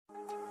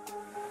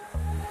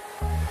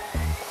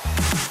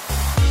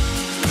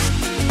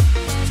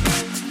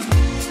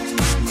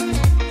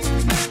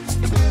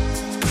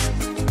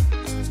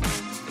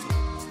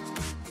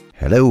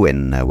Hello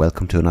and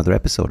welcome to another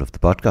episode of the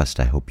podcast.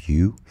 I hope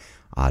you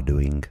are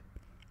doing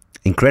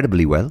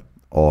incredibly well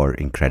or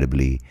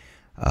incredibly,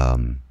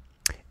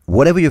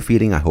 whatever you're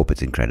feeling, I hope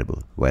it's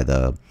incredible.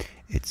 Whether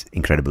it's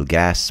incredible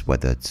gas,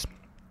 whether it's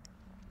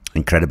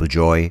incredible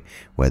joy,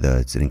 whether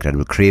it's an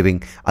incredible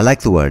craving. I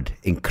like the word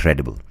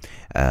incredible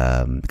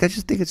because I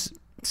just think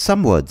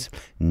some words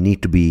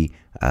need to be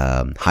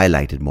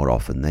highlighted more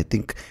often. I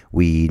think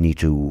we need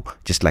to,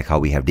 just like how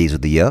we have days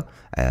of the year,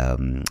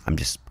 I'm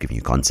just giving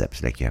you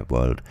concepts, like you have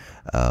World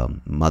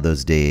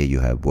Mother's Day, you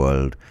have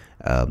World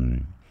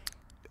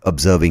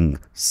Observing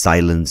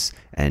Silence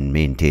and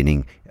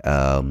Maintaining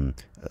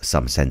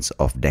some sense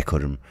of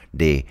decorum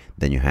Day.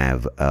 Then you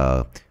have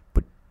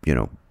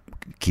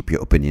keep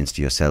your opinions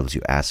to yourselves,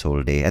 you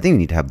asshole Day. I think we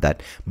need to have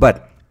that,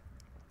 but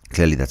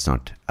clearly that's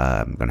not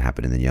going to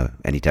happen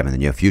anytime in the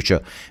near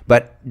future.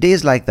 But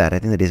days like that, I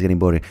think the days getting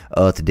boring.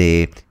 Earth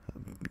Day,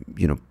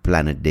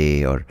 Planet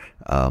Day, or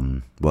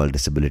World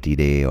Disability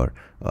Day, or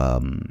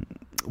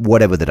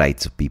whatever the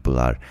rights of people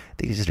are. I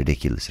think it's just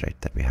ridiculous, right,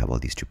 that we have all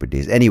these stupid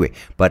days. Anyway,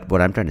 but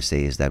what I'm trying to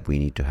say is that we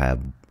need to have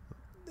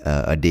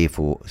a day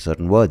for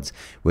certain words,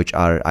 which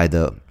are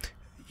either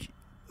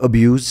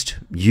abused,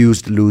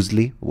 used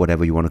loosely,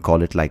 whatever you want to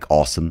call it, like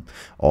awesome,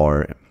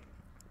 or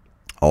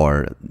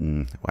I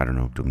don't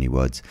know, too many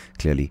words,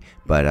 clearly.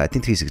 But I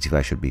think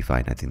 365 should be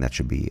fine. I think that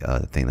should be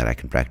a thing that I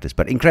can practice.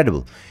 But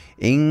credible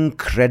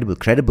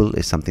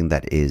is something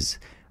that is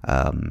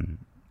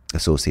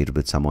associated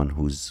with someone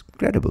who's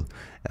credible,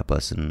 a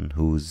person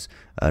who's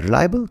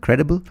reliable,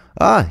 credible.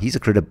 He's a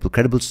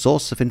credible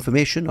source of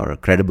information, or a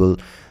credible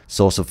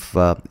source of.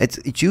 It's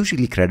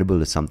usually credible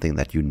is something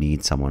that you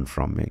need someone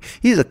from.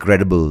 He's a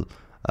credible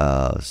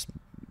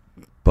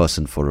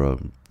person for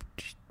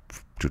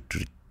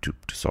to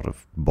sort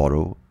of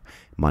borrow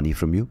money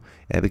from you,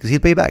 because he'll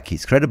pay back.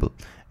 He's credible.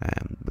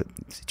 But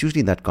it's usually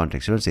in that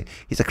context. You don't say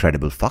he's a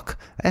credible fuck.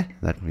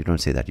 That you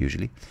don't say that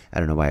usually. I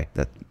don't know why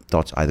that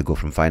thoughts either go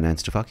from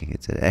finance to fucking.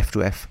 It's an F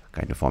to F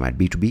kind of format.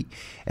 B to B,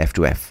 F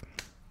to F.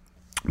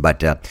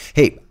 But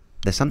hey,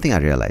 there's something I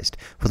realized.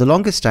 For the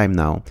longest time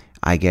now,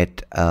 I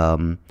get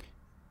I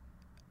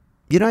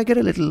get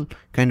a little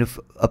kind of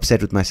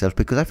upset with myself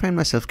because I find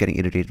myself getting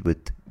irritated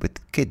with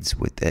kids,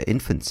 with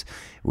infants,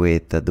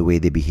 with the way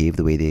they behave,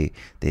 the way they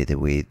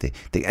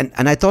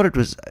and I thought it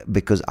was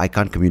because I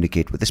can't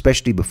communicate with,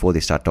 especially before they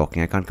start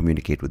talking, I can't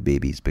communicate with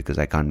babies because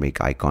I can't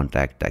make eye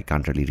contact, I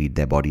can't really read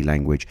their body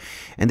language,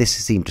 and they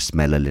seem to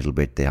smell a little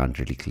bit, they aren't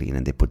really clean,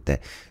 and they put their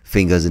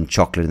fingers in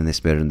chocolate and they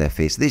smear it in their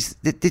face.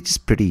 They're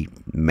just pretty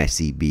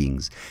messy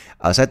beings.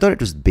 So I thought it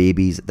was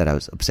babies that I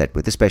was upset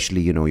with,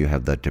 especially, you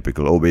have the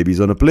typical, baby's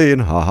on a plane,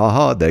 ha ha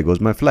ha, there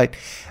goes my flight.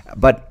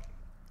 But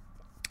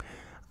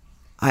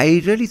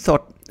I really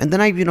thought, and then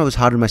I was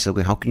hard on myself,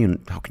 going, how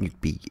can you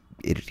be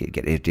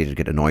irritated,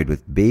 get annoyed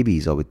with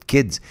babies or with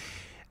kids?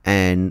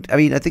 And I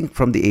mean, I think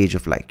from the age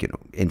of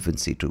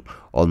infancy to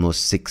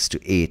almost 6 to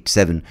 8,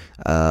 7,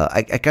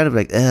 I kind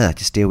of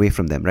just stay away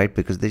from them, right?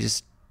 Because they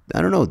just,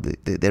 I don't know,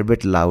 they're a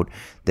bit loud,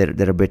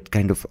 they're a bit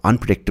kind of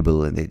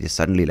unpredictable, and they just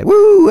suddenly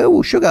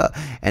woo, sugar,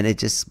 and it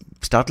just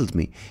startles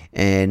me.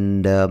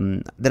 And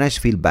then I just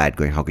feel bad,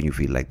 going, how can you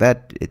feel like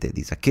that?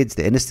 These are kids,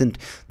 they're innocent,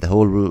 they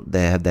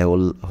have their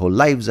whole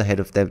lives ahead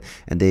of them,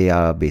 and they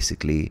are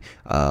basically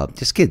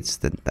just kids.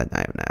 Then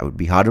I would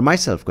be hard on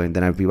myself, going,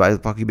 then I would be, why the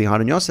fuck are you being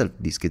hard on yourself?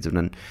 These kids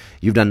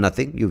you've done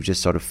nothing, you've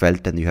just sort of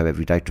felt, and you have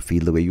every right to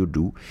feel the way you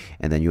do,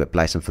 and then you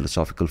apply some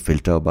philosophical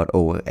filter about,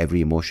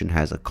 every emotion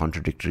has a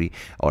contradictory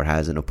or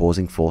has an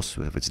opposing force.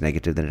 If it's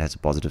negative, then it has a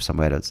positive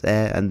somewhere else,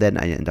 and then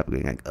I end up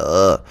going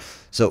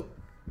so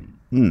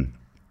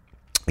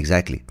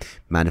exactly,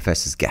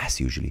 manifests as gas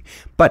usually.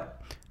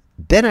 But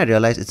then I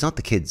realized it's not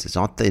the kids, it's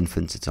not the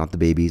infants, it's not the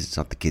babies, it's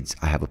not the kids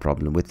I have a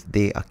problem with.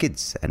 They are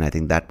kids. And I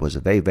think that was a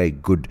very, very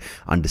good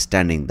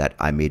understanding that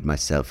I made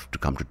myself to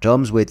come to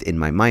terms with in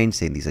my mind,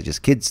 saying these are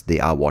just kids,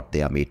 they are what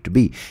they are made to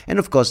be. And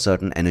of course,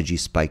 certain energy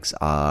spikes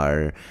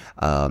are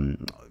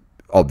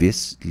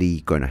obviously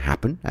going to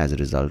happen as a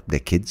result. They're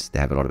kids, they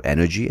have a lot of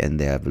energy, and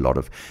they have a lot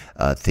of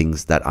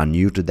things that are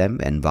new to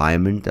them,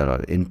 environment, or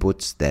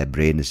inputs. Their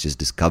brain is just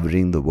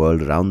discovering the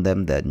world around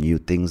them. There are new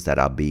things that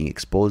are being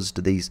exposed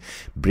to these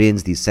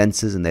brains, these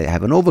senses, and they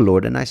have an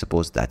overload, and I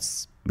suppose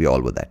we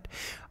all with that.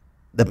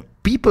 The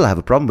people I have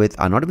a problem with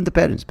are not even the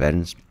parents.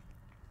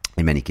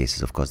 In many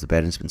cases, of course, the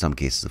parents. In some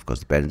cases, of course,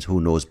 the parents. Who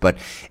knows? But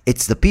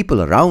it's the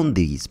people around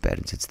these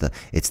parents. It's the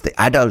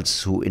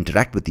adults who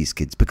interact with these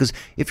kids. Because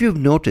if you've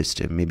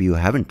noticed, and maybe you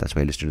haven't, that's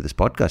why I listened to this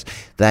podcast,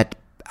 that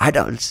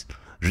adults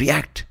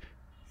react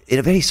in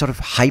a very sort of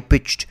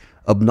high-pitched,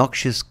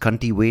 obnoxious,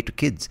 cunty way to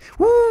kids.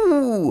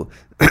 Woo!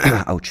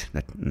 Ouch!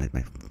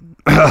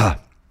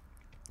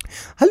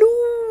 Hello!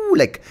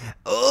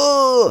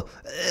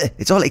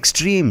 It's all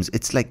extremes.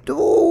 It's like,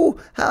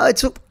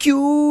 it's so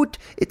cute.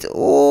 It's,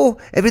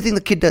 everything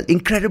the kid does,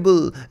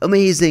 incredible,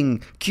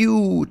 amazing,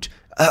 cute.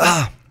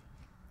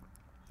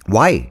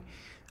 Why?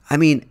 I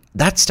mean,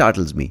 That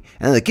startles me.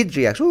 And the kid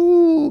reacts,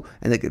 ooh,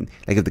 and like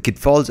if the kid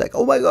falls, like,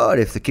 oh my god.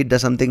 If the kid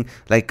does something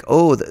like,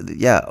 oh,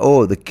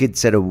 the kid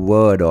said a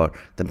word, or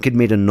the kid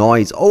made a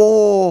noise,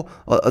 or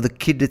the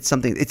kid did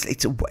something.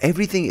 It's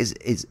everything is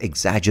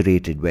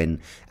exaggerated when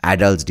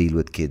adults deal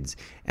with kids,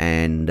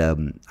 and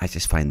I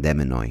just find them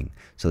annoying.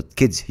 So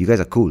kids, you guys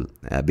are cool.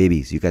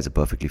 Babies, you guys are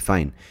perfectly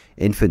fine.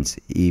 Infants,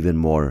 even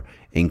more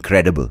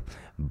incredible.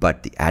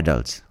 But the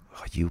adults,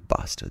 oh, you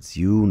bastards,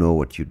 you know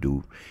what you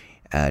do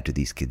to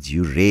these kids.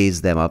 You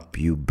raise them up,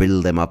 you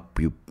build them up,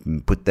 you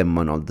put them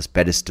on all this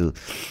pedestal,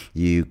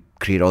 you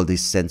create all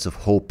these sense of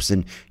hopes,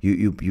 and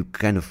you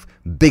kind of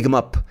big them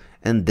up,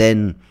 and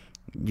then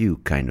you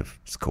kind of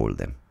scold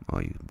them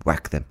or you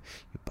whack them,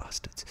 you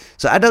bastards.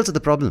 So adults are the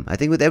problem, I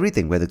think, with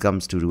everything, whether it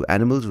comes to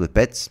animals, with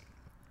pets.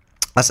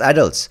 Us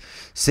adults,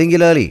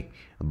 singularly,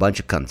 a bunch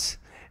of cunts.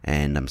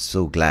 And I'm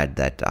so glad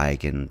that I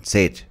can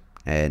say it,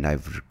 and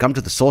I've come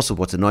to the source of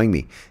what's annoying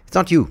me. It's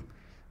not you.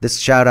 This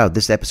shout out,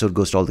 this episode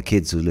goes to all the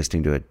kids who are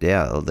listening to it.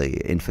 Yeah, all the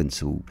infants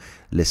who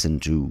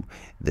listen to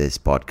this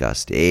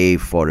podcast. A,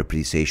 for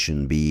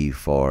appreciation. B,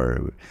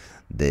 for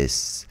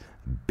this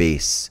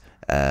base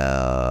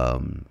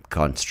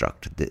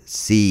construct.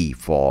 C,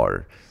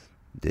 for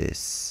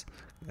this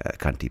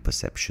cunty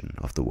perception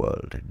of the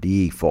world.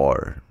 D,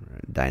 for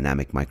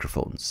dynamic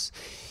microphones.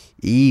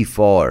 E,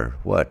 for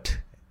what?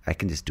 I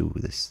can just do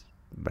this,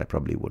 but I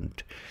probably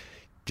wouldn't.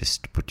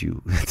 Just put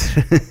you.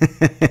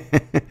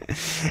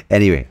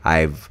 Anyway,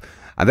 I'm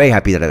very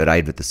happy that I've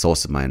arrived at the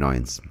source of my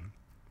annoyance,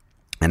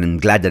 and I'm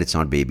glad that it's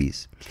not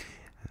babies.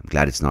 I'm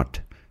glad it's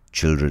not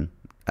children.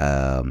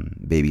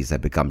 Babies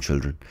that become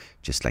children,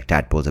 just like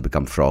tadpoles that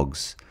become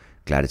frogs.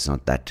 Glad it's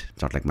not that.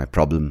 It's not like my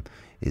problem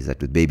is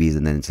that with babies,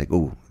 and then it's like,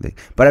 oh.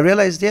 But I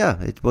realized,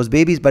 yeah, it was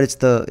babies, but it's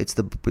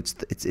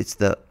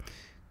the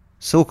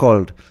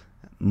so-called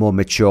more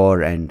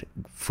mature and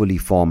fully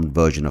formed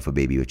version of a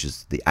baby, which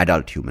is the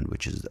adult human,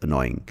 which is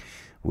annoying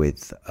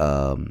with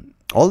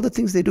all the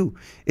things they do.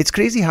 It's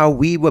crazy how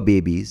we were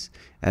babies,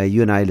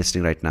 you and I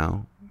listening right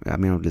now. I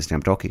mean, I'm not listening,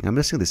 I'm talking. I'm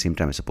listening at the same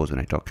time, I suppose, when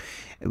I talk.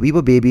 We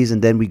were babies,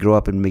 and then we grow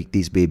up and make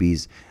these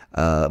babies,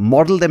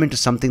 model them into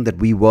something that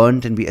we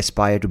weren't and we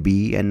aspire to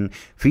be, and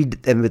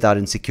feed them with our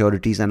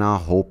insecurities and our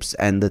hopes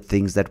and the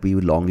things that we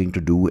were longing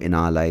to do in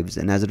our lives.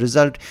 And as a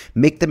result,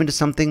 make them into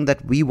something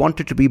that we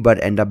wanted to be,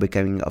 but end up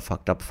becoming a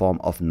fucked up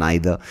form of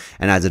neither.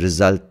 And as a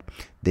result,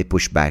 they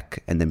push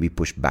back, and then we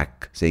push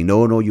back, saying,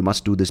 no, you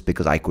must do this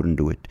because I couldn't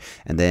do it.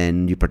 And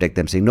then you protect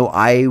them, saying, no,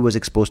 I was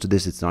exposed to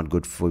this, it's not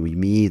good for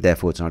me,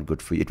 therefore it's not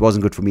good for you. It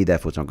wasn't good for me,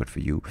 therefore it's not good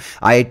for you.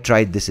 I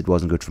tried this, it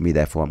wasn't good for me,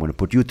 therefore I'm going to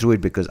put you through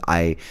it because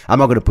I'm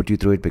not going to put you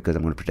through it because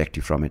I'm going to protect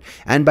you from it.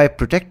 And by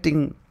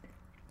protecting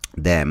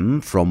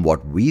them from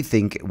what we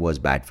think was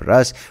bad for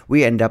us,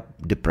 we end up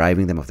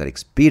depriving them of that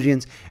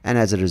experience, and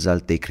as a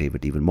result they crave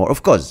it even more.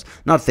 Of course,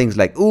 not things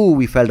like, ooh,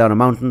 we fell down a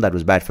mountain, that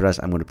was bad for us,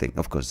 I'm going to think.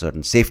 Of course,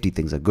 certain safety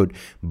things are good,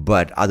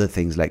 but other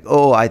things like,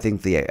 oh, I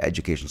think the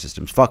education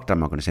system's fucked, I'm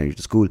not going to send you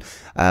to school,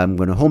 I'm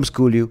going to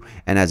homeschool you.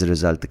 And as a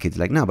result, the kid's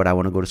like, no, but I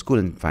want to go to school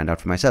and find out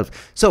for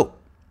myself. So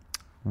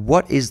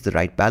what is the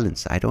right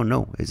balance? I don't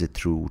know. Is it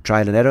through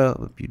trial and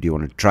error? Do you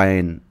want to try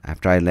and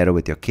have trial and error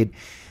with your kid?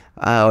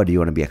 Or do you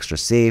want to be extra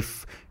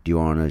safe? Do you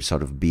want to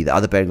sort of be the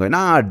other parent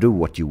going, do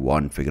what you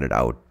want, figure it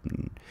out?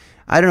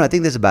 I don't know. I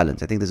think there's a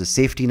balance. I think there's a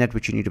safety net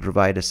which you need to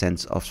provide, a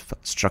sense of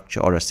structure,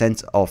 or a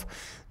sense of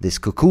this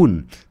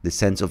cocoon, this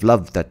sense of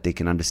love that they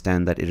can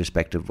understand that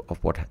irrespective of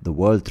what the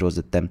world throws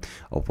at them,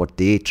 of what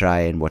they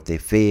try and what they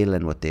fail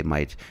and what they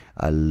might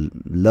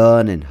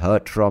learn and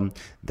hurt from,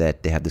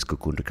 that they have this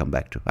cocoon to come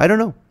back to. I don't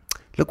know.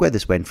 Look where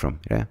this went from.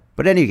 Yeah.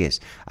 But in any case,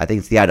 I think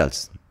it's the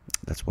adults.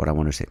 That's what I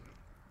want to say.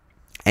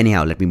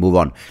 Anyhow, let me move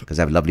on, because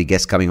I have a lovely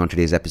guest coming on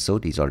today's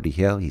episode. He's already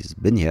here. He's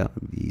been here.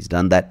 He's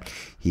done that.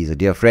 He's a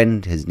dear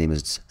friend. His name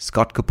is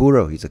Scott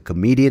Capurro. He's a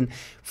comedian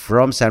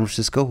from San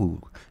Francisco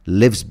who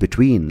lives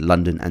between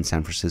London and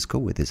San Francisco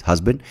with his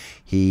husband.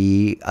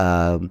 He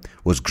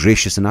was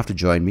gracious enough to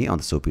join me on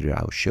the Soapy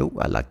Rao Show.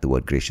 I like the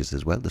word gracious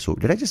as well.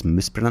 Did I just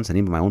mispronounce the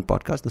name of my own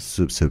podcast? The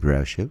Soapy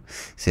Rao Show.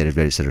 Said it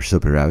very sort of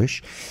Soapy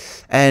Rao-ish.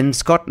 And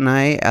Scott and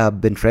I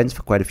have been friends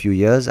for quite a few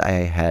years. I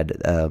had,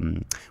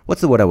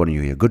 what's the word I want to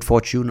use here? Good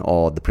fortune,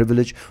 or the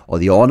privilege, or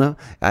the honor.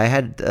 I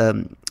had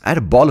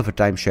a ball of a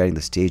time sharing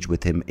the stage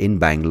with him in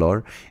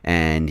Bangalore,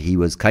 and he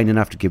was kind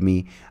enough to give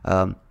me,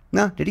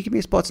 did he give me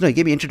a spot? No, he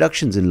gave me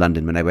introductions in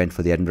London when I went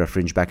for the Edinburgh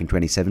Fringe back in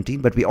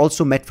 2017, but we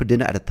also met for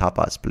dinner at a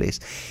tapas place,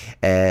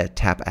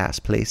 tap-ass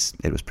place.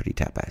 It was pretty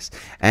tap-ass.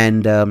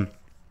 And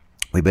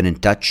we've been in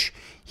touch.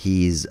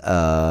 He's...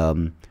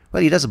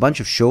 he does a bunch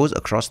of shows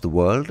across the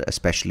world,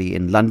 especially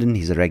in London.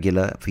 He's a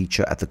regular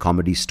feature at the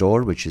Comedy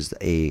Store, which is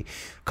a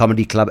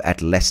comedy club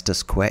at Leicester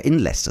Square.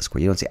 In Leicester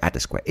Square. You don't say at a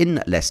square.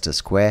 In Leicester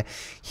Square.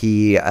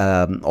 He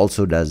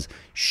also does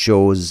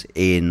shows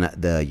in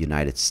the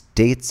United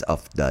States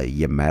of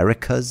the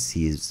Americas.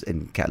 He's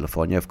in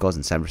California, of course,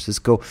 in San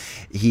Francisco.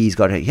 He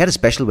had a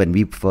special when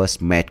we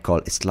first met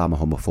called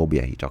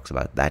Islamohomophobia. He talks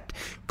about that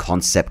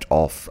concept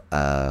of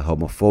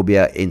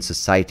homophobia in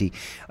society.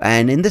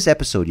 And in this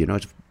episode,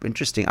 it's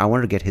interesting. I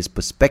wanted to get his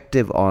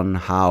perspective on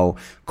how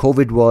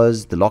COVID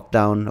was, the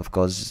lockdown, of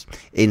course,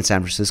 in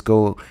San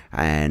Francisco,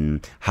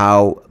 and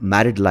how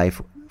married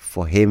life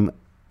for him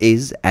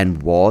is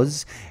and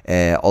was.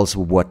 Also,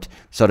 what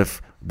sort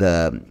of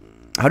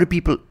how do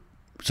people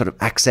sort of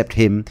accept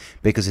him,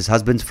 because his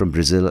husband's from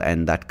Brazil,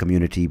 and that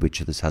community which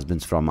his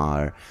husband's from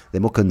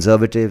they're more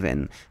conservative,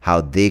 and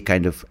how they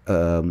kind of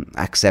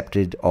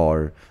accepted,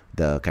 or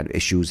the kind of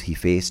issues he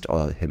faced,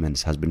 or him and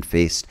his husband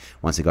faced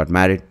once they got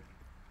married.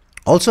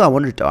 Also, I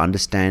wanted to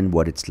understand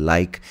what it's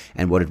like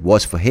and what it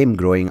was for him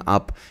growing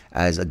up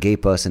as a gay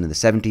person in the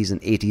 70s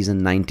and 80s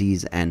and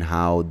 90s, and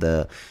how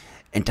the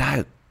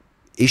entire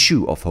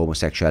issue of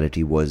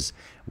homosexuality was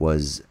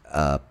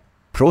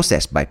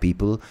processed by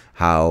people,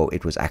 how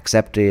it was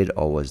accepted,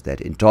 or was that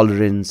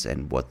intolerance,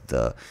 and what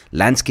the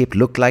landscape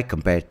looked like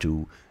compared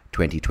to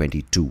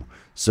 2022.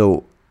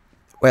 So,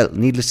 well,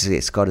 needless to say,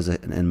 Scott is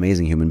an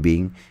amazing human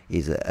being.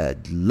 He's a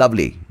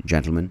lovely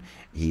gentleman.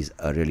 He's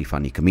a really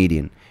funny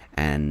comedian,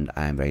 and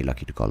I'm very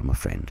lucky to call him a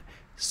friend.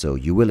 So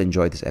you will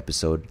enjoy this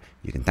episode.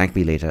 You can thank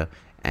me later,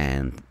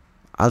 and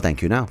I'll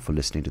thank you now for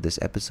listening to this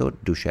episode.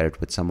 Do share it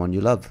with someone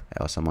you love,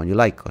 or someone you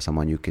like, or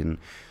someone you can,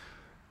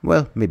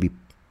 well, maybe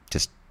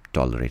just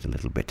tolerate a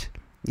little bit.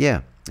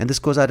 Yeah. And this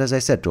goes out, as I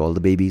said, to all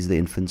the babies, the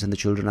infants, and the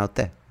children out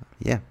there.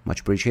 Yeah,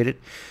 much appreciated.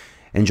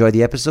 Enjoy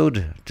the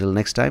episode. Till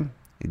next time,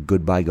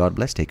 goodbye, God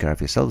bless, take care of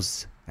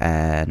yourselves,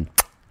 and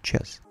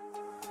cheers.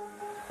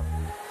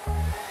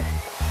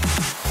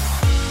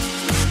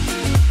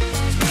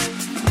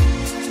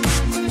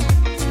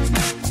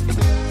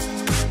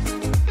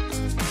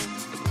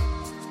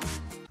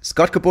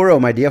 Scott Capurro,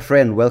 my dear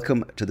friend,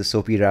 welcome to the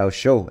Soapy Rao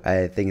Show.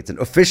 I think it's an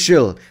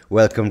official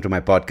welcome to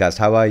my podcast.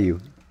 How are you?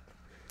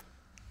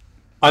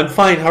 I'm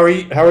fine. How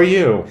are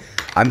you?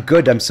 I'm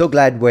good. I'm so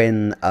glad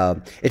when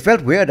it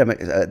felt weird.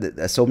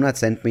 Somnath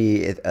sent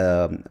me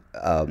a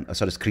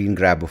sort of screen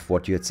grab of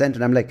what you had sent,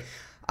 and I'm like,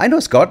 I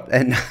know Scott,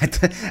 and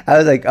I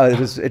was like,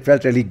 it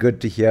felt really good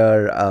to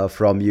hear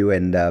from you,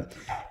 and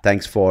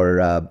thanks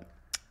for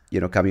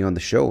coming on the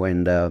show.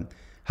 And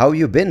how have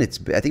you been?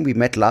 I think we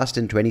met last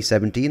in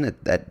 2017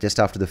 at just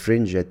after the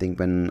Fringe. I think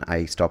when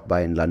I stopped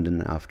by in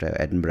London after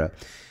Edinburgh.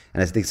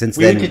 And I think since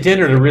we went to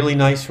dinner at a really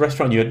nice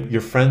restaurant. You had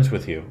your friends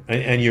with you,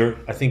 and your,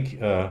 I think,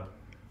 a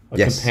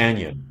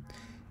companion.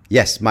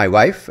 Yes, my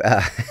wife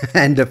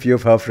and a few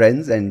of her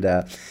friends, and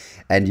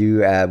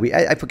you.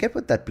 I forget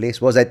what that place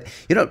was. I think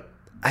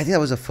that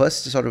was the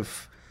first sort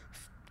of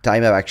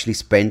time I've actually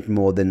spent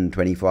more than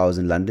 24 hours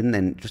in London,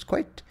 and it was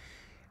quite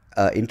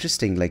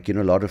interesting. Like, a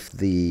lot of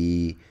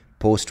the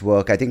post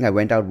work. I think I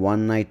went out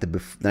one night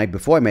the night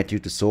before I met you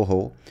to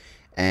Soho.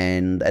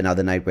 And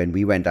another night when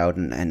we went out,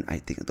 and I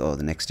think the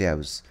next day I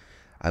was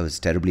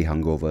terribly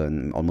hungover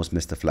and almost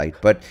missed the flight.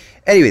 But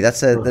anyway,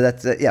 that's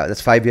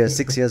 5 years,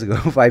 6 years ago,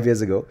 5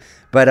 years ago.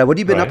 But what have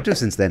you been up to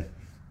since then?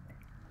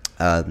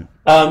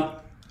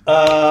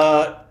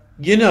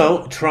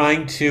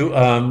 Trying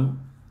to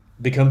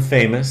become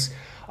famous.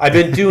 I've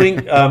been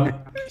doing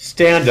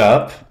stand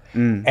up,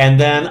 and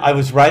then I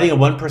was writing a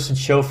one-person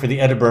show for the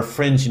Edinburgh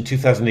Fringe in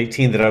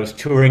 2018 that I was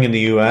touring in the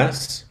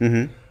U.S.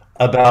 Mm-hmm.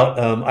 About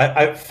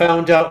I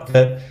found out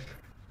that,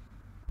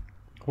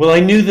 I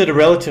knew that a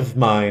relative of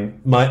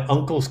mine, my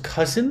uncle's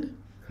cousin,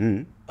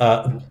 my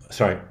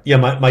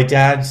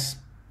dad's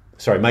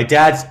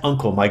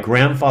uncle, my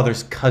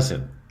grandfather's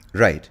cousin,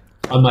 right,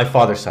 on my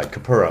father's side,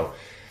 Capurro,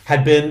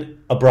 had been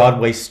a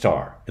Broadway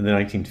star in the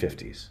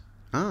 1950s.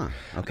 Okay.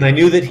 And I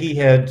knew that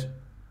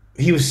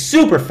he was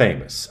super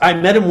famous. I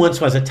met him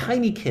once when I was a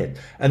tiny kid,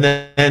 and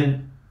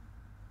then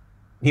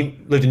he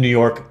lived in New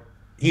York.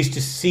 He used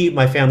to see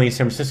my family in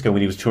San Francisco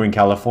when he was touring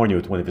California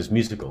with one of his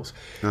musicals.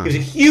 He was a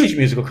huge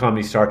musical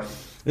comedy star.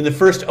 In the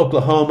first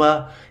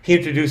Oklahoma, he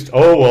introduced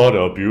 "Oh, What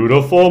a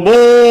Beautiful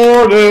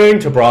Morning"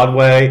 to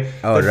Broadway.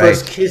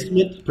 First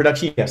Kismet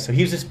production. Yes, so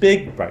he was this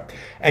big, right.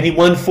 And he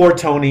won 4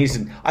 Tonys.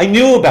 And I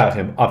knew about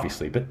him,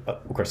 obviously, but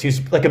of course, he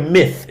was like a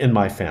myth in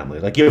my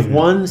family. Like, you have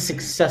one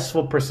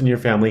successful person in your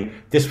family,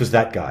 this was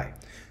that guy.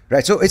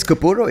 Right, so it's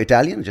Capurro,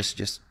 Italian? Just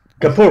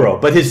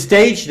Capurro, but his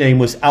stage name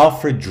was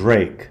Alfred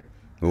Drake.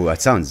 Oh,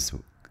 that sounds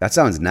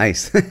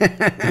nice.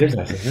 It is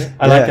nice, isn't it?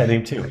 I like that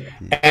name too.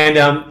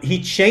 And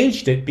he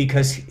changed it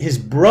because his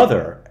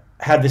brother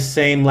had the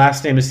same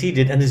last name as he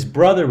did, and his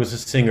brother was a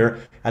singer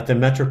at the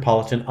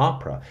Metropolitan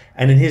Opera.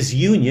 And in his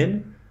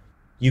union,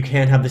 you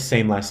can't have the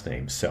same last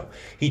name. So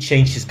he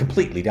changed his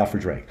completely to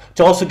Alfred Drake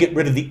to also get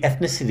rid of the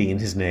ethnicity in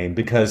his name,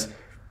 because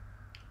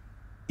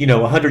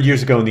 100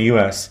 years ago in the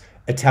U.S.,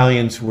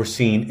 Italians were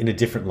seen in a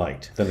different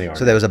light than they are.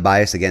 So there was a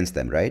bias against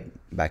them, right?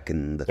 Back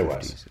in the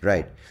 50s.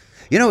 Right.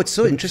 It's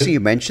so interesting you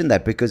mentioned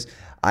that, because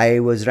I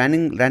was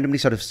randomly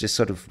sort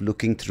of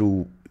looking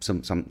through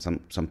some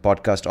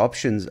podcast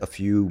options a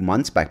few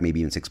months back, maybe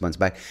even 6 months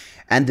back,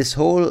 and this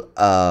whole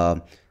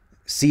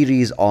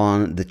series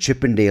on the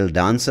Chippendale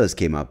dancers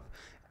came up,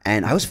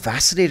 And I was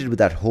fascinated with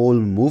that whole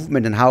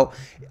movement and how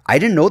I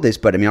didn't know this,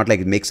 but I mean, not like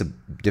it makes a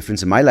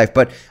difference in my life.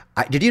 But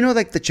did you know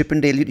like the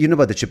Chippendale? You know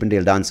about the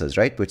Chippendale dancers,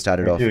 right? Which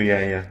started I off. do,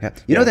 yeah.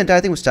 You know, the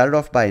entire thing was started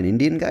off by an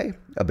Indian guy,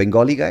 a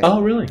Bengali guy.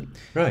 Oh, really?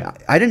 Right.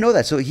 I didn't know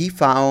that. So he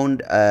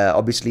found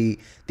obviously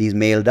these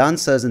male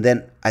dancers, and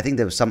then I think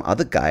there was some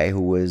other guy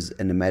who was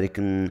an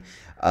American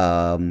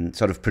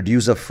sort of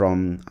producer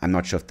from, I'm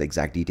not sure of the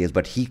exact details,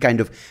 but he kind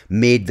of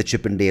made the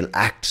Chippendale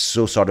act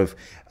so sort of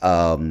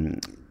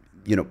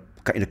you know,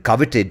 kind of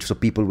coveted, so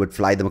people would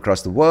fly them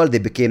across the world. They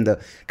became the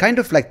kind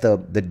of like the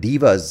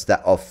divas that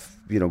of,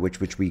 you know,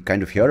 which we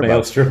kind of hear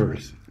about.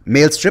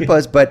 Male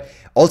strippers, but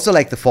also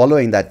like the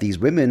following that these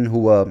women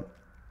who were,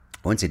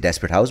 I won't say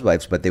desperate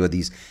housewives, but they were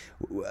these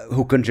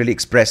who couldn't really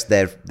express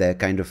their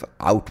kind of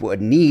outward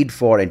need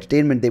for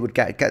entertainment. They would,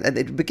 and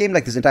it became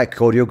like this entire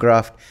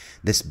choreographed,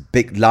 this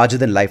big, larger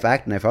than life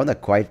act. And I found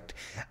that quite,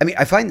 I mean,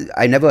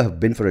 I never have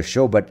been for a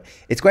show, but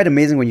it's quite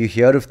amazing when you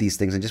hear of these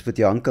things. And just with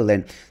your uncle,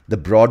 and the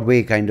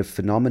Broadway kind of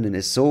phenomenon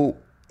is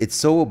it's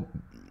so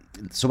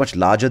much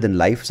larger than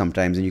life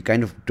sometimes. And you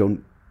kind of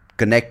don't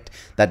connect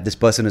that this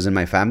person is in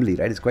my family,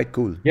 right? It's quite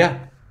cool. Yeah.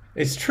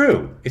 It's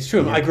true. It's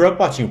true. Yeah. I grew up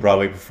watching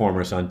Broadway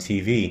performers on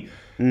TV,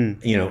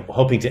 you know,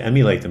 hoping to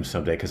emulate them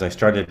someday because I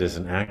started as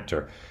an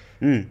actor.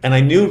 And I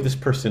knew of this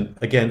person,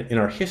 again, in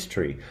our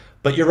history.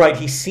 But you're right,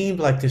 he seemed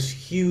like this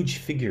huge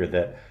figure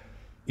that,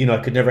 you know, I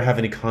could never have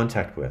any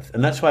contact with.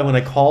 And that's why when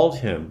I called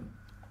him,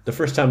 the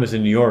first time I was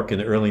in New York in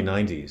the early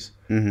 90s,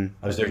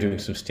 I was there doing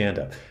some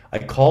stand-up. I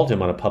called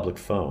him on a public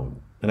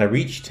phone, and I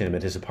reached him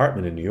at his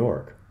apartment in New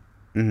York.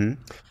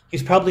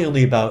 He's probably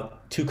only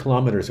about 2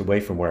 kilometers away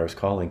from where I was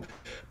calling,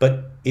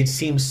 but it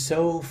seems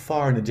so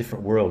far in a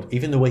different world.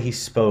 Even the way he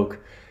spoke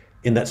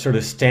in that sort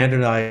of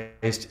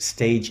standardized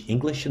stage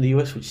English in the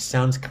US, which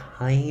sounds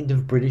kind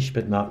of British,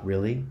 but not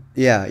really.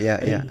 Yeah.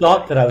 He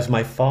thought that I was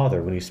my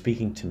father when he was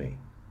speaking to me.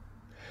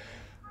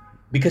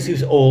 Because he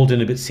was old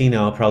and a bit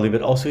senile probably,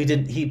 but also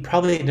he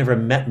probably had never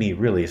met me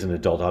really as an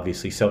adult,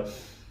 obviously. So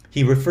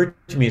he referred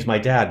to me as my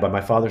dad by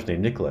my father's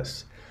name,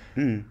 Nicholas.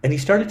 And he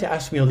started to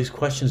ask me all these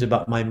questions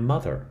about my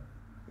mother,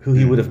 who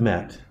he would have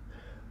met,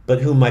 but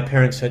whom my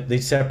parents they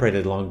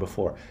separated long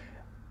before,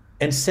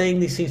 and saying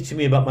these things to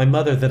me about my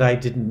mother that I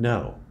didn't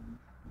know.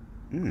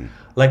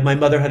 Like my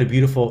mother had a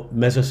beautiful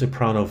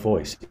mezzo-soprano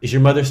voice. Is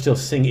your mother still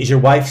singing? Is your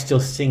wife still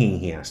singing?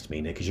 He asked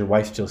me, Nick, is your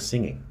wife still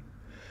singing?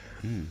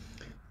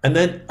 And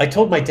then I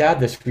told my dad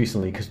this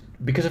recently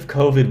because of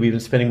COVID, we've been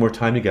spending more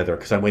time together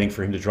because I'm waiting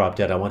for him to drop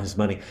dead. I want his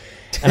money.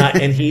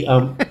 And he,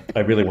 I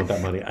really want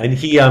that money. And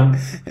he,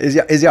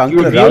 is your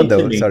uncle around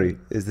though? Sorry,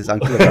 is this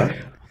uncle around?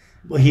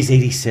 Well, he's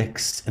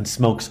 86 and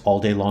smokes all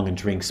day long and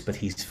drinks, but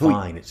he's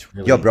fine. It's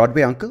really... Your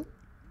Broadway uncle?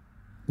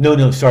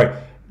 No, sorry.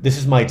 This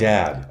is my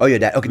dad. Oh, your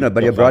dad. Okay, no,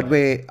 but your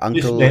Broadway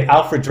uncle...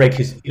 Alfred Drake,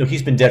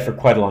 he's been dead for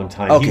quite a long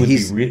time.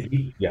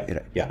 Okay,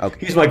 yeah.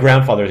 Okay. He's my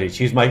grandfather's age.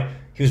 He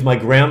was my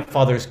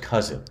grandfather's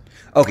cousin.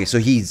 Okay, so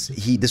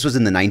this was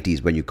in the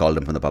 90s when you called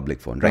him from the public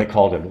phone, right? I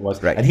called him, it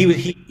was. Right. And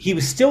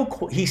he's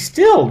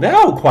still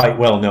now quite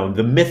well known.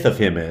 The myth of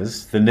him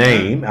is the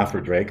name,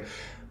 Alfred Drake.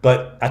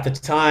 But at the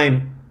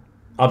time...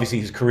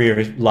 Obviously, his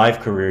live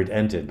career had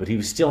ended, but he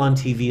was still on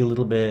TV a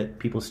little bit.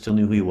 People still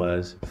knew who he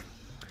was.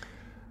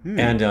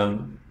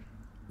 And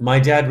my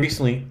dad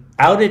recently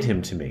outed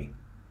him to me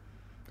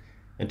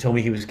and told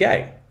me he was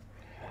gay.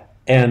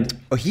 And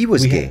he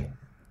was gay?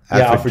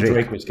 Alfred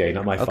Drake was gay,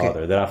 not my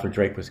father. That Alfred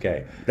Drake was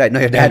gay. Right. No,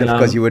 your dad, of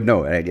course, you would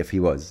know, right, if he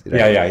was.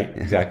 Right? Yeah,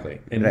 exactly.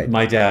 And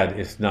my dad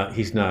is not.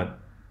 He's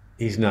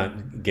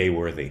not gay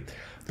worthy.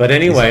 But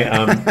anyway,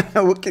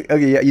 okay,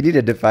 yeah, you need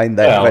to define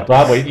that. Well,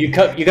 Broadway, you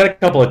got a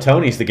couple of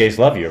Tonys. The gays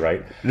love you,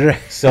 right? Right.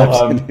 So,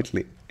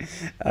 absolutely.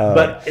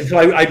 But so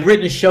I'd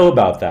written a show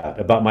about that,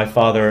 about my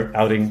father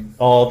outing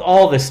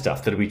all this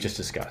stuff that we just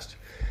discussed.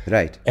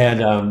 Right.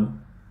 And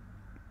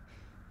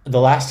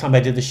the last time I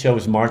did the show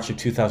was March of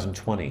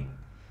 2020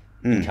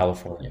 in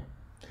California,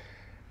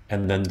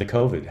 and then the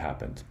COVID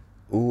happened.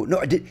 Oh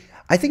no!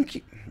 I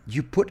think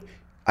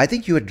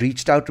you had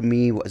reached out to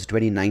me. Was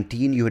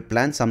 2019? You had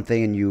planned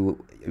something, and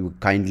you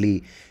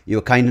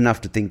were kind enough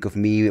to think of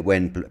me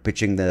when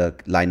pitching the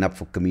lineup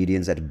for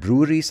comedians at a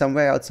brewery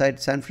somewhere outside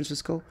San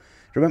Francisco.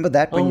 Remember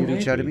that when you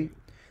reached out to me?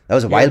 That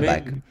was a while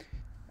back.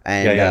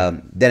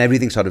 And then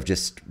everything sort of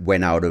just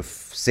went out of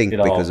sync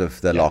because of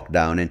the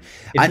lockdown. And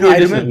I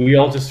remember we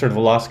all just sort of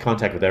lost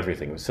contact with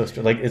everything. It was so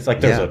strange. It's like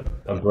there's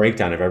a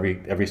breakdown of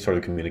every sort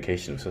of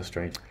communication. It was so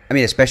strange. I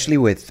mean, especially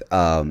with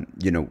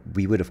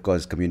we would of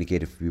course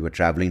communicate if we were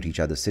traveling to each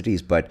other's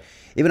cities, but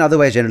even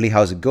otherwise, generally,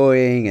 how's it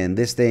going and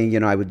this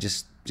thing. I would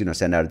just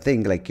send out a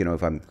thing like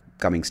if I'm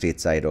coming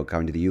stateside or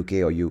coming to the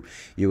UK, or you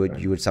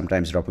would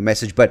sometimes drop a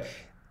message. But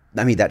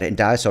I mean, that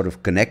entire sort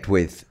of connect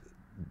with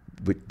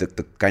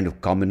the kind of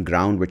common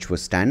ground, which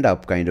was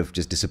stand-up, kind of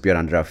just disappeared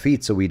under our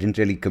feet. So we didn't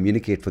really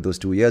communicate for those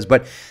 2 years.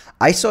 But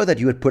I saw that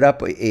you had put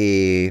up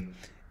a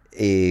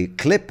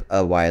clip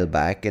a while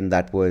back, and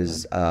that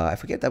was I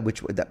forget that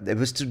it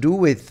was to do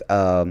with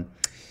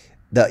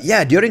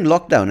During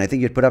lockdown, I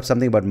think you'd put up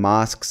something about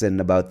masks and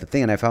about the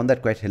thing, and I found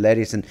that quite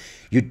hilarious. And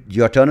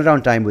your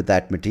turnaround time with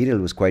that material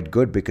was quite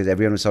good because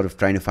everyone was sort of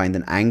trying to find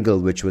an angle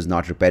which was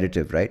not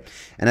repetitive, right?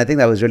 And I think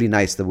that was really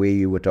nice the way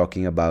you were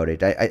talking about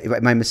it.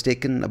 Am I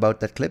mistaken about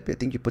that clip? I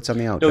think you put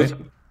something out, No, right?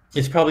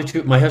 it's probably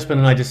true. My husband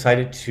and I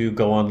decided to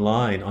go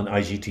online on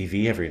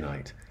IGTV every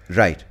night,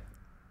 Right.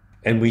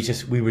 and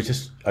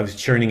I was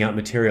churning out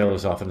material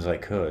as often as I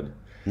could.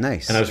 And I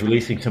Nice. was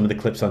releasing some of the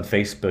clips on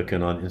Facebook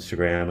and on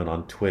Instagram and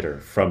on Twitter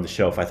from the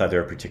show. If I thought they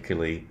were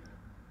particularly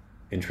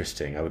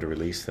interesting, I would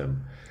release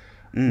them.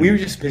 We were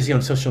just busy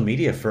on social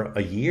media for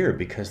a year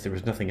because there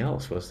was nothing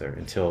else, was there?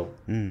 Until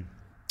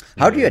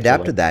How do you until adapt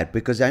like to that?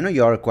 Because I know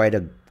you're quite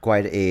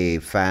a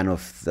fan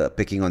of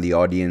picking on the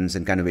audience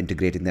and kind of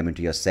integrating them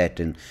into your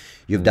set, and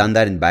you've done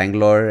that in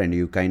Bangalore, and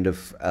you kind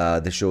of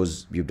the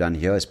shows you've done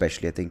here,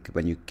 especially I think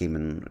when you came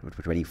in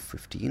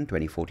 2015,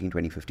 2014,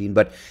 2015.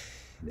 But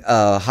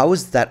how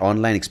was that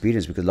online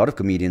experience? Because a lot of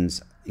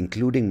comedians,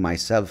 including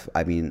myself,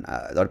 I mean,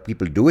 a lot of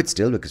people do it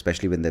still, because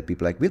especially when there are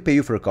people like, we'll pay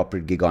you for a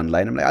corporate gig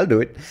online. I'm like, I'll do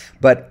it.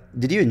 But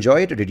did you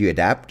enjoy it, or did you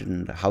adapt?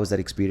 And how was that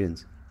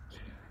experience?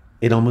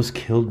 it almost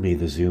killed me,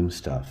 the Zoom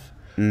stuff.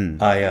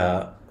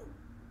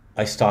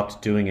 I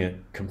stopped doing it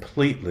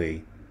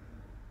completely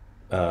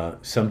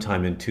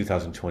sometime in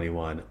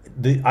 2021.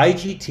 The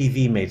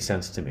IGTV made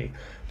sense to me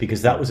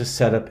because that was a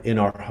setup in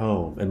our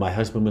home, and my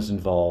husband was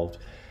involved,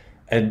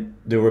 and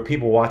there were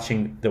people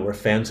watching that were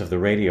fans of the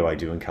radio I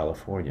do in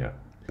California,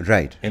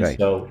 Right, and right.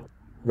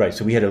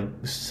 so we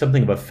had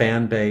something of a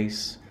fan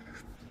base,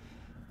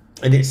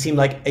 and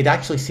it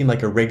actually seemed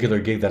like a regular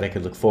gig that I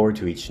could look forward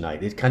to each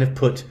night.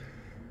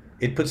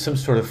 It put some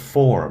sort of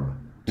form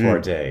to our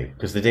day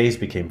because the days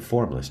became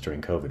formless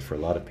during COVID for a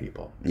lot of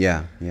people.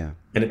 Yeah, yeah.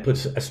 And it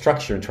puts a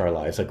structure into our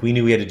lives. Like we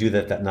knew we had to do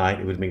that night.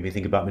 It would make me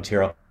think about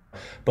material.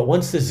 But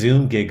once the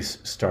Zoom gigs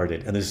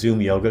started and the Zoom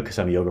yoga, because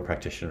I'm a yoga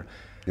practitioner,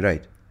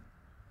 Right.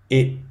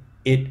 it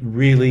it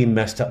really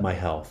messed up my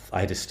health. I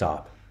had to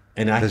stop.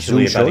 And The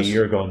actually, Zoom about a shows?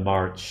 year ago in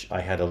March, I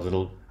had a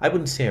little, I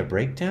wouldn't say a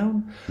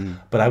breakdown,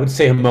 but I would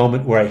say a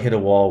moment where I hit a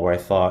wall where I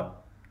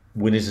thought,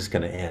 when is this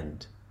going to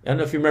end? I don't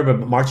know if you remember,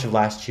 but March of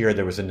last year,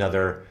 there was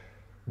another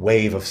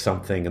wave of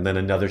something, and then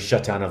another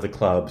shutdown of the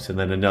clubs, and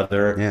then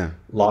another Yeah.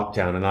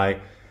 lockdown. And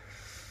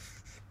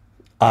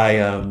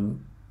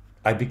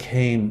I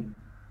became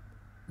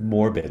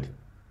morbid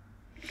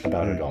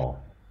about it all.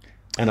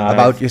 And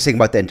You're saying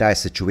about the entire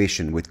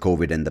situation with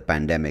COVID and the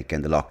pandemic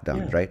and the lockdown,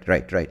 yeah. right?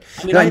 Right, right.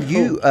 I mean, No, I and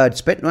you hope,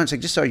 spent, no,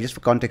 just sorry, just for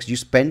context, you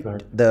spent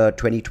right. the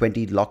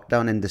 2020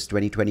 lockdown and this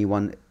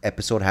 2021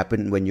 episode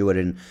happened when you were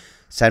in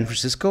San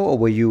Francisco, or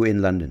were you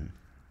in London?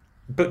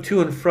 But to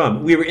and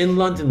from, we were in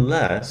London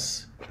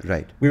less.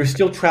 Right, We were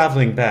still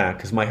traveling back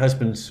because my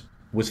husband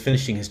was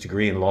finishing his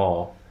degree in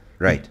law.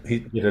 right, He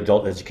did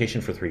adult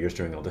education for 3 years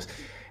during all this.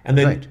 And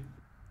right.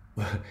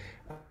 then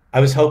I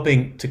was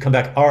hoping to come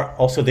back.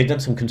 Also, they'd done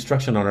some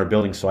construction on our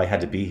building, so I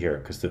had to be here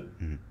because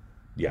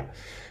yeah.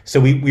 So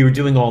we were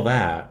doing all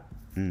that,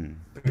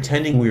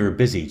 pretending we were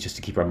busy just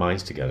to keep our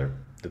minds together.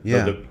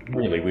 Yeah.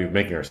 Really, we were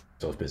making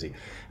ourselves busy.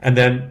 And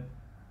then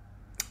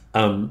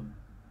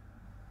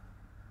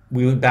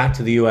we went back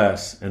to the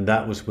U.S., and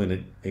that was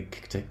when it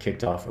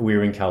kicked off. We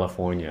were in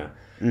California.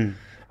 And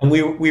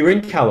we were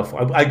in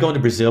California. I'd gone to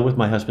Brazil with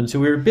my husband, so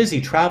we were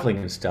busy traveling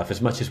and stuff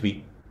as much as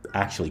we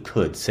actually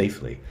could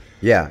safely.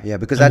 Yeah, yeah,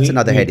 because And that's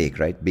another headache,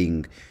 right?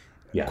 Being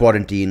yeah,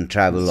 quarantine,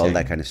 travel, all that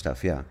insane. kind of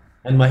stuff. Yeah.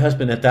 And my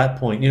husband at that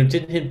point,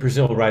 didn't hit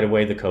Brazil right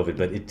away, the COVID,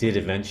 but it did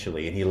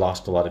eventually, and he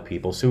lost a lot of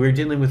people. So we were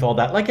dealing with all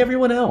that, like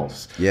everyone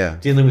else, Yeah.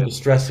 dealing with the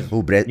stress of,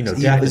 Oh, Brett,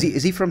 death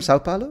is he from Sao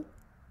Paulo?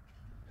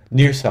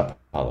 near Sao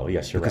Paulo.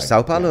 Yes, you're Because right. Sao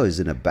Yeah. Paulo is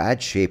in a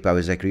bad shape. I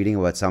was like reading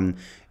about some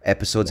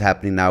episodes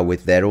happening now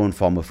with their own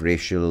form of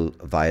racial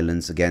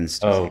violence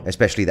against, Oh,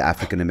 especially the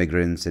African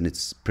immigrants, and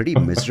it's pretty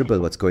miserable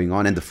what's going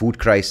on, and the food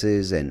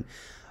crisis and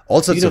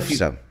all sorts of if you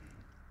stuff.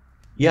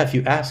 yeah, if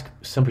you ask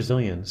some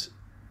Brazilians,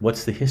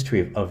 what's the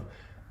history of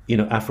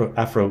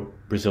Afro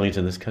Brazilians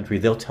in this country,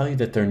 they'll tell you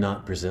that they're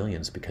not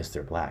Brazilians because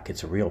they're black.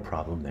 It's a real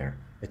problem there.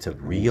 It's a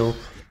real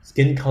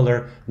skin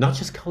color, not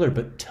just color,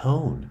 but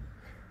tone.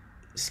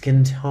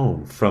 Skin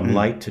tone from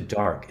light to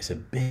dark is a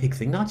big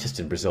thing, not just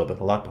in Brazil, but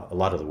a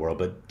lot of the world,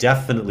 but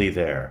definitely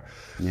there.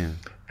 Yeah.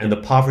 And the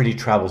poverty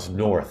travels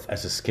north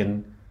as the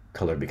skin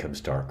color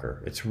becomes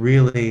darker. It's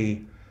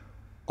really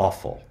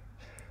awful.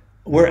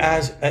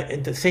 Whereas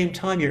at the same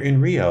time, you're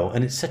in Rio,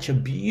 and it's such a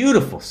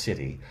beautiful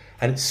city,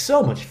 and it's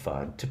so much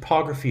fun.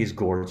 Topography is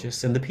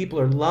gorgeous, and the people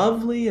are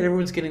lovely, and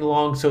everyone's getting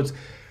along. So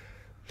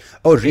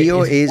Oh,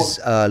 Rio it's is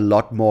a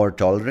lot more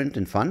tolerant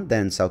and fun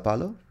than Sao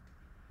Paulo?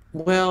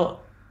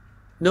 well,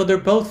 no, they're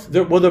both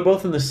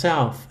in the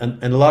south,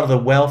 and a lot of the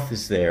wealth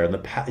is there, and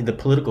the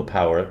political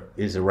power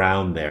is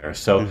around there.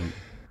 So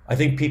I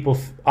think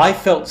I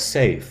felt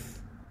safe.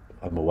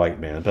 I'm a white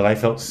man, but I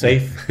felt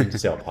safe in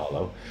Sao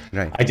Paulo.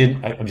 Right.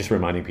 I'm just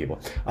reminding people.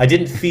 I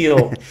didn't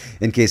feel,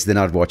 In case they're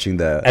not watching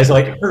the. as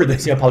I heard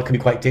that Sao Paulo can be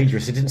quite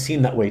dangerous. It didn't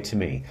seem that way to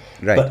me.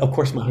 Right. But of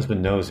course, my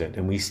husband knows it,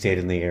 and we stayed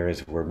in the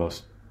areas where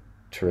most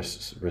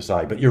tourists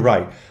reside. But you're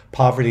right,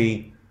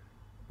 poverty,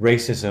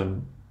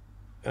 racism.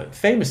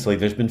 Famously,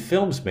 there's been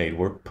films made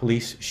where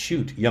police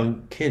shoot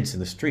young kids in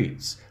the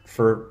streets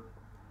for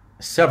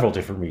several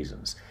different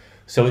reasons.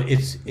 So and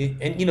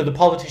the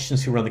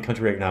politicians who run the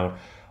country right now,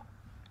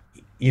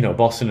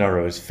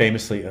 Bolsonaro is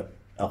famously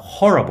a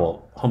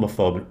horrible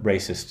homophobe,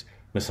 racist,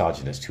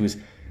 misogynist who has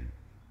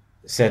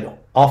said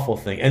awful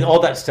things, and all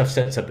that stuff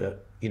sets up a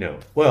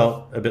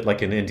bit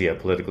like in India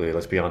politically.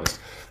 Let's be honest,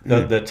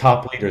 the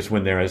top leaders,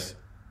 when they're as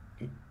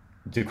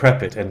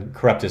decrepit and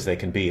corrupt as they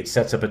can be, it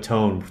sets up a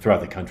tone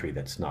throughout the country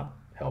that's not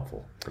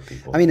helpful for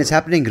people. I mean, it's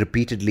happening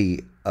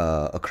repeatedly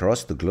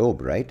across the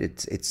globe, right?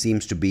 It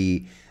seems to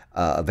be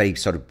a very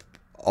sort of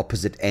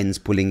opposite ends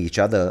pulling each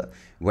other,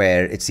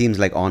 where it seems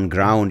like on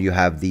ground you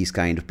have these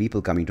kind of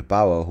people coming to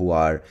power who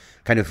are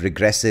kind of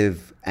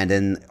regressive, and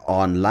then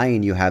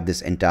online you have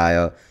this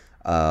entire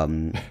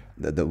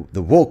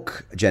the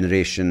woke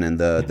generation and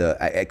the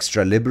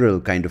extra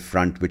liberal kind of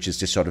front, which is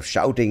just sort of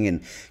shouting.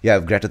 And you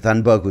have Greta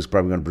Thunberg, who's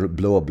probably going to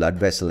blow a blood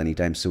vessel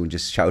anytime soon,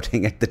 just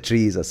shouting at the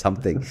trees or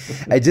something.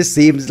 It just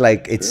seems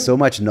like it's so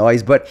much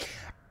noise. But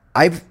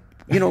I've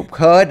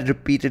heard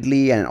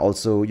repeatedly, and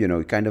also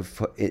kind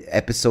of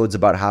episodes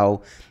about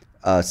how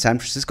San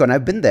Francisco, and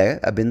I've been there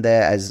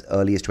as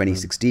early as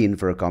 2016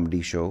 for a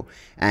comedy show,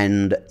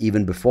 and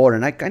even before,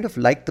 and I kind of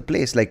liked the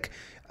place. Like,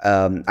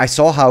 I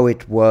saw how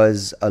it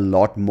was a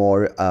lot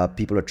more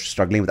people are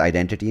struggling with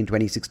identity in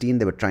 2016.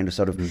 They were trying to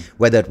sort of,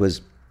 whether it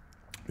was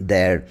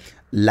their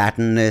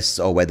Latinness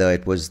or whether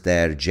it was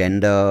their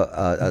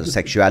gender,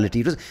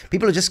 sexuality,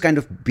 people are just kind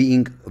of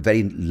being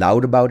very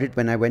loud about it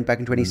when I went back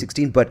in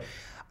 2016. But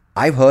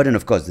I've heard, and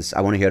of course this,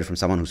 I want to hear it from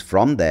someone who's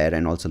from there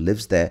and also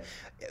lives there.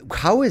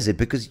 How is it?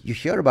 Because you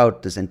hear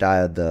about this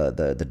entire,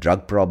 the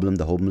drug problem,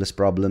 the homeless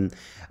problem,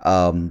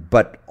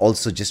 but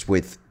also just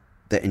with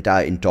the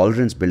entire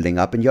intolerance building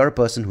up, and you're a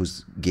person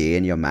who's gay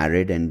and you're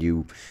married and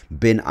you've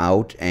been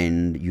out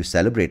and you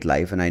celebrate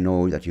life, and I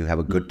know that you have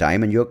a good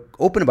time and you're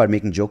open about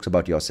making jokes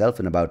about yourself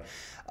and about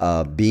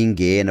being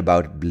gay and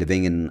about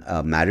living in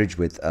marriage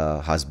with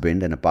a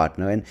husband and a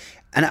partner, and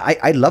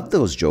I love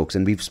those jokes,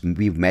 and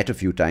we've met a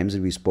few times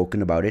and we've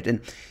spoken about it. And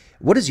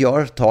what is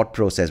your thought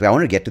process? Well, I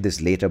want to get to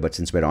this later, but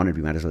since we're on it,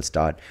 we might as well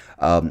start.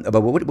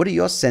 But what are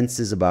your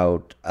senses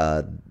about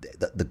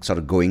the sort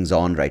of goings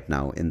on right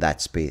now in that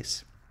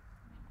space?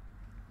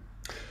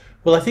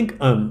 Well, I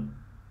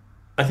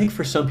think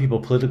for some people,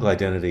 political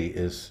identity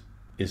is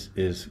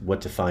what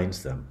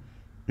defines them,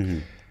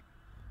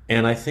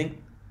 and I think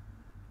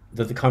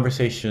that the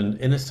conversation,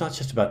 and it's not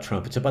just about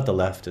Trump, it's about the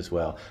left as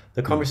well.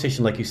 The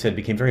conversation, like you said,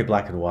 became very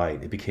black and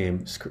white. It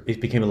became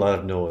a lot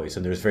of noise,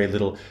 and there's very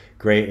little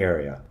gray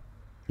area.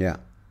 Yeah,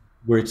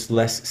 where it's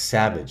less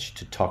savage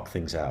to talk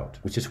things out,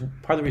 which is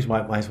part of the reason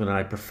why my husband and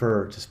I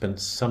prefer to spend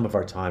some of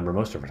our time, or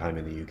most of our time,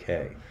 in the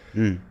UK.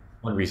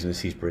 One reason is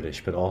he's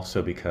British, but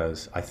also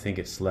because I think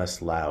it's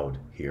less loud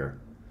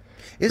here.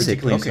 Is it?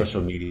 Particularly Okay. in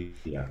social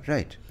media.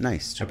 Right.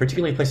 Nice. And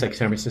particularly in a place like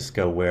San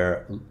Francisco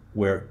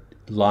where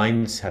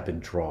lines have been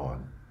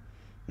drawn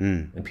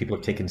and people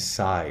have taken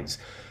sides.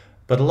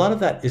 But a lot of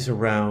that is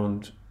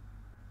around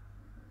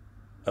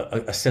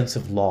a sense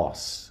of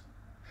loss.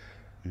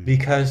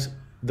 Because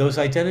those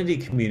identity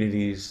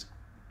communities,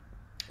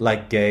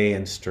 like gay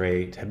and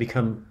straight, have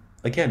become,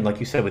 again, like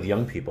you said, with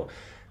young people,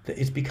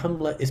 it's become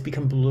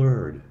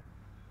blurred.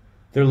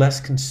 They're less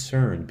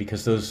concerned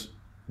because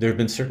there have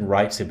been certain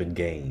rights have been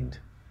gained,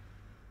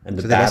 and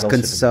the So they're less battles have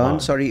been concerned. won.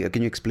 Sorry,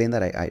 can you explain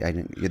that? I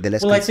didn't. They're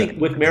less Well, I concerned.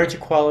 think with marriage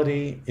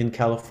equality in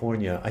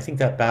California, I think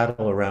that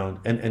battle around,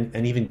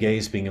 and even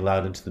gays being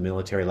allowed into the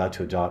military, allowed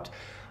to adopt,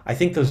 I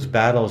think those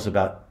battles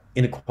about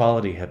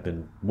inequality have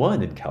been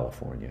won in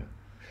California.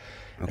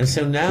 And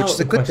so now Which is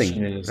a the good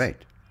question thing, is, right?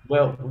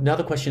 well, now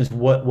the question is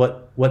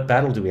what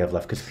battle do we have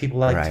left? Because people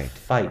like to Right.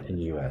 fight in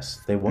the U.S.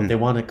 They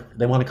want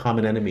a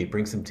common enemy. It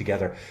brings them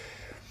together.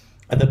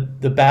 And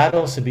the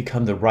battles have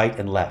become the right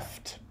and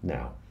left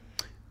now.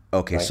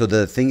 Okay, Right. so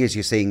the thing is,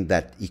 you're saying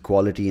that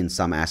equality in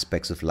some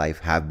aspects of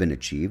life have been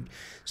achieved.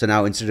 So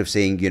now, instead of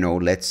saying,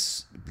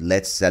 let's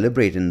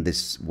celebrate in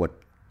this what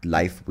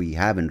life we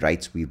have and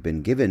rights we've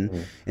been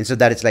given, and so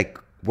that it's like,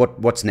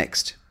 what's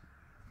next?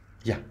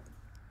 Yeah.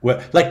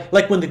 Well,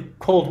 like when the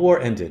Cold War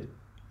ended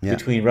Yeah.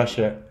 between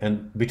Russia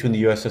and between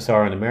the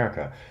USSR and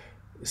America,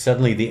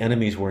 suddenly the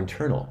enemies were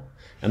internal,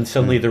 and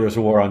suddenly there was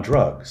a war on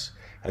drugs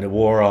and a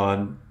war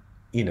on,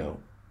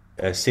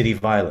 city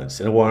violence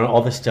and a war on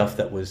all the stuff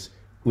that was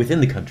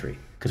within the country,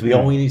 because we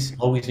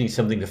always need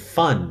something to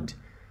fund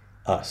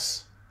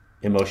us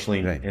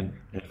emotionally Right. and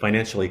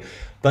financially.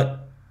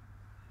 But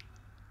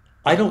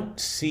I don't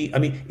see. I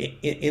mean,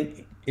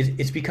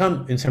 it's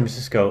become in San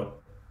Francisco.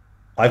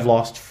 I've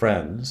lost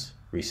friends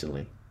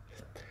recently.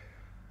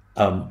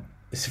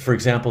 So for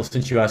example,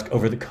 since you asked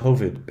over the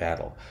COVID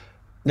battle.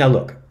 Now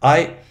look,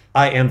 I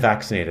am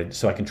vaccinated,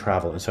 so I can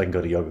travel and so I can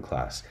go to yoga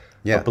class.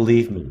 Yeah. But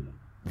believe me,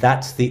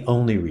 that's the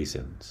only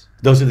reasons.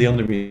 Those are the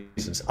only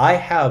reasons. I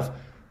have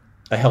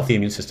a healthy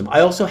immune system. I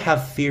also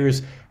have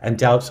fears and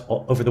doubts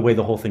over the way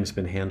the whole thing's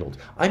been handled.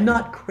 I'm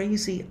not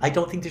crazy. I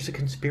don't think there's a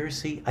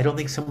conspiracy. I don't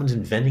think someone's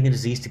inventing a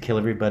disease to kill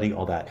everybody,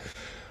 all that.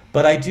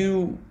 But I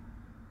do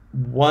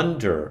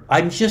wonder.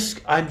 I'm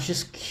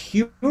just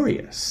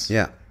curious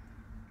Yeah.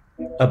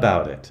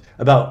 about it,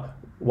 about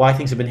why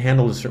things have been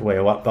handled a certain way,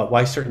 about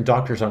why certain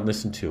doctors aren't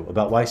listened to,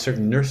 about why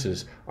certain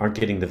nurses aren't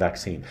getting the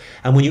vaccine.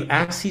 And when you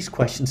ask these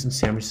questions in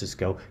San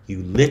Francisco,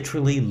 you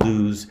literally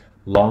lose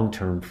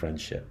long-term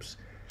friendships.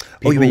 Oh,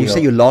 People when you will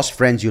say go, you lost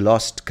friends, you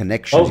lost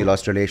connections, you oh,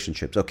 lost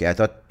relationships. Okay, I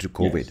thought to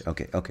COVID. yes.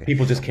 Okay, okay.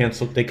 People just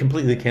cancel. They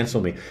completely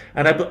cancel me.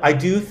 And I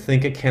do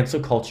think a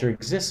cancel culture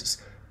exists.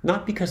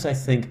 Not because I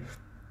think,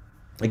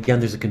 again,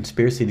 there's a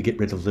conspiracy to get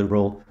rid of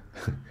liberal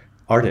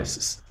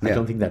artists. I Yeah.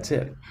 don't think that's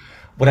it.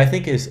 What I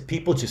think is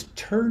people just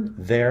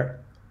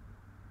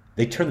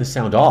they turn the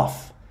sound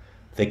off.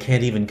 They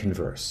can't even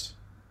converse.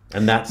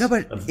 And that's No,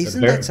 but a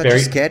isn't that very, such a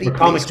very, scary for place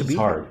comics, to it's be?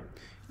 hard.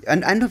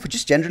 And for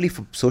just generally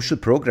for social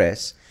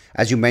progress,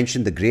 as you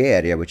mentioned, the gray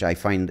area, which I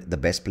find the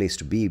best place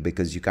to be,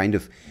 because you kind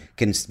of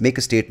can make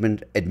a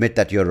statement, admit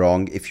that you're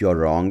wrong if you're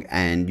wrong,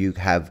 and you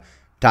have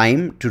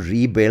time to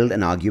rebuild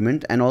an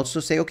argument and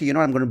also say, okay,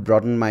 I'm going to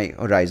broaden my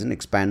horizon,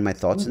 expand my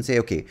thoughts, and say,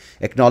 okay,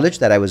 acknowledge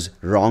that I was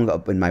wrong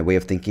up in my way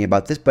of thinking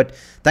about this, but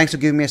thanks for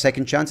giving me a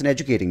second chance and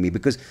educating me,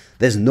 because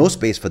there's no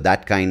space for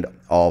that kind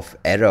of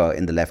error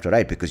in the left or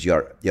right, because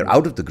you're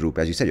out of the group,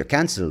 as you said, you're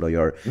cancelled or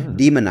you're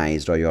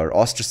demonized or you're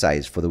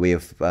ostracized for the way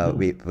of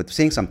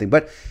saying something.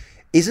 But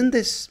isn't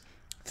this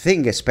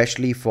thing,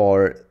 especially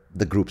for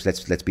the groups,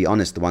 let's be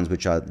honest, the ones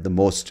which are the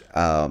most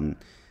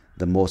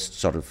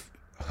sort of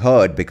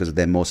heard because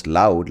they're most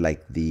loud,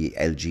 like the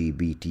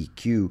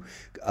LGBTQ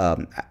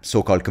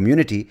so-called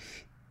community,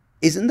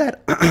 isn't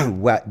that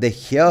what they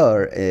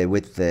hear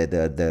with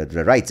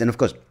the rights? And of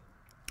course,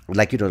 I'd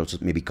like you to also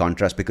maybe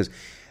contrast, because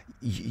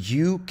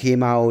you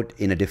came out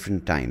in a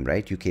different time,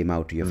 right? You came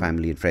out to your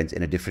family and friends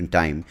in a different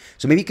time.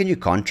 So maybe can you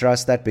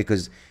contrast that?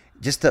 Because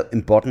just the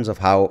importance of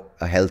how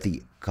a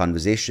healthy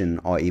conversation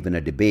or even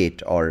a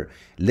debate or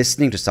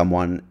listening to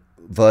someone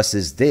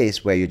versus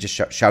this, where you're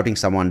just shouting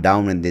someone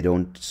down when they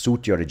don't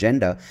suit your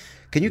agenda.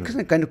 Can you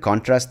kind of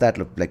contrast that,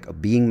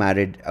 like being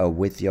married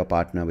with your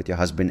partner, with your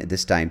husband at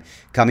this time,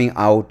 coming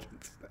out,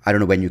 I don't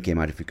know when you came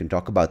out, if you can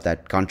talk about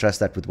that, contrast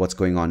that with what's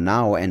going on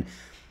now, and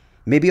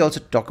maybe also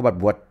talk about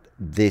what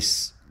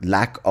this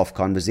lack of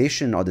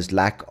conversation or this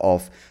lack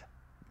of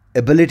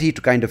ability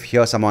to kind of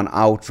hear someone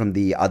out from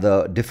the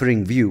other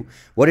differing view,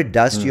 what it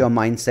does to your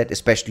mindset,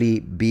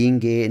 especially being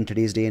gay in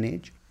today's day and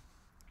age?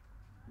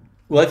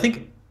 Well, I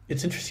think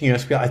it's interesting you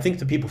ask. I think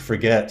that people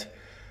forget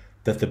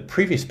that the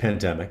previous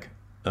pandemic,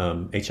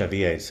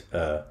 HIV/AIDS,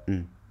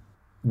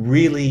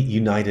 really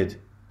united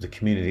the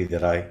community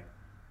that I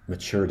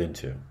matured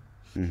into.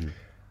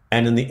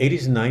 And in the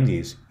 80s and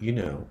 90s,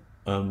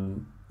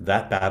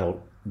 that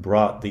battle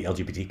brought the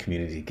LGBT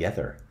community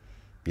together.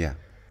 Yeah.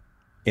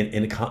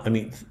 I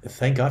mean,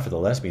 thank God for the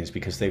lesbians,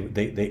 because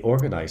they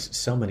organized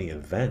so many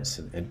events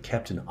and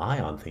kept an eye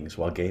on things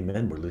while gay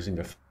men were losing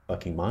their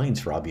fucking minds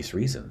for obvious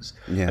reasons.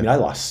 Yeah. I mean, I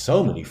lost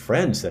so many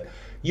friends that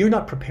you're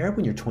not prepared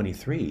when you're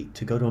 23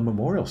 to go to a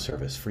memorial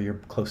service for your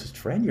closest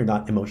friend. You're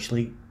not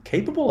emotionally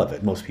capable of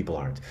it. Most people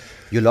aren't.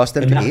 You lost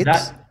them And to that, AIDS?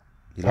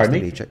 that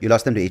pardon me? You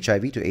lost them to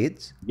HIV, to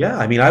AIDS? Yeah,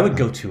 I mean, I would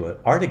go to an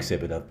art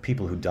exhibit of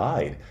people who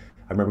died.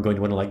 I remember going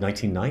to one in like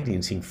 1990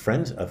 and seeing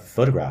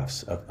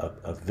photographs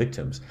of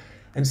victims,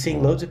 and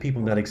seeing loads of people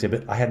in that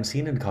exhibit I hadn't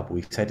seen in a couple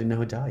weeks. I didn't know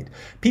who died.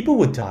 People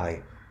would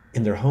die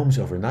in their homes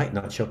overnight,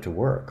 not show up to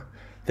work.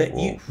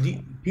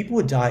 People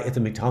would die at the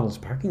McDonald's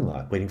parking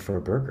lot waiting for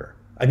a burger.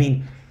 I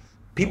mean,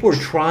 people were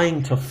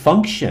trying to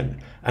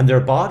function, and their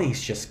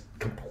bodies just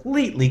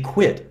completely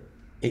quit.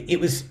 It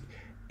was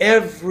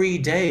every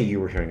day you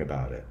were hearing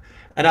about it.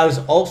 And I was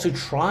also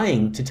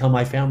trying to tell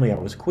my family I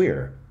was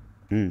queer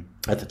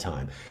at the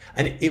time.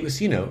 And it was,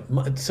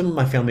 some of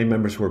my family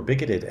members were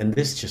bigoted, and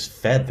this just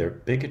fed their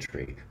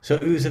bigotry. So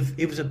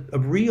it was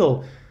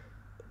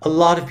a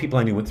lot of people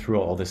I knew went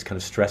through all this kind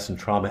of stress and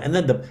trauma. And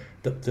then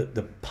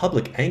the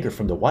public anger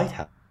from the White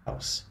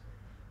House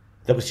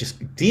that was just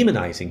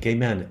demonizing gay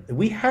men.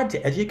 We had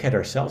to educate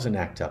ourselves and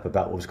act up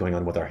about what was going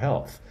on with our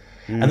health.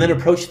 And then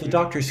approach the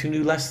doctors who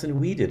knew less than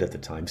we did at the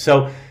time.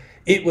 So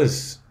it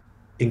was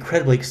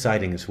incredibly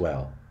exciting as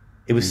well.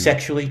 It was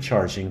sexually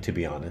charging, to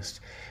be honest.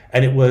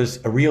 And it was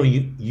a real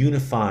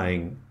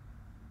unifying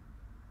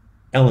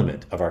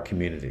element of our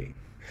community.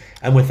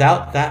 And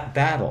without that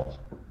battle,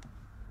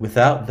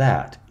 without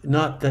that,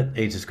 not that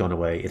AIDS has gone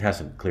away, it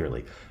hasn't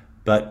clearly,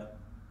 but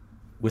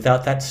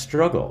without that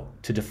struggle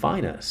to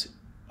define us,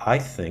 I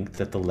think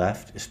that the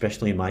left,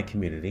 especially in my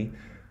community,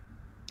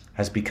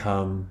 has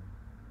become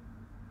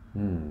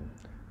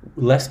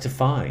less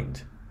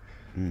defined.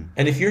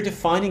 And if you're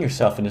defining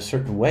yourself in a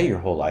certain way your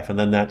whole life, and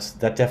then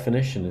that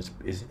definition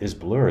is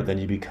blurred, then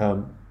you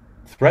become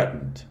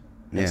threatened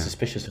and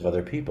suspicious of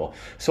other people.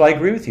 So I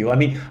agree with you. I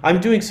mean,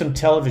 I'm doing some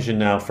television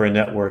now for a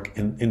network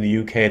in the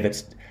UK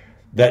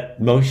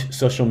that most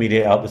social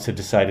media outlets have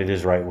decided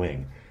is right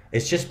wing.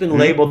 It's just been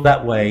labeled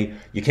that way.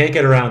 You can't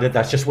get around it.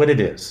 That's just what it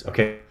is.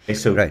 Okay,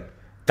 so Right.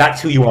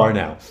 that's who you are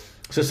now.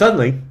 So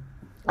suddenly,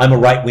 I'm a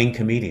right-wing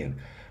comedian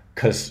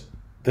because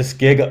this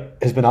gig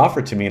has been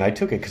offered to me, and I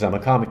took it because I'm a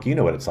comic. You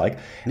know what it's like.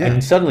 Yeah.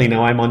 And suddenly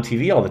now I'm on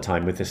TV all the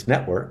time with this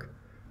network,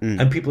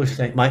 and people are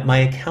saying, my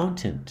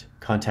accountant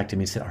contacted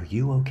me and said, "Are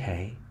you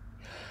okay?"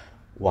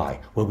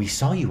 Why? Well, we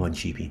saw you on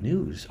GB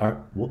News.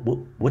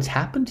 What's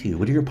happened to you?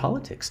 What are your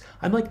politics?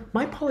 I'm like,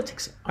 my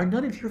politics are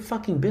none of your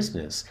fucking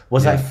business.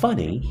 Was I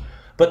funny?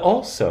 But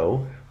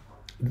also,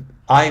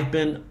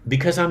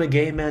 because I'm a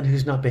gay man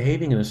who's not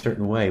behaving in a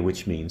certain way,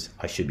 which means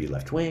I should be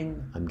left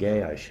wing, I'm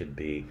gay, I should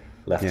be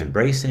left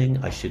embracing,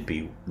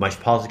 my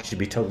politics should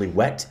be totally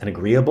wet and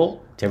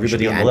agreeable to You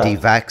should everybody be on the left.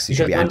 anti-vax. You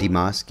should be Because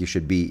anti-mask. You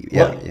should be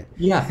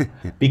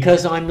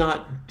because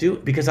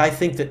because I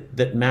think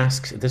that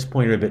masks at this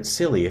point are a bit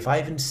silly. If I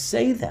even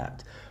say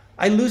that,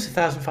 I lose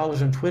 1,000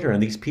 followers on Twitter,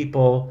 and these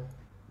people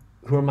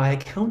who are my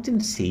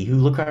accountancy, who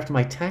look after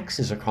my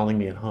taxes, are calling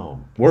me at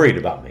home, worried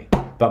about me,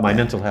 about my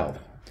mental health.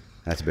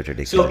 That's a bit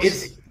ridiculous. So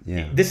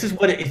this is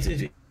what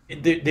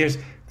there's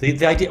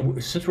the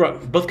idea, since we're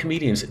both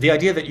comedians, the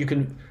idea that you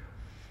can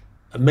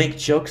make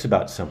jokes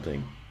about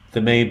something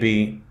that may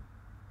be,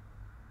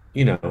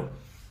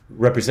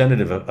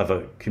 representative of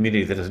a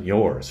community that isn't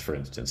yours. For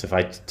instance, if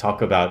I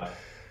talk about,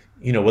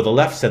 well, the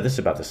left said this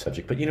about the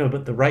subject, but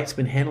the right's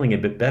been handling it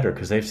a bit better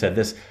because they've said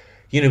this,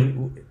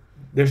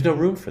 there's no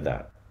room for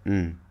that.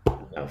 Now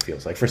it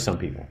feels like for some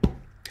people.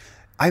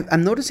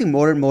 I'm noticing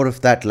more and more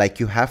of that. Like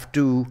you have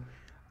to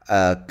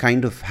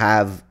kind of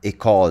have a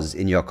cause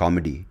in your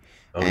comedy.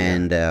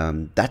 And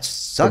that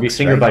sucks. Be a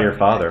singer right? by your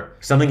father.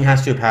 Something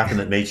has to have happened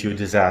that made you a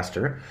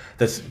disaster.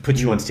 That's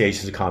put you on stage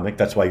as a comic.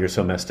 That's why you're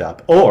so messed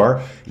up.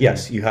 Or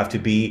yes, you have to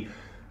be,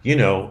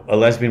 a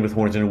lesbian with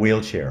horns in a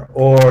wheelchair.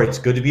 Or it's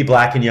good to be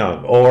black and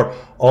young. Or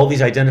all these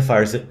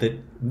identifiers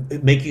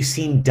that make you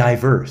seem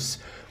diverse.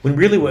 When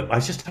really, I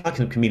was just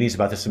talking to comedians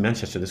about this in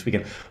Manchester this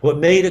weekend. What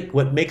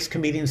makes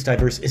comedians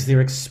diverse is their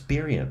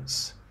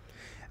experience.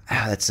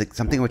 That's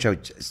something which I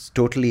would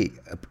totally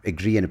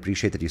agree and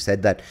appreciate that you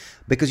said that.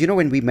 Because,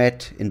 when we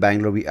met in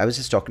Bangalore, I was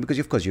just talking, because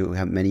of course you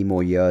have many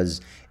more years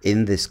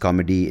in this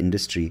comedy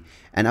industry.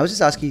 And I was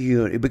just asking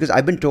you, because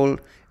I've been told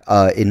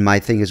in my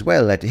thing as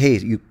well that, hey,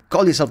 you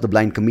call yourself the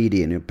blind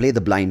comedian, you play the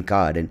blind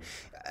card.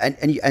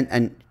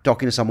 And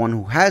talking to someone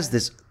who has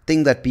this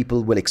thing that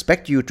people will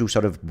expect you to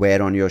sort of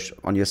wear on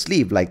your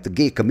sleeve, like the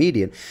gay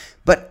comedian.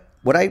 But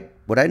what I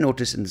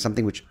notice, and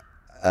something which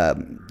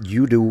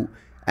you do,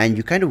 and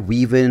you kind of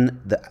weave in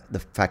the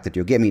fact that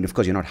you're gay. I mean, of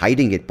course, you're not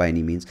hiding it by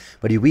any means,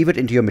 but you weave it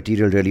into your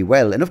material really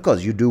well. And of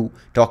course, you do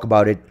talk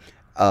about it,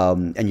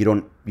 and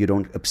you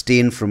don't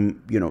abstain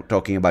from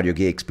talking about your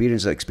gay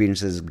experience or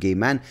experiences as a gay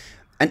man.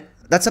 And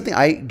that's something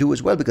I do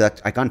as well, because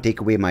I can't take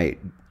away my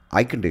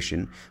eye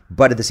condition,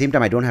 but at the same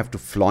time, I don't have to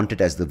flaunt it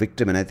as the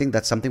victim. And I think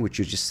that's something which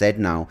you just said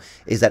now,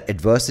 is that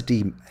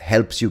adversity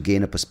helps you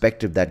gain a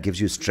perspective that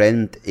gives you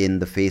strength in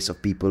the face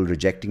of people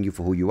rejecting you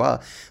for who you are.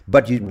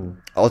 But you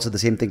also, the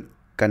same thing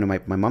kind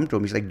of my mom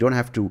told me, she's like, don't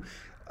have to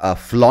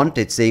flaunt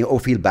it saying, oh,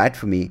 feel bad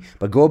for me,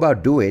 but go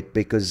about do it,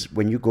 because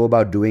when you go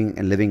about doing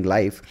and living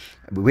life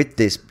with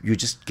this, you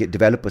just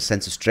develop a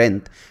sense of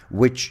strength,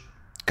 which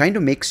kind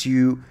of makes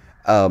you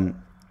a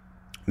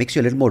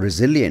little more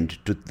resilient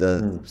to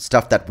the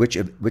stuff that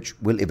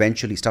will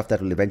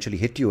eventually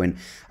hit you. And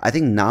I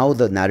think now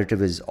the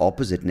narrative is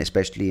opposite, and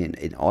especially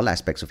in all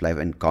aspects of life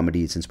and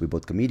comedy, since we're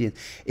both comedians,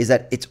 is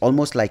that it's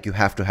almost like you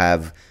have to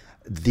have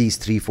these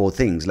 3-4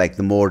 things. Like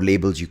the more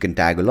labels you can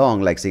tag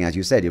along, like saying, as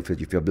you said,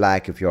 if you're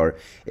black, if you're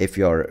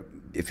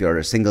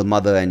a single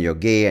mother and you're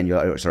gay and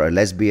you're a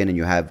lesbian and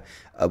you have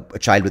a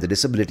child with a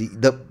disability,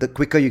 the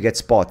quicker you get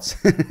spots.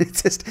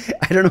 It's just,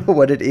 I don't know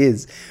what it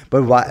is,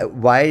 but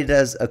why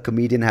does a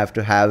comedian have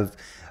to have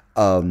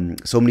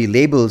so many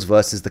labels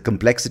versus the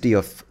complexity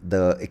of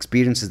the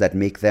experiences that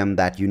make them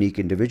that unique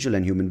individual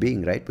and human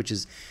being, right? Which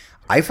is,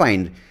 I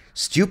find,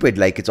 stupid.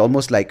 Like, it's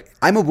almost like,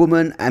 I'm a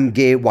woman, I'm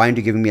gay, why aren't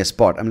you giving me a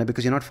spot? I'm like,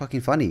 because you're not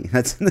fucking funny.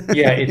 That's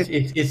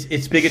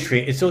it's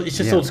bigotry. It's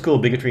just old school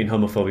bigotry and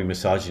homophobia,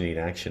 misogyny in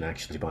action.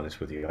 Actually, to be honest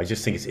with you, I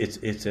just think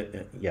it's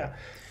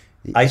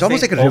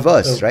almost like a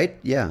reverse, right?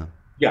 Yeah.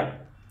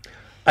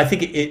 I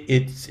think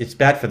it's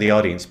bad for the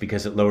audience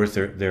because it lowers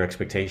their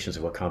expectations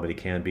of what comedy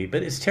can be.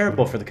 But it's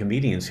terrible for the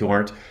comedians who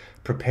aren't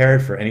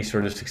prepared for any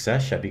sort of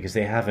success yet because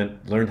they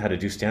haven't learned how to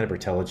do stand-up or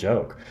tell a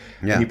joke.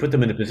 Yeah. And you put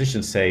them in a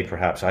position, say,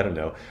 perhaps, I don't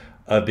know,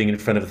 of being in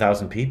front of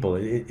 1,000 people.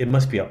 It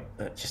must be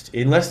just,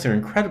 unless they're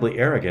incredibly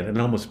arrogant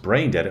and almost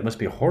brain dead, it must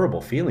be a horrible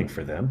feeling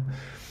for them.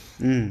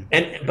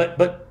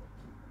 But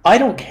I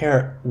don't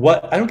care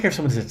if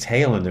someone has a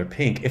tail and they're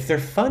pink. If they're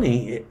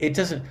funny, it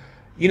doesn't.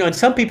 And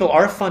some people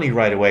are funny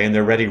right away and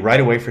they're ready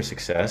right away for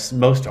success.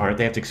 Most aren't.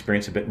 They have to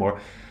experience a bit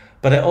more.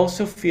 But I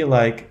also feel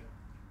like,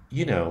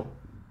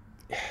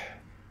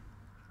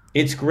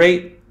 it's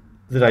great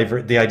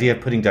that the idea of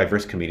putting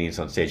diverse comedians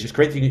on stage. It's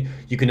great that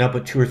you can now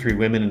put 2 or 3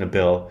 women in a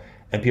bill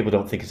and people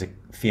don't think it's a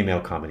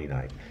female comedy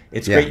night.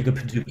 It's great you can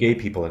put 2 gay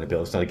people in a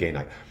bill. It's not a gay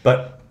night.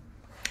 But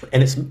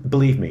And it's,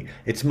 believe me,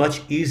 it's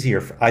much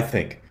easier, I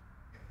think,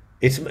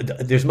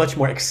 there's much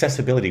more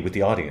accessibility with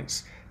the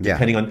audience, Yeah.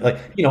 depending on, like,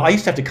 I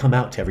used to have to come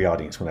out to every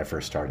audience when I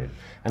first started,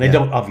 and I Yeah.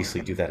 don't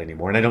obviously do that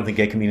anymore, and I don't think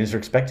gay comedians are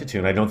expected to,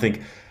 and I don't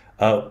think,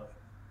 I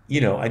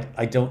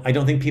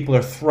don't think people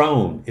are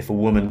thrown if a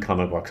woman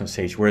comic walks on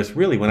stage. Whereas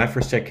really, when I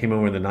first came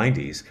over in the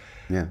 '90s,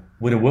 Yeah.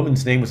 when a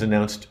woman's name was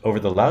announced over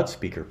the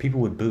loudspeaker, people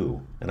would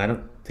boo, and I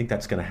don't think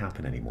that's going to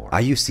happen anymore.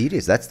 Are you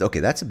serious? That's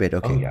okay. That's a bit Oh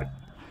okay. yeah,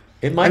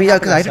 it I might mean, yeah,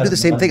 happen because I had to do outside the of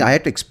same thing. I London.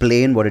 had to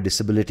explain what a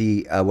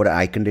disability, what an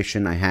eye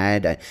condition I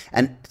had,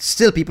 and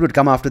still people would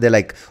come after. They're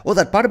like, "Oh,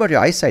 that part about your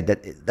eyesight,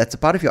 that's a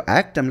part of your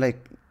act." I'm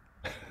like,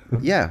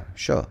 "Yeah,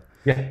 sure."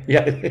 Yeah,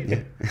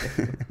 yeah,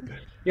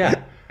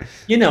 yeah.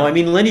 I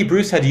mean, Lenny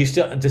Bruce had used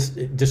to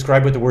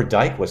describe what the word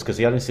dyke was because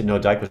the audience didn't know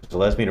dyke was a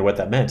lesbian or what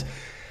that meant.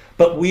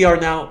 But we are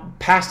now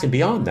past and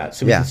beyond that,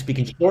 so we Yeah. can speak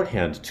in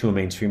shorthand to a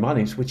mainstream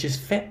audience, which is,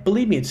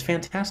 believe me, it's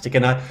fantastic.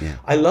 And Yeah.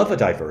 I love a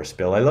diverse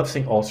bill. I love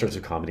seeing all sorts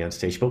of comedy on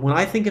stage. But when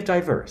I think of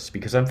diverse,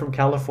 because I'm from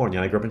California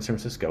and I grew up in San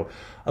Francisco,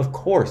 of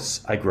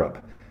course I grew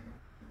up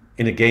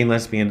in a gay and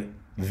lesbian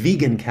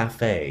vegan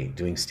cafe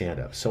doing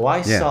stand-up. So I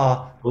Yeah.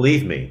 saw,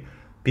 believe me,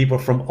 people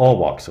from all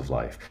walks of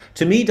life.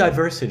 To me,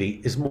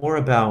 diversity is more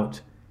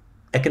about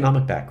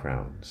economic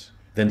backgrounds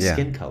than Yeah.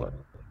 skin color.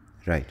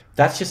 Right.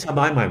 That's just how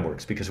my mind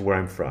works because of where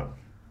I'm from.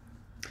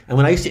 And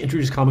when I used to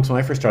introduce comics when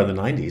I first started in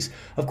the '90s,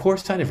 of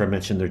course I never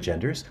mentioned their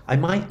genders. I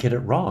might get it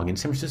wrong. In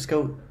San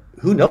Francisco,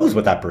 who knows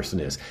what that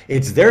person is?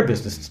 It's their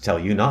business to tell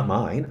you, not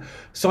mine.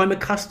 So I'm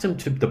accustomed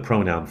to the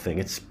pronoun thing.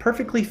 It's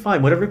perfectly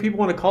fine. Whatever people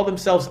want to call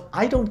themselves,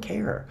 I don't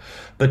care.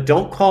 But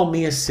don't call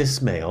me a cis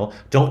male.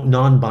 Don't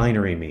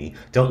non-binary me.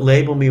 Don't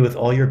label me with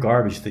all your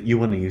garbage that you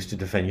want to use to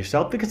defend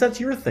yourself because that's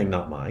your thing,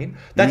 not mine.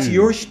 That's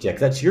your shtick.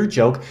 That's your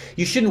joke.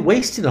 You shouldn't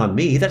waste it on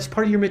me. That's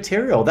part of your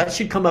material. That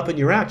should come up in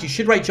your act. You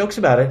should write jokes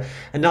about it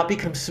and not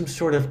become some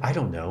sort of, I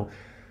don't know,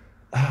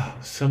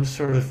 some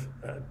sort of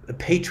a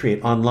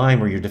patriot online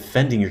where you're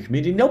defending your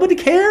community. Nobody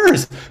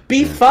cares.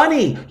 Be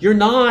funny. You're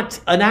not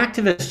an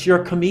activist.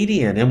 You're a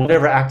comedian. And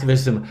whatever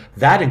activism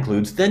that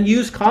includes, then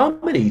use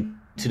comedy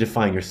to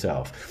define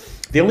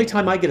yourself. The only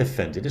time I get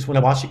offended is when I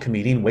watch a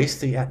comedian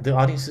waste the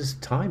audience's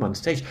time on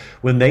stage,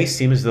 when they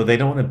seem as though they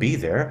don't want to be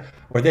there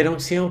or they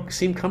don't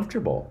seem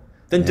comfortable.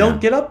 Then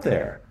don't get up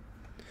there.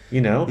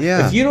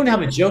 Yeah. If you don't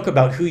have a joke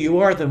about who you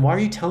are, then why are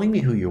you telling me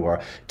who you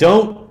are?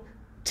 Don't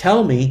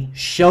tell me,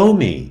 show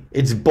me.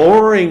 It's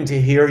boring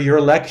to hear your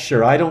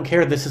lecture. I don't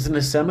care. This isn't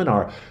a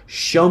seminar.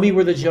 Show me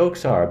where the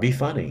jokes are. Be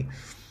funny.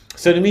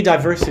 So to me,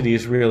 diversity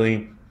is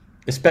really,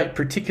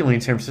 particularly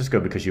in San Francisco,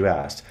 because you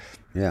asked,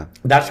 Yeah.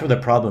 that's where the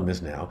problem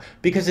is now,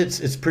 because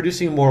it's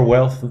producing more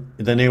wealth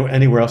than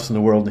anywhere else in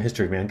the world in the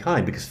history of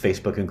mankind, because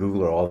Facebook and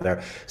Google are all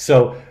there.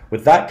 So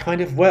with that kind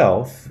of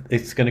wealth,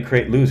 it's going to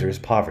create losers,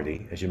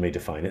 poverty, as you may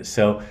define it.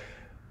 So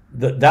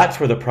that's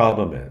where the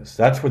problem is.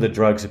 That's where the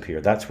drugs appear.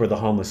 That's where the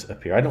homeless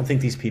appear. I don't think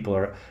these people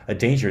are a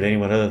danger to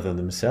anyone other than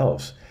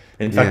themselves.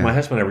 In fact, my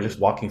husband and I were just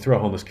walking through a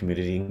homeless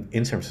community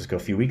in San Francisco a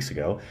few weeks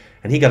ago,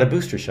 and he got a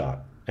booster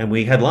shot, and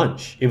we had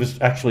lunch. It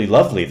was actually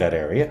lovely, that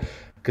area,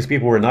 because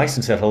people were nice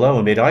and said hello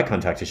and made eye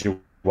contact as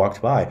you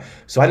walked by.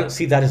 So I don't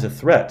see that as a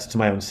threat to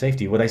my own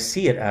safety. What I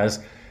see it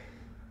as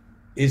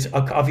is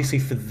obviously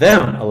for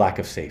them a lack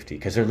of safety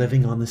because they're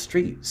living on the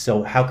street.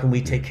 So how can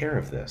we take care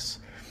of this?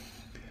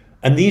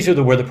 And these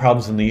are where the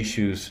problems and the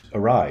issues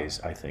arise,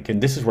 I think.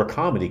 And this is where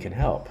comedy can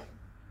help,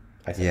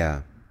 I think.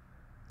 Yeah.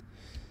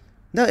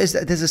 No, there's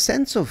a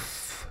sense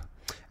of,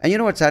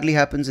 and what sadly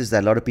happens is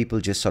that a lot of people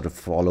just sort of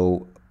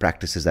follow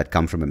practices that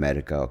come from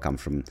America or come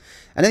from,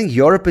 and I think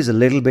Europe is a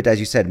little bit, as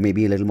you said,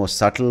 maybe a little more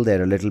subtle.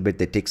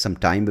 They take some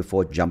time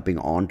before jumping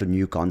on to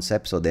new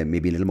concepts, or they're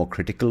maybe a little more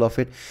critical of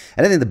it.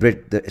 And I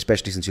think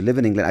especially since you live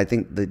in England, I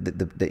think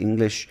the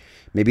English,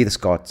 maybe the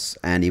Scots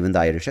and even the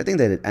Irish, I think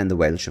and the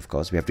Welsh, of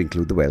course, we have to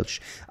include the Welsh,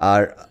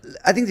 I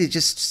think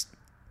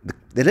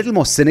they're a little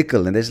more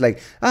cynical, and there's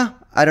like,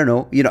 I don't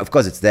know, of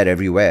course it's there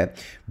everywhere,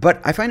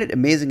 but I find it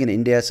amazing in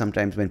India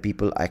sometimes when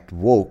people act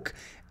woke,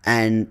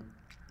 and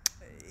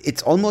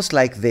it's almost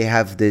like they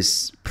have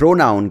this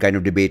pronoun kind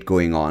of debate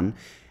going on,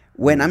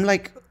 when I'm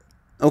like,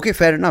 okay,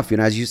 fair enough,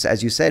 as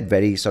you said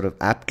very sort of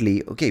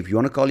aptly, okay, if you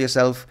want to call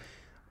yourself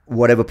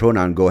whatever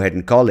pronoun, go ahead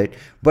and call it,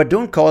 but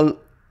don't call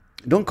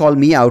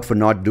me out for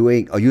not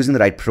doing or using the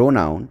right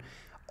pronoun,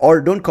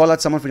 or don't call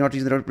out someone for not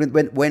using the right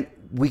pronoun when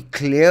we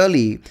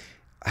clearly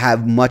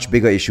have much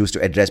bigger issues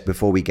to address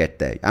before we get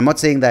there. I'm not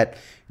saying that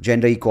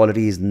gender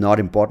equality is not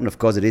important, of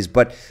course it is,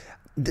 but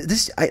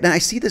I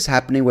see this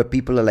happening where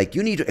people are like,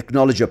 you need to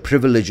acknowledge your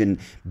privilege and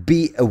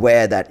be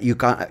aware that you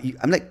can't.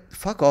 I'm like,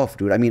 fuck off,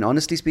 dude. I mean,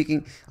 honestly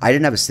speaking, I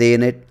didn't have a say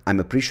in it. I'm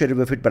appreciative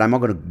of it, but I'm not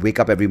going to wake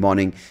up every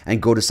morning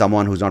and go to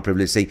someone who's not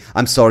privileged saying,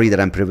 I'm sorry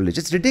that I'm privileged.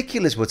 It's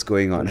ridiculous what's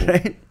going on,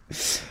 right?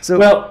 So,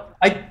 well,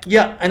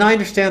 and I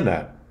understand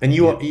that. And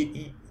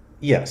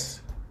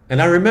yes.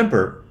 And I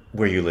remember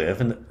where you live,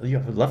 and you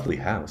have a lovely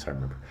house, I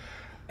remember.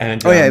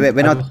 And Oh yeah, we're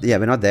I not. was, Yeah,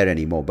 we're not there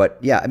anymore. But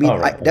yeah, I mean, all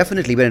right.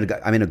 definitely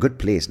I'm in a good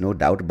place, no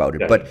doubt about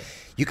it. Yeah. But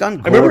you can't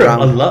I go remember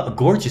around. a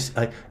gorgeous.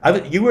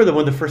 You were the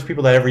one of the first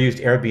people that I ever used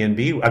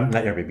Airbnb. I'm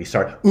not Airbnb.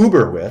 Sorry,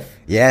 Uber with.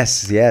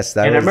 Yes, yes,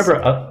 that And I was.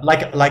 remember,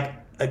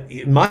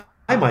 in my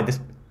mind, this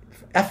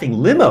effing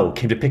limo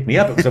came to pick me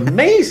up. It was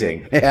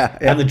amazing, Yeah,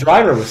 yeah, and the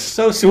driver was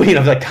so sweet. I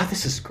was like, God,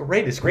 this is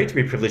great. It's great to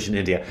be privileged in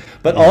India.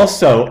 But yeah,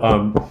 also,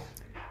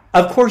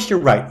 of course,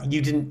 you're right.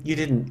 You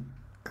didn't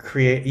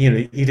create.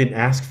 You didn't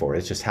ask for it.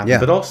 It just happened. yeah,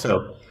 But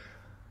also,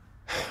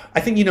 I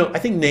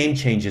think name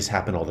changes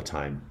happen all the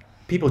time.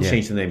 People yeah,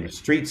 change the name of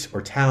streets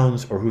or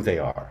towns or who they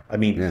are. I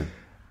mean, yeah,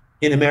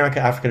 in America,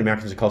 African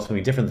Americans are called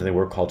something different than they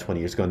were called 20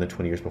 years ago and then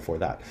 20 years before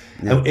that.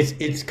 yeah. And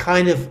it's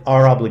kind of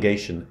our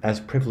obligation as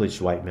privileged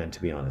white men, to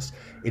be honest.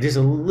 It is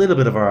a little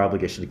bit of our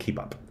obligation to keep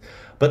up.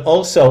 But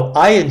also,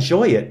 I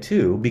enjoy it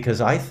too because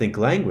I think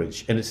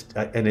language and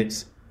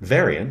its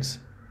variance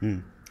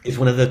is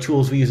one of the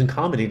tools we use in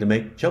comedy to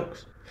make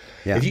jokes.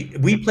 Yeah.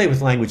 We play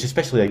with language,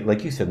 especially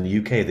like you said in the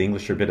UK, the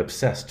English are a bit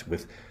obsessed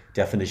with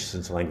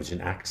definitions of language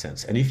and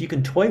accents. And if you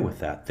can toy with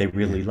that, they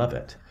really love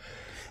it.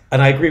 And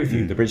I agree with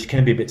you. The British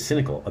can be a bit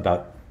cynical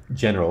about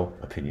general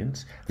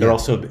opinions. They're Yeah.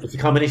 also it's a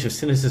combination of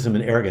cynicism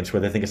and arrogance, where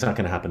they think it's not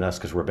going to happen to us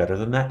because we're better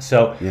than that.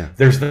 So Yeah.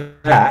 there's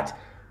that,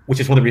 which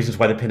is one of the reasons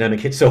why the pandemic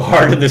hit so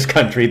hard in this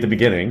country at the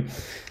beginning.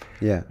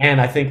 Yeah. And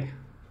I think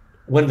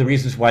one of the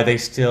reasons why they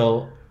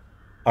still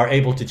are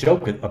able to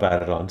joke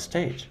about it on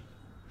stage.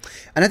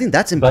 And I think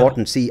that's But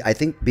important. See, I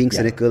think being yeah,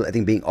 cynical, I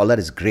think being all that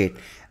is great.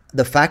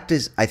 The fact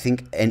is, I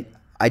think, and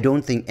I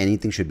don't think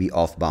anything should be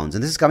off bounds.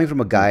 And this is coming from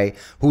a guy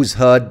who's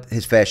heard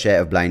his fair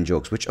share of blind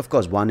jokes, which of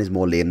course one is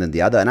more lame than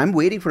the other. And I'm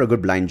waiting for a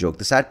good blind joke.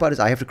 The sad part is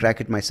I have to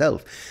crack it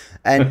myself.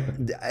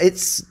 And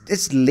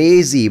it's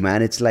lazy,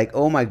 man. It's like,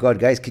 oh my God,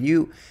 guys, can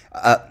you,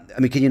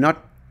 can you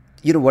not,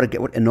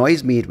 what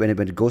annoys me when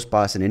it goes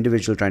past an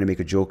individual trying to make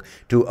a joke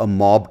to a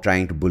mob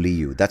trying to bully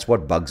you. That's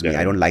what bugs me. I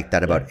yeah, don't like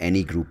that about yeah,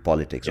 any group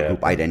politics or yeah,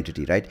 group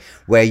identity, right?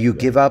 Where you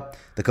give up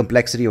the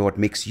complexity of what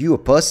makes you a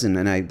person,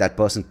 and that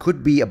person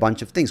could be a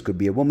bunch of things. Could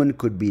be a woman,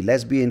 could be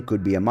lesbian,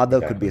 could be a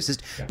mother, could be a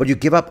exactly. sister. Yeah. But you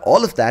give up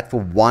all of that for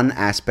one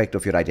aspect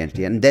of your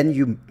identity, and then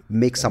you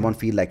make someone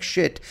feel like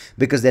shit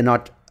because they're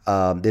not.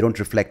 They don't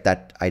reflect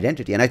that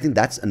identity, and I think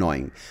that's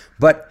annoying.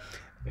 But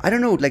I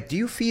don't know. Like, do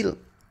you feel?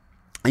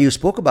 And you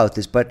spoke about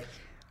this, but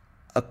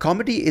a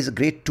comedy is a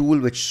great tool,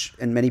 which,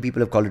 and many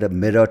people have called it a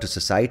mirror to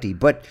society.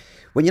 But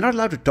when you're not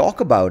allowed to talk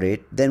about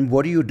it, then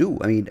what do?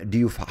 I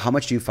mean, how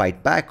much do you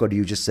fight back, or do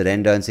you just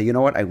surrender and say, you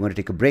know what, I'm going to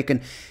take a break?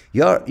 And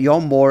you're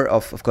more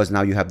of course,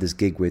 now you have this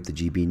gig with the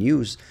GB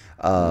News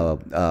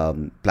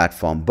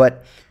platform,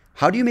 but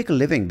how do you make a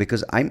living?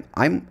 Because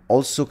I'm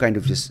also kind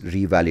of just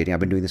reevaluating. I've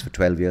been doing this for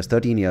 12 years,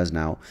 13 years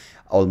now,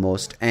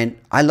 almost, and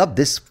I love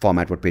this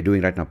format, what we're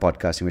doing right now,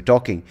 podcasting. We're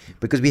talking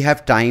because we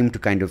have time to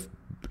kind of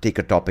take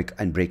a topic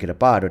and break it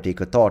apart, or take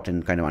a thought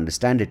and kind of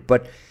understand it.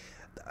 But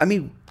I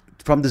mean,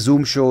 from the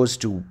Zoom shows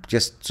to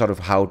just sort of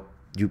how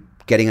you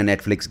getting a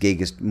Netflix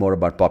gig is more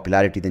about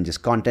popularity than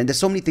just content. There's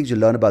so many things you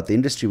learn about the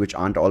industry which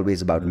aren't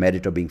always about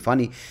merit or being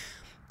funny.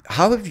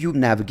 How have you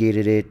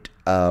navigated it?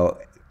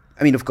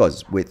 I mean, of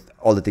course, with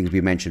all the things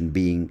we mentioned,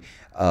 being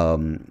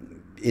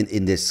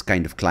in this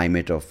kind of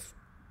climate of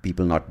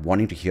people not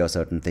wanting to hear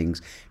certain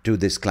things, to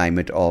this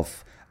climate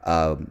of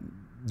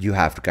you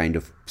have to kind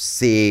of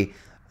say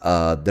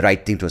the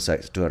right thing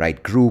to a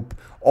right group,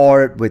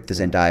 or with this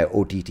entire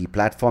OTT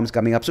platforms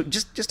coming up. So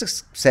just a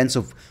sense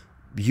of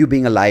you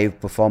being a live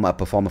performer, a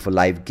performer for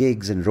live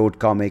gigs and road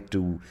comic,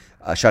 to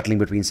shuttling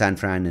between San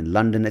Fran and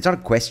London. It's not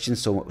a question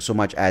so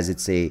much as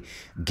it's a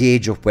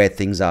gauge of where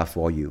things are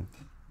for you.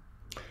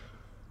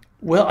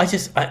 Well,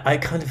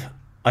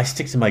 I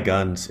stick to my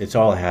guns. It's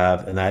all I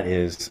have, and that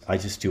is I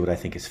just do what I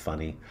think is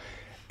funny.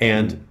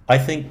 And I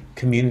think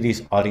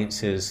communities,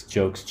 audiences,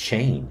 jokes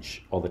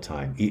change all the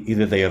time.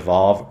 Either they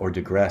evolve or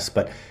digress.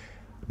 But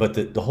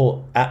the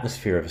whole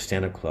atmosphere of a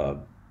stand-up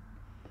club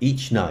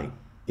each night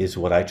is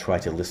what I try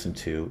to listen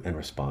to and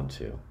respond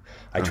to.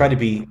 I try to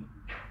be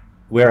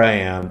where I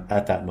am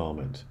at that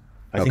moment.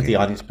 I think Okay. the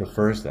audience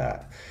prefers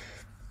that.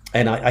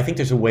 And I think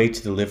there's a way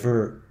to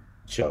deliver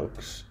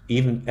jokes,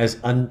 even as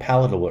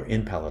unpalatable or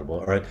impalatable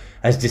or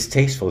as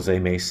distasteful as they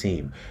may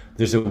seem.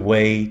 There's a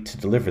way to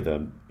deliver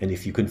them. And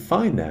if you can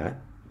find that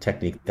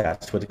technique,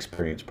 that's what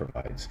experience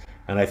provides.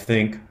 And I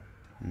think,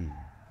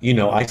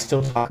 I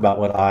still talk about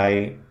what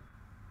I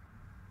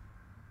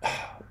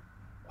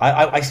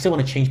still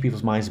want to change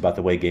people's minds about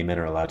the way gay men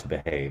are allowed to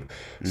behave.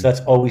 So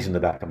that's always in the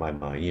back of my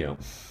mind.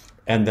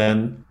 And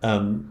then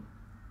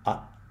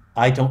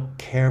I don't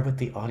care what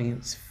the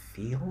audience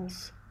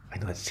feels. I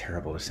know that's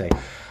terrible to say.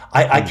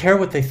 I care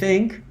what they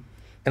think,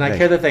 and I Right.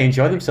 care that they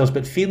enjoy themselves,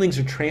 but feelings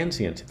are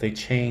transient. They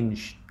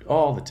change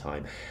all the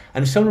time.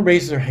 And if someone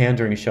raises their hand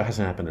during a show,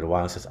 hasn't happened in a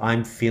while, and says,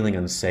 I'm feeling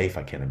unsafe,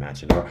 I can't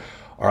imagine,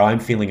 or I'm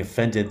feeling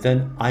offended,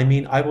 then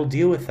I will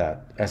deal with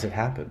that as it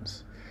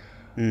happens.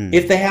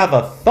 If they have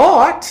a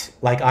thought,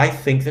 like I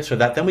think this or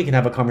that, then we can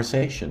have a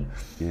conversation.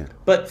 Yeah.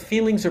 But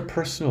feelings are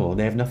personal, and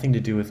they have nothing to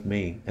do with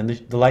me. And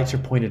the lights are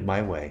pointed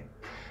my way.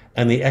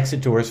 and the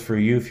exit door is for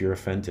you if you're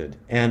offended.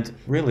 And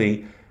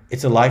really,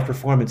 it's a live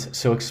performance,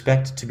 so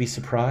expect to be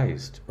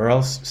surprised, or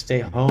else stay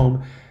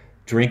home,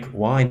 drink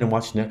wine, and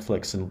watch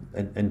Netflix,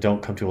 and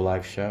don't come to a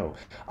live show.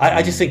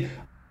 I just think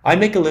I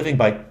make a living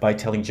by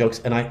telling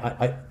jokes, and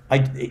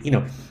you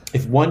know,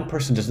 if one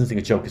person doesn't think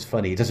a joke is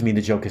funny, it doesn't mean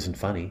the joke isn't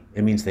funny.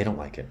 It means they don't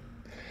like it.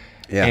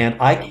 Yeah.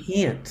 And I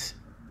can't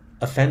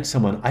offend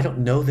someone. I don't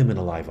know them in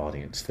a live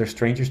audience. They're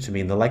strangers to me,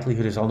 and the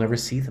likelihood is I'll never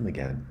see them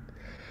again.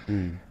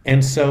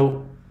 And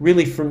so,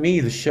 really, for me,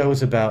 the show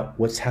is about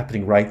what's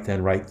happening right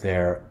then, right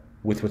there,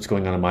 with what's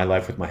going on in my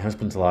life, with my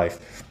husband's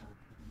life.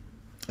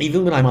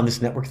 Even when I'm on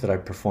this network that I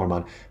perform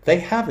on, they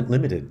haven't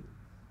limited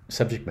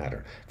subject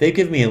matter. They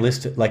give me a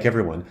list, like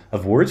everyone,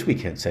 of words we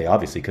can't say,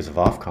 obviously, because of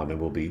Ofcom, and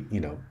we'll be,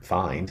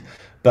 fined.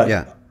 But,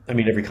 Yeah. I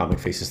mean, every comic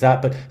faces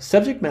that. But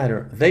subject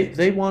matter,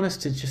 they want us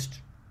to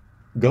just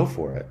go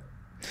for it.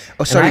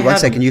 Oh, sorry, And I one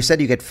haven't- second. You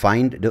said you get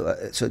fined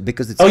so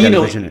because it's Oh,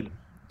 television.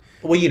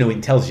 Well, in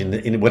television,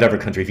 in whatever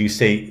country, if you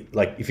say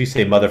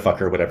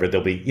motherfucker or whatever,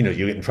 there'll be, you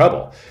get in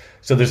trouble.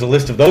 So there's a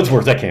list of those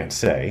words I can't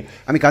say.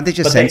 I mean, can't they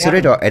just But they censor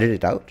it or edit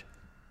it out?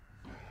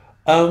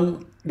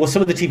 Well,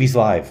 some of the TV's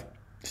live,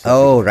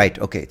 Oh, right.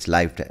 Okay, it's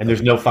live. and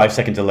there's no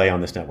 5-second delay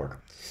on this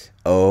network.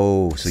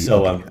 Oh, so,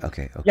 So,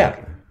 okay. Yeah.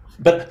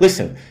 But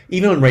listen,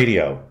 even on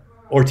radio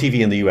or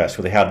TV in the US,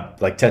 where they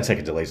have like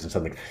 10-second delays and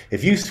something,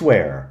 if you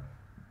swear,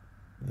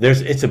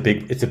 it's a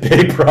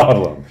big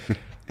problem.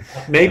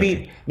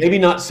 Maybe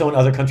not so in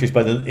other countries,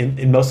 but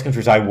in most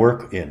countries I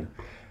work in,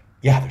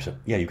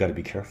 you've got to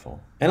be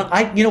careful.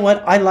 And you know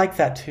what? I like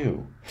that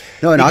too.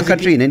 No, in our Because if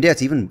country, you- in India,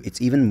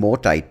 it's even more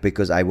tight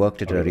because I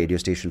worked at a radio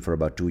station for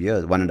about 2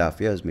 years, 1.5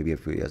 years, maybe a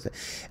few years.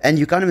 And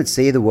you can't even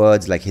say the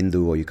words like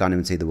Hindu, or you can't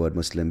even say the word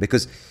Muslim,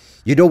 because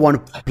you don't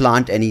want to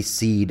plant any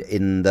seed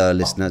in the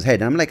listener's head.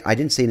 And I'm like, I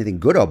didn't say anything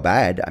good or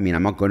bad. I mean,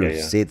 I'm not going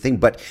to say a thing,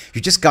 but you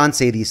just can't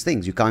say these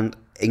things. You can't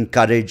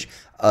encourage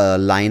a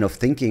line of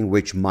thinking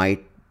which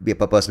might be a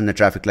person in a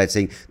traffic light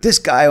saying, this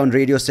guy on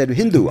radio said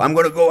Hindu, I'm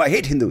going to go, I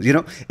hate Hindus.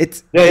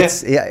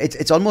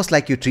 It's almost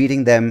like you're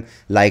treating them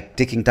like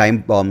ticking time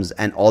bombs,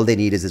 and all they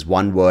need is this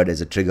one word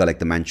as a trigger, like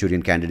the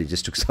Manchurian Candidate,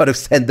 just to sort of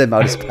send them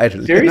out of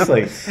spiral.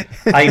 Seriously.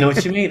 I know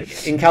what you mean.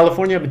 In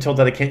California, I've been told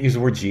that I can't use the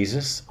word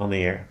Jesus on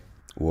the air.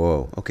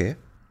 Whoa, okay.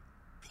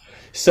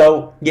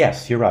 So,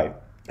 yes, you're right.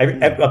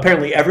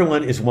 Apparently,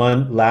 everyone is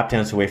one lap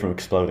dance away from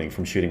exploding,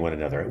 from shooting one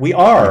another. We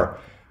are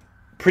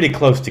pretty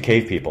close to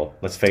cave people,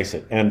 let's face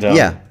it. And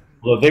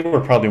well, they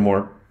were probably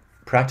more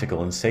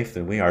practical and safe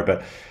than we are,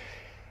 but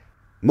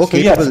More So,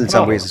 yeah, capable it's a in some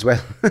problem. ways as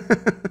well.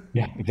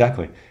 yeah,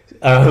 exactly.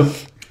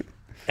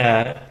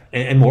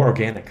 And more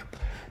organic.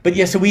 But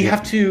yeah, so we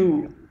have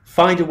to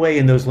find a way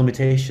in those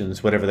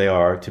limitations, whatever they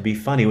are, to be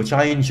funny, which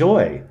I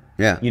enjoy.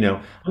 Yeah.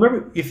 I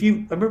wonder if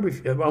you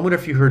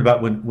heard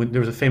about when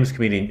there was a famous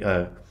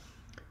comedian,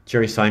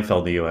 Jerry Seinfeld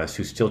in the U.S.,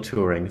 who's still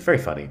touring, very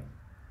funny.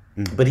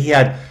 But he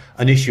had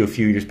an issue a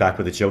few years back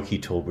with a joke he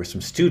told where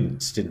some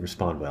students didn't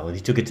respond well, and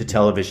he took it to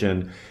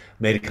television,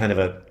 made a kind of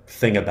a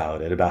thing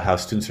about it, about how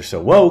students are so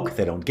woke,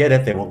 they don't get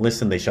it, they won't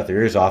listen, they shut their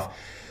ears off.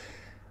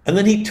 And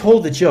then he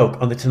told the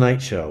joke on The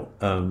Tonight Show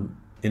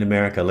in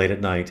America late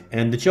at night,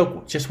 and the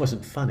joke just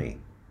wasn't funny.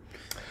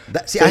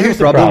 See, So I have a here's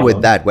the problem with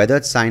problem. that, whether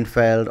it's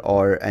Seinfeld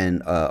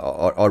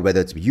or whether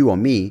it's you or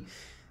me.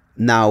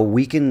 Now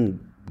we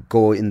can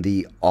go in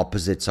the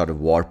opposite sort of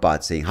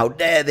warpath, saying, how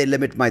dare they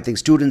limit my thing?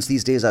 Students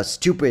these days are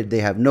stupid. They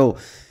have no...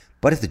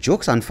 But if the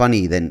joke's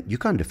unfunny, then you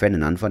can't defend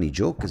an unfunny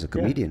joke as a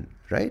comedian,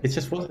 right? It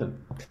just wasn't.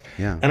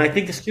 Yeah. And I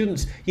think the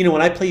students,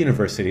 when I play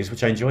universities,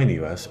 which I enjoy in the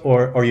U.S.,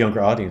 or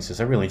younger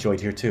audiences, I really enjoy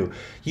it here too.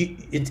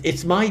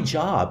 It's my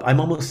job.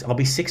 I'll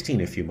be 60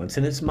 in a few months,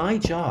 and it's my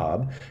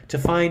job to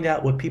find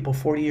out what people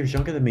 40 years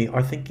younger than me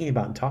are thinking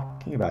about and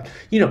talking about.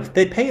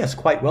 They pay us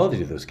quite well to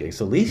do those gigs.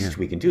 The least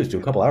we can do is do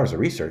a couple hours of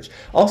research.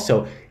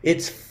 Also,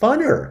 it's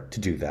funner to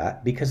do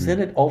that because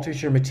then it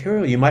alters your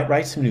material. You might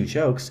write some new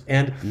jokes,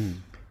 and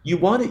you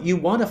want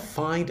to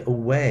find a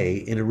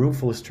way in a room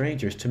full of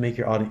strangers to make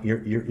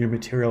your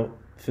material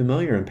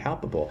familiar and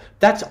palpable.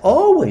 That's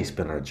always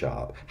been our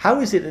job.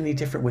 How is it any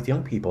different with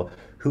young people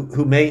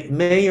who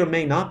may or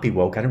may not be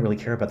woke? I don't really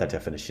care about that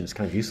definition. It's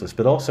kind of useless.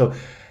 But also,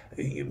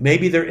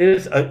 maybe there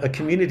is a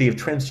community of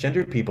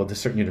transgender people at a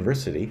certain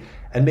university,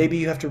 and maybe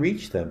you have to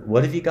reach them.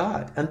 What have you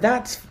got? And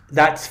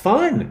that's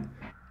fun.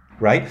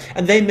 Right?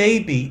 And they may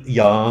be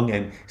young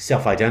and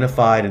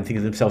self-identified and think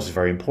of themselves as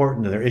very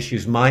important, and their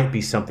issues might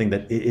be something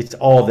that it's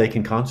all they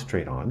can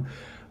concentrate on.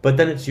 But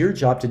then it's your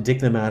job to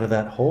dig them out of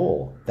that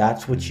hole.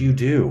 That's what you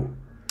do.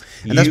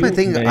 And that's my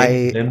thing. make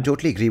I them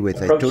totally agree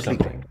with. I approach totally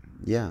something.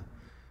 Yeah.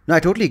 No, I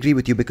totally agree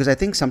with you, because I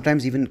think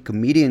sometimes even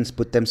comedians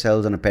put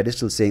themselves on a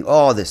pedestal saying,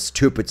 oh, this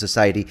stupid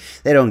society,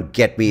 they don't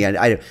get me, and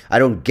I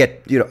don't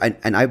get,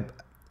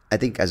 I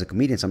think as a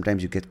comedian,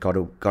 sometimes you get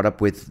caught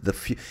up with the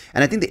few,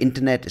 and I think the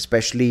internet,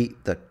 especially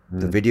the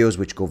videos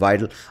which go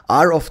viral,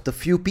 are of the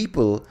few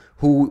people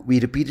who we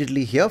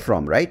repeatedly hear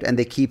from, right? And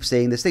they keep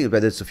saying this thing,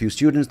 whether it's a few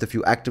students, the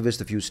few activists,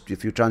 the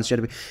few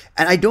transgender people.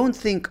 And I don't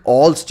think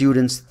all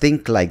students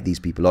think like these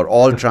people, or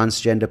all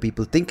transgender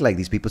people think like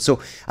these people. So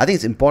I think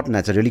it's important.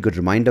 That's a really good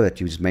reminder that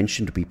you just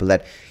mentioned to people,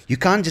 that you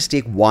can't just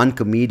take one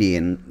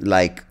comedian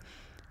like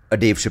a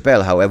Dave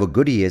Chappelle, however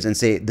good he is, and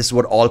say this is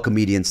what all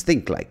comedians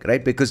think like,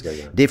 right? Because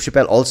Dave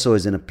Chappelle also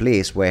is in a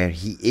place where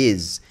he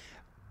is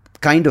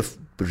kind of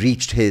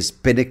reached his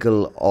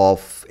pinnacle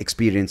of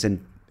experience,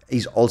 and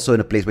he's also in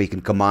a place where he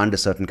can command a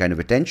certain kind of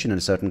attention and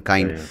a certain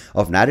kind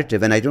of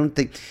narrative. And I don't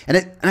think, and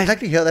I'd like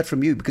to hear that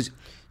from you, because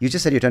you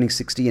just said you're turning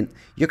 60 and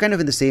you're kind of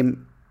in the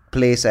same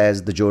place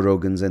as the Joe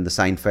Rogans and the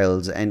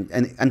Seinfelds,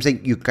 and I'm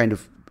saying you kind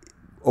of,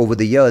 over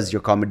the years,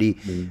 your comedy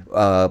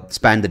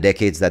spanned the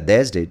decades that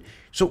theirs did.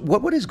 So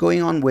what is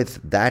going on with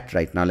that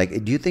right now?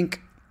 Like, do you think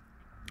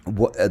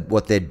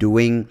what they're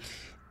doing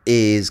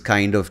is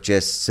kind of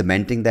just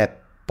cementing their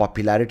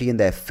popularity and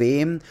their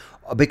fame?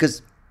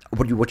 Because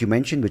what you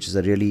mentioned, which is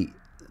a really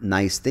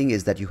nice thing,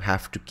 is that you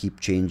have to keep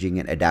changing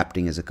and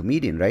adapting as a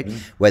comedian, right?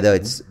 Whether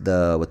it's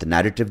what the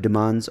narrative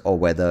demands, or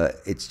whether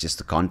it's just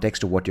the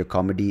context of what your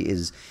comedy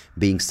is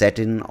being set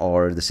in,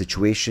 or the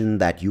situation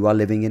that you are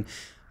living in.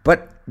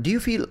 But do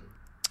you feel,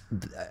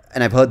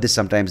 and I've heard this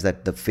sometimes,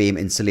 that the fame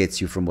insulates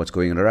you from what's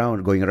going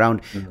around,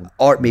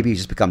 or maybe you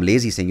just become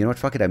lazy, saying, you know what,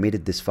 fuck it, I made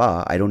it this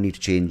far, I don't need to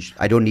change,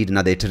 I don't need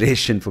another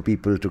iteration for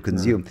people to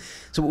consume.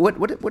 So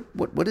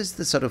what is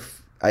the sort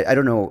of, I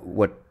don't know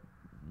what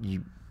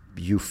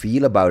you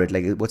feel about it,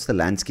 like what's the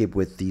landscape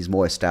with these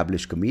more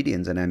established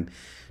comedians? And I'm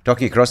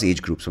talking across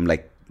age groups, from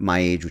like my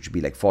age, which would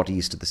be like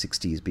 40s to the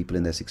 60s, people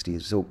in their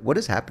 60s. So what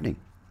is happening?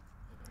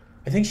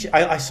 I think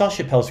I saw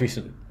Chappelle's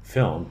recent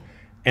film,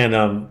 and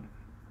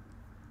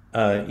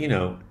you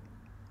know,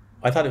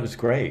 I thought it was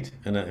great.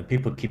 And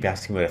people keep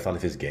asking what I thought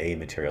of his gay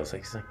material. It's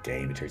like, it's not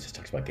gay material, he just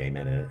talks about gay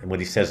men in it. And what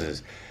he says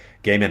is,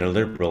 gay men are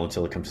liberal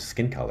until it comes to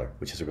skin color,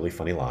 which is a really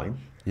funny line,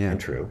 and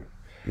true.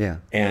 Yeah.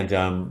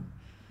 And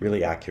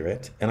really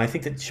accurate. And I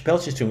think that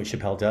Chappelle's just doing what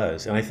Chappelle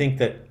does. And I think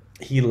that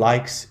he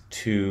likes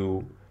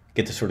to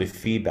get the sort of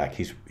feedback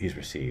he's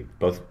received,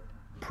 both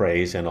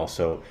praise and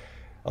also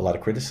a lot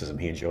of criticism.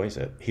 He enjoys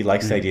it. He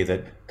likes the idea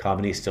that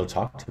comedy is still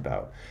talked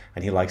about,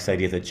 and he likes the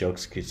idea that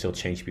jokes could still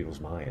change people's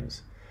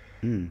minds.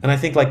 And I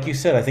think, like you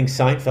said, I think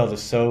Seinfeld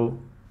is so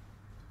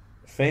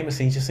famous,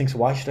 and he just thinks,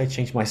 why should I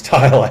change my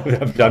style?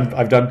 I've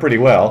done pretty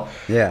well.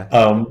 Yeah.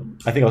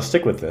 I think I'll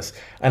stick with this.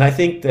 And I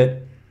think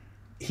that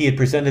he had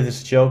presented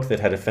this joke that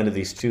had offended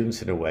these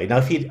students in a way.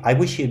 Now, I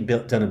wish he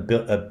had done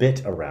a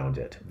bit around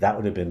it. That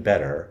would have been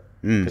better,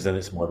 because then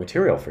it's more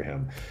material for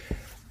him.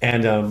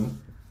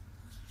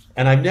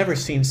 And I've never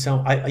seen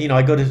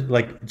I go to,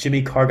 like,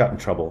 Jimmy Carr got in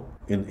trouble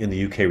in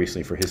the UK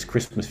recently for his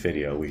Christmas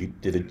video where he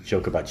did a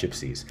joke about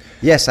gypsies.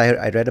 Yes,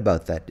 I read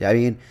about that. I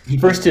mean, he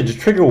first did a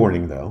trigger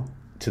warning though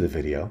to the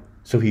video,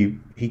 so he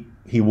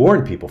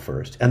warned people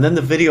first, and then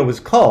the video was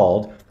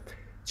called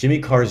Jimmy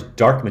Carr's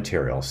Dark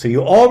Material. So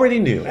you already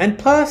knew, and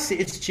plus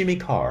it's Jimmy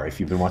Carr. If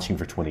you've been watching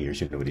for 20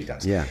 years, you know what he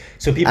does. Yeah.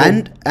 So people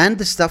and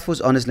the stuff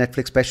was on his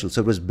Netflix special,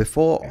 so it was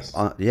before. Yes.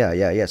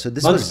 Yeah. So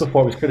this months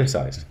before it was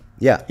criticized.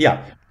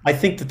 Yeah. I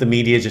think that the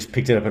media just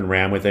picked it up and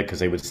ran with it because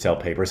they would sell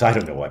papers. I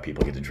don't know why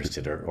people get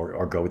interested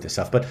or go with this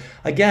stuff. But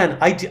again,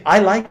 I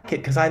like it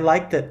because I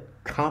like that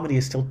comedy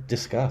is still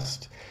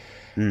discussed.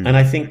 And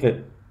I think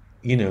that,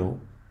 you know,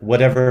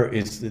 whatever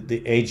is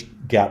the age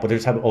gap,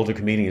 whatever type of older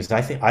comedian is,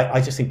 I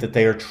just think that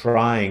they are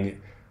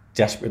trying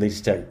desperately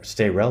to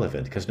stay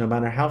relevant, because no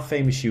matter how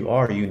famous you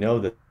are, you know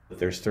that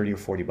there's 30 or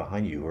 40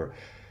 behind you who are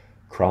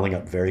crawling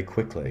up very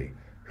quickly,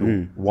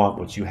 who want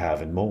what you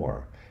have and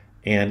more.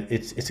 And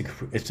it's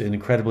an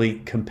incredibly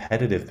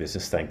competitive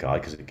business, thank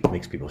God, because it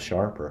makes people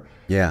sharper.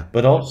 Yeah.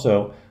 But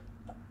also,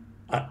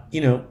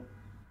 you know,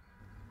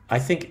 I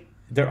think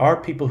there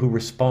are people who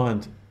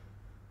respond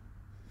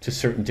to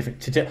certain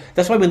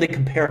that's why when they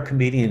compare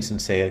comedians and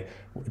say,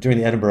 during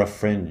the Edinburgh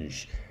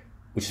Fringe,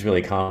 which is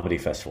really a comedy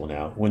festival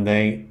now, when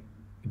they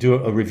do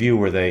a review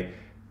where they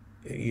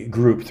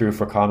group through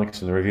for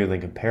comics in the review and they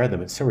compare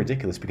them, it's so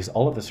ridiculous because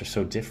all of us are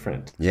so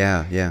different.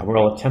 Yeah. And we're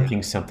all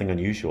attempting something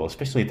unusual,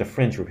 especially at the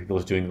Fringe where people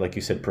are doing, like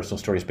you said, personal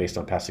stories based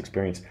on past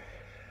experience.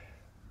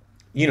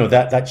 You know,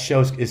 that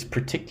show is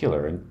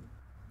particular, and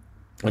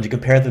when you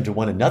compare them to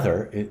one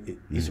another,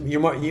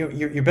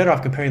 you're better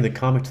off comparing the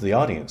comic to the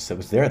audience that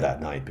was there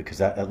that night, because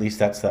at least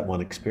that's that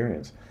one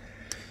experience.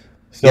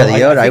 So yeah, the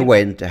year I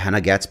went, Hannah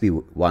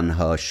Gatsby won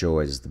her show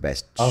as the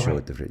best show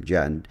at the Fringe.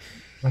 Yeah, and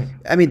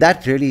I mean,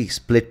 that really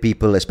split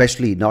people,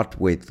 especially not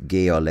with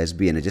gay or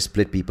lesbian. It just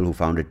split people who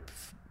found it,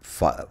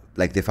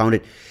 like they found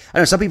it, I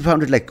don't know, some people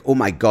found it like, oh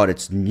my God,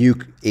 it's new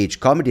age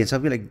comedy. And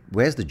some people like,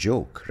 where's the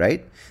joke,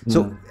 right?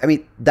 So, I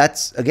mean,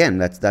 that's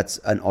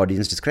an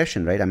audience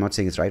discretion, right? I'm not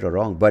saying it's right or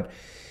wrong, but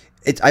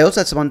I also,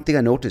 that's one thing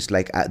I noticed,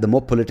 like the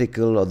more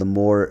political or the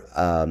more,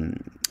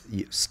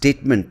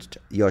 statement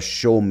your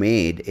show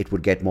made, it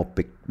would get more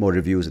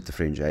reviews at the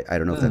Fringe. I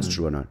don't know if that's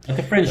true or not. At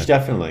the Fringe,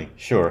 definitely,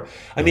 sure.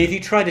 I mean, if you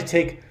try to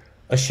take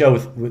a show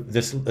with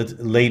this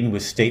laden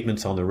with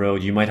statements on the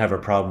road, you might have a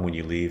problem when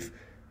you leave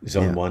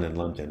Zone 1 in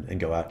London and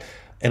go out.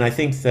 And I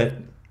think that,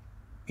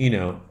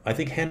 I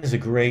think Hannah's a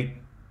great,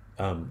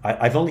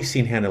 I've only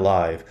seen Hannah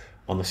live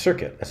on the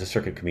circuit as a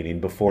circuit comedian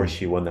before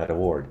she won that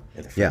award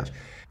at the Fringe. Yeah.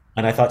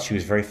 And I thought she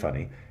was very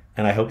funny.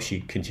 And I hope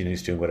she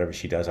continues doing whatever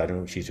she does. I don't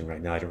know what she's doing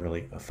right now. I don't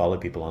really follow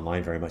people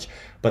online very much.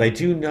 But I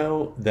do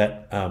know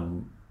that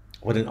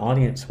what an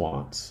audience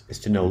wants is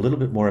to know a little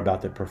bit more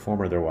about the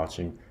performer they're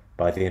watching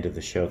by the end of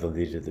the show than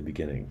they did at the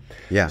beginning.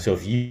 Yeah. So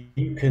if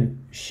you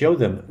can show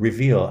them,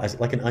 reveal, as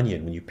like an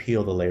onion when you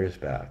peel the layers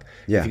back,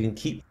 if you can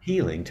keep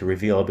peeling to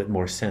reveal a bit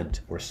more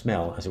scent or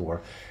smell, as it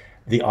were,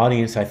 the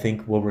audience, I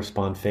think, will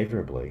respond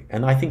favorably.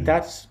 And I think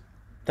that's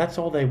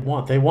all they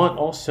want. They want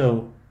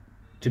also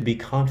to be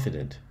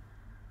confident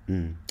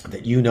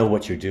that you know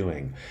what you're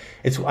doing.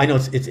 I know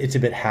it's a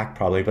bit hack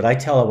probably, but I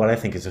tell it what I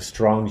think is a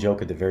strong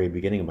joke at the very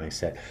beginning of my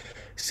set,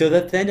 so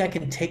that then I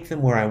can take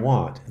them where I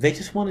want. They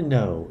just want to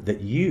know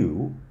that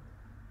you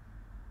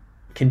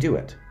can do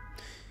it,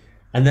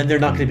 and then they're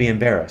not going to be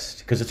embarrassed,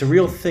 because it's a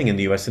real thing in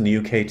the US and the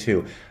UK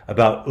too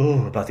about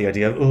the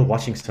idea of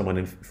watching someone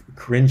and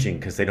cringing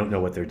because they don't know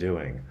what they're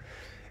doing.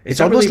 It's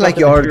almost like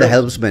you're the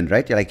helmsman,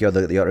 right?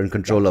 You're in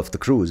control of the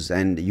cruise,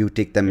 and you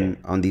take them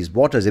on these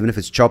waters, even if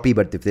it's choppy.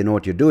 But if they know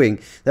what you're doing,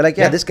 they're like,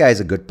 this guy is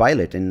a good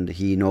pilot, and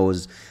he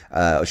knows,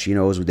 she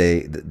knows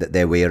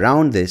their way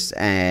around this,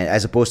 and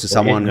as opposed to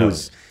someone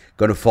who's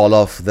going to fall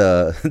off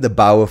the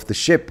bow of the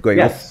ship going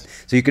off.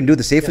 So you can do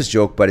the safest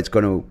joke, but it's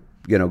going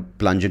to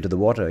plunge into the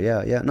water.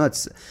 No, I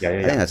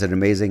think that's an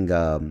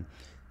amazing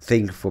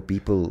thing for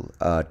people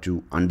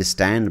to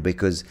understand,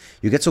 because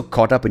you get so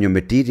caught up in your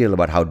material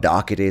about how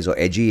dark it is or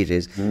edgy it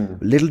is.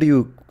 Little do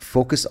you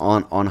focus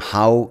on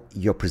how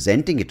you're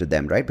presenting it to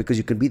them, right? Because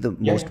you can be the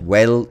most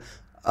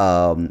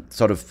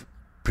sort of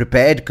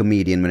prepared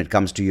comedian when it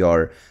comes to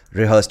your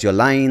rehearsed your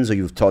lines, or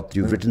you've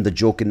written the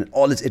joke in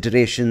all its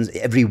iterations,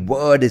 every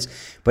word is,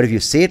 but if you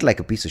say it like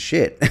a piece of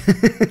shit,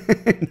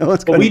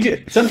 we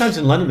do sometimes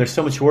in London. There's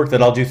so much work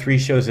that I'll do 3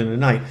 shows in a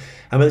night,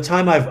 and by the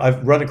time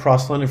I've run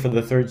across London for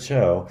the 3rd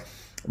show,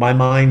 my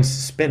mind's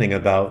spinning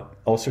about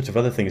all sorts of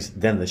other things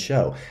than the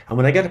show. And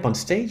when I get up on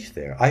stage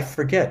there, I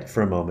forget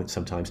for a moment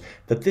sometimes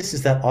that this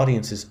is that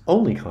audience's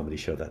only comedy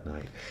show that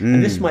night.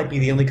 And this might be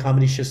the only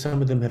comedy show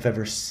some of them have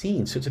ever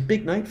seen. So it's a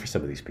big night for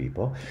some of these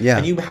people. Yeah.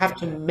 And you have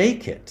to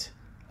make it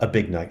a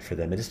big night for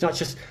them. And it's not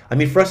just,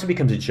 for us it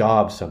becomes a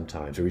job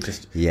sometimes, where we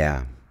just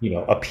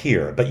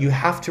appear. But you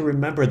have to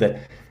remember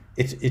that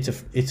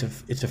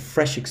it's a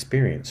fresh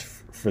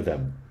experience for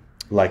them.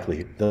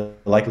 The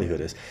likelihood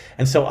is.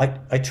 And so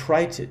I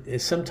try to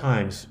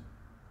sometimes,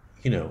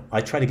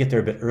 I try to get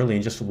there a bit early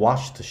and just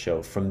watch the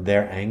show from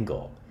their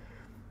angle.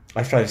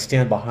 I try to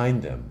stand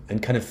behind them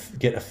and kind of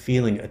get a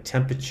feeling, a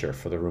temperature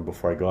for the room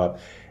before I go up.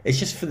 It's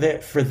just for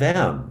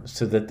them,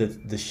 so that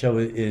the show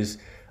is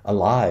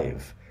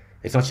alive.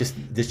 It's not just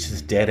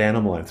this dead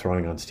animal I'm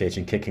throwing on stage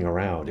and kicking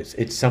around.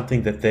 It's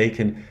something that they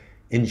can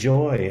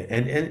enjoy,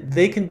 and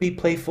they can be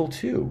playful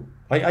too.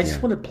 I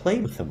just want to play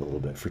with them a little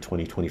bit for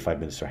 20, 25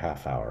 minutes or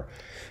half hour.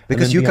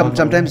 Because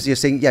sometimes you're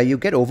saying, you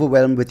get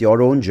overwhelmed with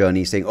your own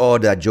journey, saying, oh,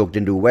 that joke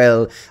didn't do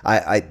well,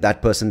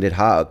 that person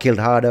killed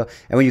harder.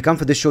 And when you come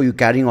for this show, you're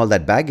carrying all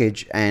that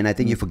baggage, and I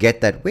think you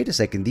forget that, wait a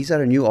second, these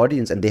are a new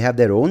audience, and they have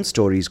their own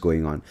stories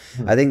going on.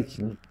 I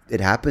think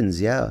it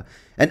happens,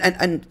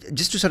 And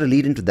just to sort of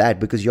lead into that,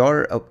 because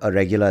you're a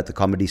regular at the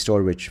Comedy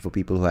Store, which for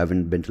people who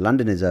haven't been to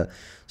London is a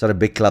sort of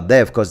big club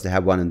there. Of course, they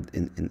have one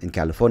in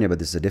California, but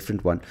this is a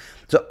different one.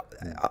 So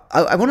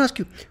I want to ask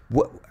you,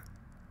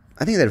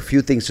 I think there are a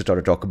few things to sort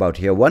of talk about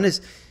here. One is,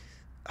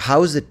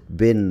 how's it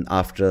been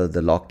after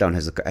the lockdown?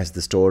 Has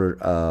the store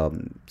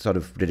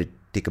did it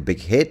take a big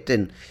hit?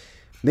 And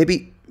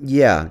maybe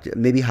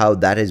how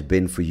that has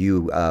been for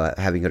you,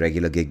 having a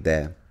regular gig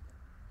there.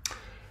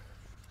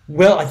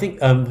 Well, I think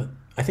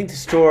the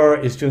store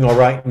is doing all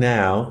right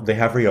now. They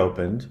have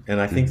reopened, and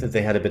I think that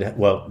they had a bit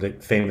of, the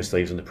famous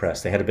leaves in the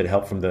press, they had a bit of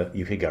help from the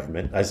UK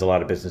government, as a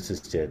lot of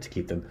businesses did, to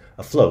keep them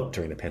afloat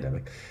during the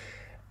pandemic.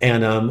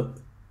 And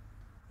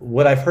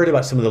what I've heard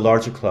about some of the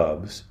larger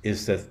clubs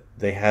is that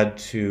they had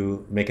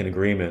to make an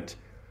agreement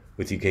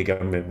with the UK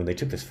government when they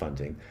took this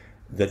funding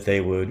that they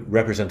would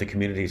represent the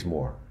communities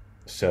more.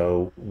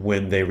 So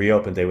when they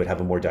reopened, they would have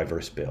a more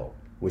diverse bill,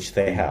 which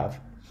they have.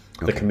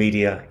 Okay. The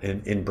Comedia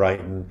in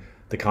Brighton,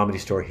 the Comedy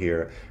Store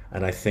here,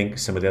 and I think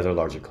some of the other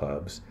larger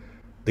clubs.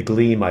 The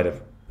Glee might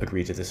have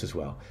agreed to this as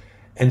well.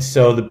 And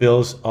so the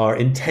bills are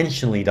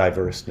intentionally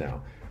diverse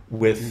now,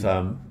 with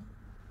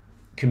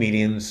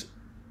comedians,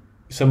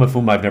 some of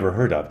whom I've never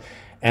heard of.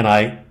 And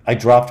I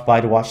dropped by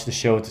to watch the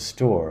show at the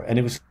store, and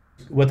it was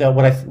what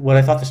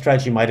I thought the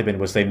strategy might have been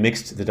was they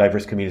mixed the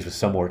diverse comedians with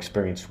some more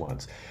experienced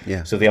ones.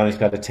 Yeah. So the audience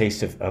got a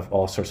taste of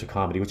all sorts of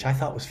comedy, which I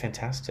thought was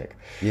fantastic.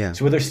 Yeah.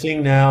 So what they're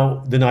seeing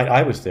now, the night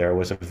I was there,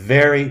 was a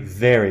very,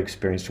 very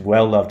experienced,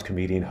 well-loved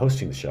comedian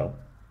hosting the show.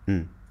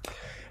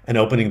 And and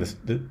opening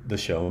the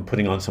show and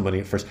putting on somebody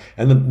at first.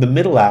 And the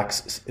middle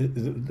acts,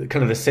 kind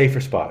of the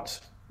safer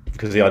spots,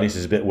 because the audience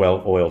is a bit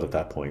well oiled at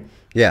that point.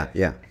 Yeah,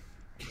 yeah.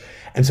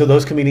 And so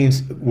those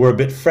comedians were a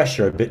bit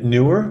fresher, a bit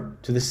newer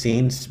to the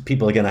scenes,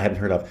 people, again, I hadn't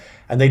heard of.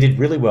 And they did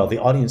really well. The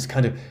audience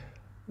kind of,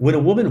 when a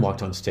woman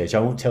walked on stage, I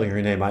won't tell you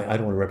her name, I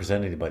don't want to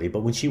represent anybody,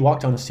 but when she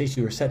walked on stage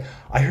to her set,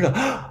 I heard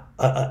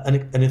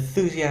an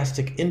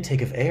enthusiastic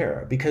intake of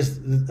air, because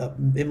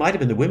it might have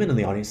been the women in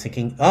the audience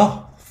thinking,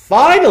 oh,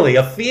 finally,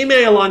 a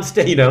female on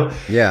stage, you know?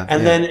 Yeah.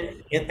 And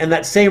then, and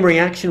that same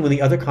reaction with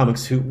the other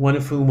comics, one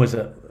of whom was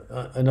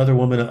another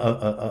woman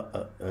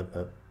of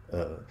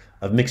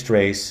mixed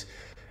race,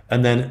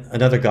 and then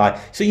another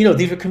guy. So, you know,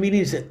 these are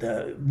comedians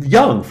that,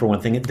 young, for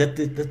one thing, that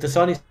this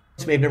audience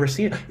may have never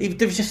seen.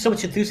 There was just so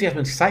much enthusiasm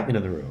and excitement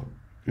in the room.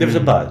 There was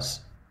a buzz.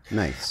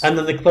 Nice. And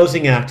then the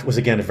closing act was,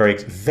 again, a very,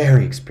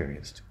 very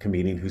experienced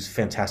comedian who's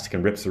fantastic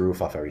and rips the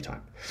roof off every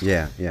time.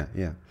 Yeah.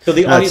 So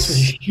the audience was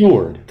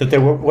assured that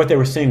what they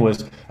were seeing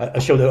was a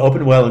show that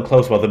opened well and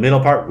closed well. The middle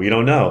part, we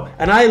don't know.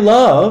 And I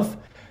love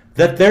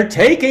that they're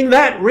taking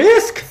that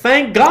risk.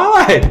 Thank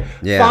God.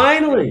 Yeah.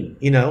 Finally,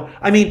 you know,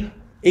 I mean,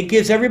 it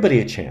gives everybody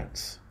a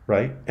chance,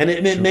 right? And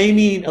it may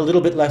mean a little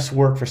bit less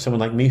work for someone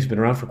like me who's been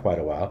around for quite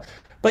a while.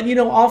 But, you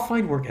know, I'll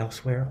find work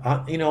elsewhere.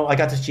 You know, I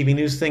got this GB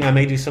News thing. I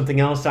may do something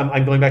else.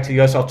 I'm going back to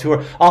the US. I'll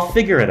tour. I'll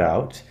figure it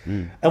out.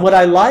 And what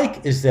I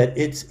like is that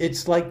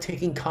it's like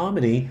taking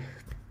comedy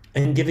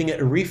and giving it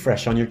a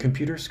refresh on your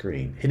computer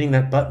screen, hitting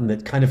that button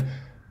that kind of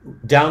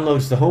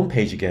downloads the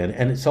homepage again,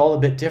 and it's all a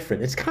bit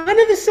different. It's kind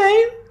of the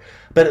same,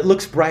 but it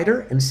looks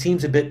brighter and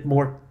seems a bit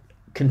more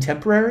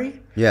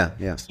contemporary.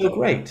 Yeah. So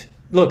great.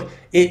 Look,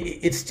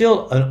 it's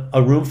still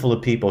a room full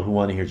of people who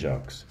want to hear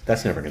jokes.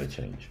 That's never going to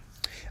change.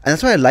 And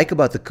that's what I like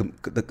about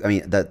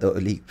the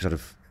early sort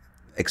of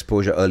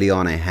exposure early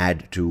on I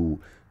had to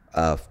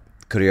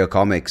career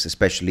comics,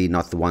 especially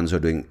not the ones who are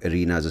doing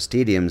arenas or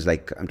stadiums.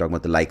 Like I'm talking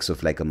about the likes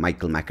of like a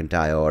Michael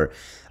McIntyre, or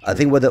I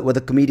think were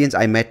the comedians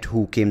I met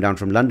who came down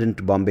from London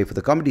to Bombay for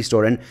the Comedy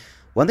Store. And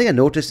one thing I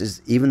noticed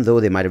is, even though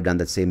they might have done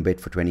that same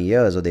bit for 20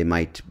 years, or they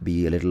might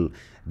be a little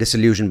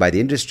disillusioned by the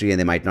industry and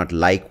they might not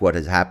like what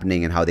is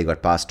happening and how they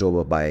got passed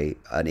over by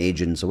an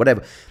agent or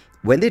whatever,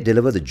 when they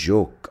deliver the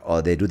joke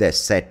or they do their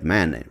set,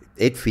 man,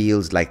 it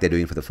feels like they're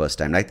doing it for the first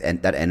time. Like, and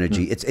that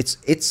energy,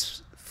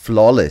 it's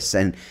flawless.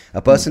 And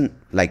a person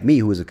like me,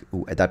 who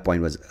at that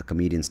point was a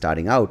comedian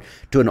starting out,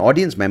 to an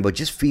audience member,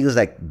 just feels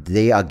like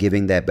they are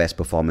giving their best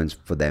performance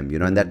for them, you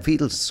know, and that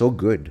feels so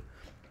good.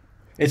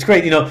 It's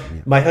great. You know,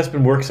 my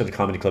husband works at a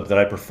comedy club that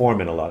I perform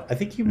in a lot. I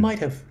think you might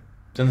have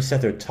done a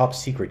set there, Top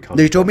Secret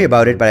Comedy. No, you told me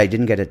about it, but I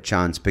didn't get a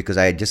chance because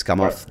I had just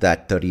come off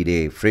that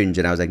 30-day fringe,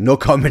 and I was like, no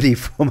comedy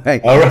for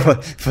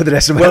for the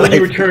rest of my life. Well, when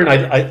you return,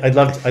 I'd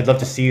love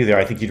to see you there.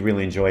 I think you'd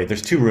really enjoy it.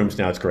 There's 2 rooms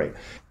now. It's great.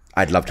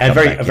 I'd love to. And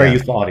come back, a very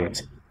youthful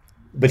audience.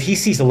 But he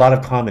sees a lot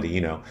of comedy,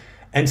 you know.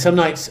 And some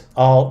nights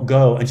I'll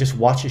go and just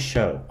watch his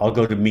show. I'll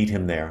go to meet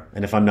him there,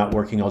 and if I'm not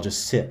working, I'll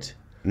just sit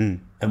and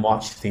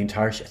watch the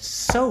entire show. It's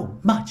so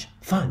much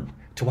fun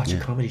to watch a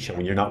comedy show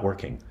when you're not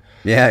working.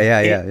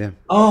 Yeah.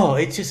 Oh,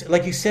 it's just,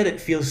 like you said, it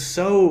feels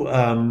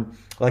so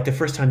like the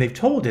first time they've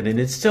told it. And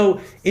it's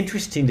so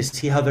interesting to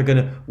see how they're going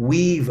to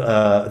weave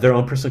their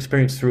own personal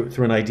experience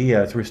through an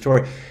idea, through a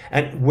story,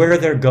 and where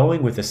they're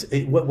going with this.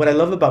 What I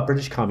love about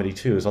British comedy,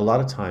 too, is a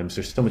lot of times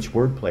there's so much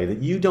wordplay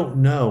that you don't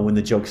know when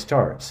the joke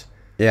starts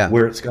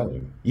where it's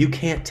going. You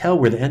can't tell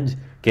where the end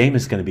game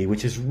is going to be,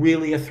 which is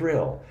really a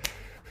thrill.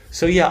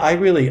 So yeah,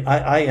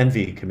 I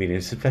envy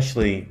comedians,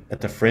 especially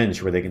at the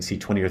Fringe where they can see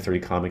 20 or 30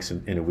 comics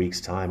in a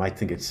week's time. I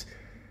think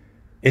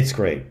it's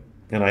great,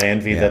 and I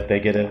envy that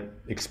they get to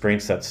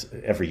experience that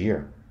every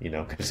year. You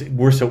know, because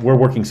we're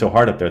working so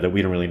hard up there that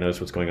we don't really notice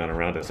what's going on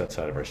around us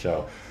outside of our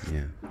show.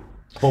 Yeah.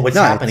 Well, what's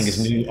happening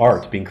is new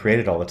art being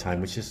created all the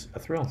time, which is a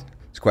thrill.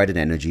 It's quite an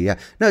energy. Yeah.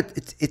 No,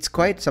 it's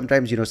quite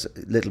sometimes, you know,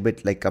 a little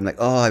bit like I'm like,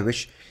 oh, I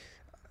wish,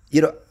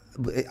 you know.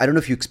 I don't know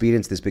if you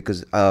experienced this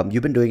because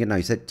you've been doing it now,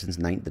 you said since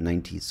the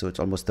 90s, so it's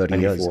almost 30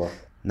 years.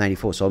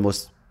 94, so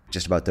almost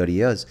just about 30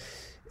 years.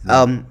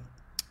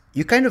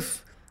 You kind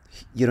of,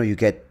 you know, you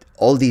get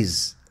all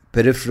these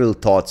peripheral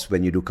thoughts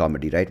when you do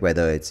comedy, right?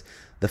 Whether it's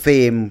the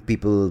fame,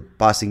 people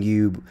passing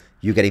you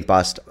getting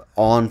passed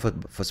on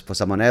for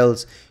someone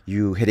else,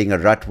 you hitting a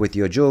rut with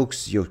your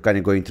jokes, you're kind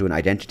of going through an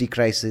identity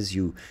crisis,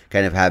 you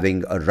kind of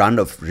having a run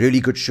of really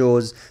good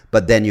shows,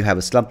 but then you have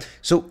a slump.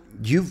 So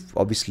you've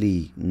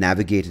obviously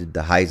navigated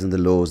the highs and the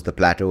lows, the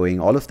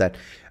plateauing, all of that.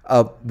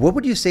 What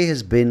would you say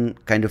has been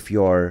kind of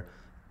your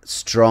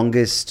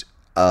strongest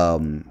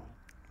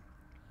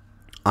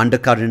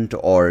undercurrent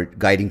or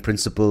guiding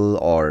principle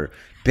or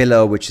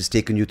pillar which has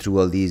taken you through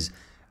all these?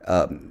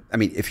 I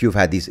mean, if you've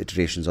had these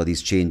iterations or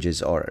these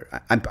changes, or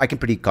I can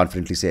pretty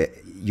confidently say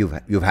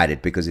you've had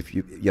it, because if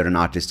you're an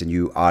artist and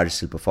you are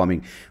still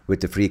performing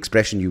with the free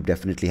expression, you've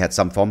definitely had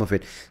some form of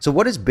it. So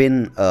what has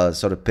been a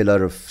sort of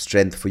pillar of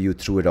strength for you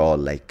through it all?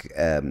 Like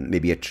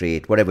maybe a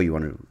trait, whatever you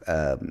want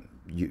to,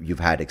 you've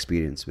had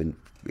experience in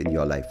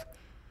your life.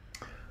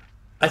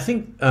 I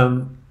think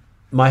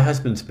My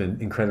husband's been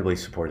incredibly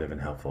supportive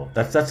and helpful.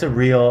 That's a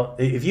real.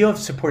 If you have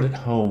support at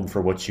home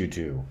for what you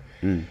do,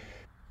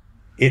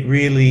 it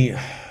really,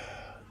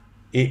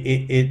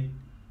 it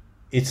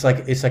it's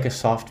like a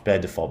soft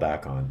bed to fall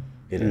back on.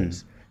 It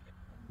is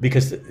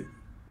because,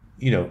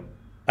 you know,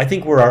 I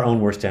think we're our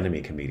own worst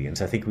enemy,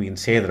 comedians. I think we can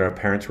say that our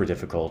parents were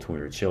difficult when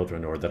we were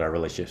children, or that our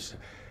relationships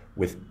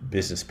with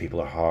business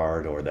people are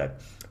hard, or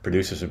that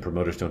producers and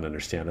promoters don't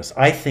understand us.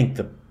 I think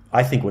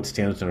what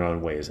stands in our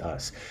own way is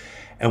us.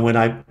 And when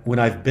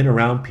I've been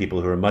around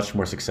people who are much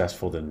more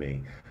successful than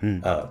me,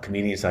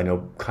 comedians I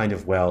know kind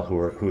of well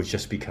who have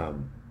just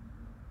become,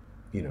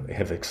 you know,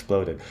 have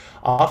exploded.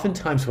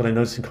 Oftentimes, what I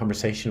notice in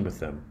conversation with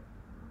them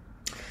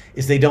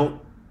is they don't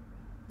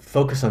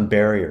focus on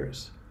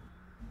barriers.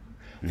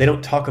 They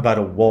don't talk about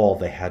a wall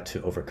they had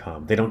to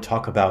overcome. They don't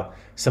talk about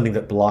something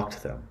that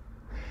blocked them.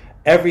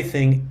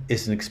 Everything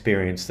is an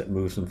experience that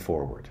moves them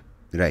forward.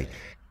 Right.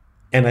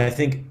 And I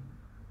think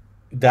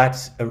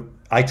that's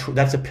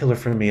a pillar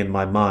for me in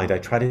my mind. I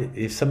try to,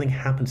 if something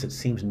happens that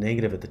seems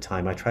negative at the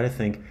time, I try to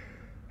think,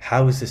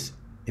 how is this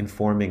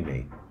informing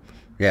me?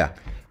 Yeah.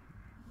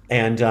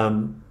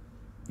 And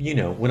you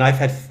know, when I've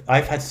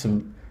had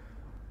some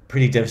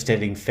pretty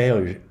devastating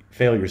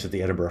failures at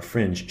the Edinburgh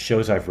Fringe,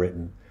 shows I've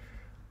written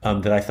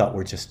that I thought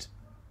were just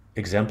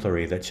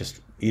exemplary, that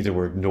just either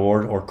were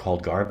ignored or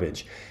called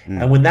garbage.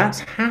 And when that's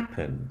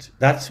happened,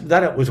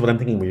 that was what I'm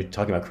thinking when you're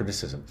talking about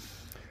criticism.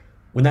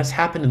 When that's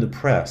happened in the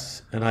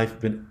press, and I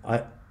think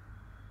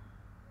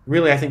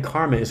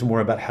karma is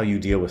more about how you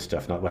deal with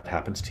stuff, not what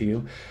happens to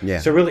you. Yeah.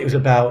 So really, it was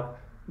about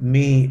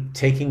me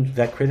taking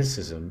that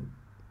criticism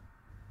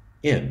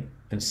in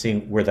and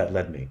seeing where that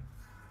led me.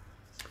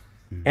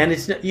 And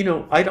it's, you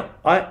know,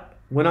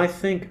 when I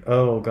think,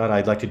 oh God,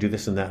 I'd like to do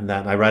this and that and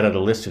that, and I write out a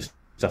list of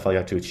stuff I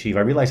like to achieve,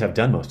 I realize I've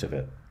done most of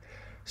it.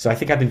 So I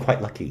think I've been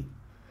quite lucky.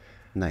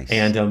 Nice.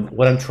 And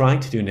what I'm trying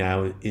to do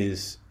now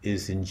is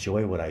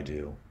enjoy what I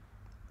do.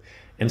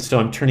 And so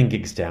I'm turning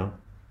gigs down,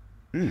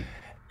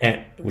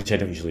 and which I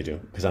don't usually do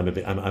because I'm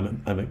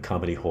a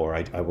comedy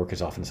whore. I work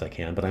as often as I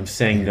can, but I'm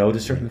saying no to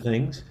certain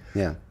things.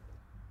 Yeah.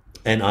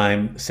 And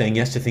I'm saying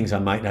yes to things I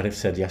might not have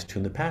said yes to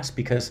in the past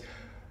because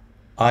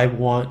I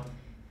want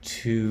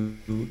to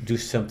do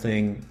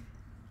something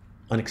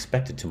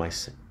unexpected to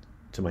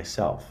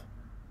myself.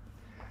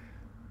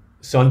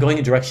 So I'm going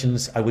in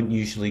directions I wouldn't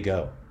usually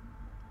go.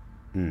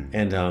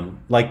 And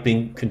like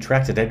being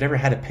contracted, I've never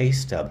had a pay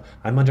stub.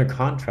 I'm under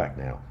contract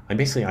now. I'm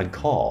basically on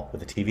call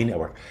with a TV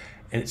network.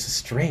 And it's a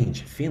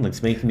strange feeling.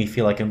 It's making me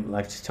feel like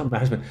I just tell my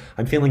husband,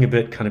 I'm feeling a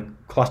bit kind of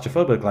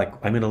claustrophobic, like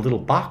I'm in a little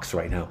box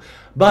right now.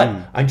 But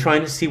I'm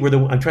trying to see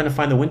I'm trying to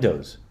find the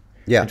windows.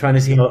 Yeah. I'm trying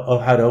to see how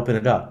to open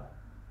it up.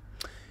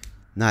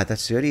 Nah,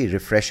 that's really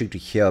refreshing to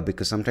hear,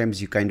 because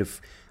sometimes you kind of,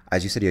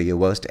 as you said, you're your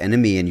worst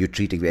enemy and you're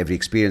treating every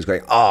experience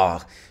going,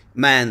 oh,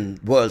 man,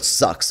 world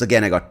sucks.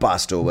 Again, I got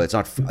passed over. It's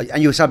not,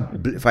 and you start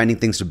finding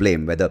things to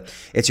blame, whether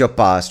it's your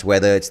past,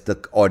 whether it's the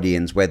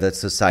audience, whether it's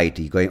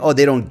society, going, oh,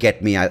 they don't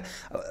get me. I'll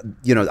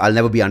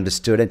never be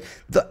understood. And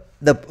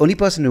the only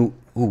person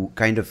who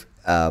kind of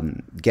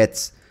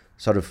gets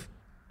sort of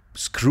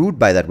screwed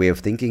by that way of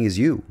thinking is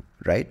you,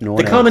 right? No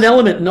one else. The common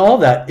element in all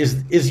that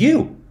is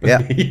you. Yeah.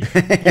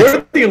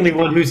 You're the only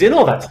one who's in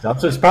all that stuff.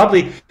 So it's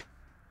probably.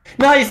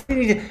 No,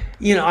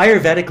 you know,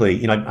 Ayurvedically,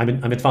 you know, I've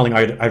been following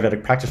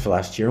Ayurvedic practice for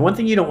last year, and one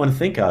thing you don't want to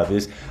think of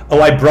is,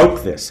 oh, I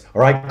broke this,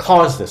 or I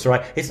caused this,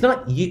 or it's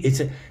not you.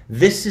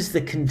 This is the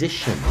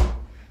condition.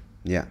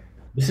 Yeah.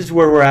 This is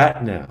where we're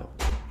at now.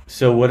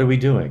 So what are we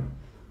doing?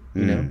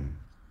 You know,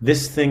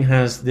 this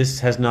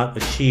has not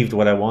achieved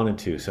what I wanted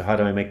to. So how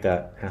do I make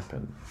that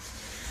happen?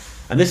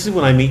 And this is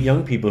when I meet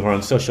young people who are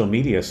on social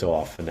media so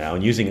often now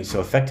and using it so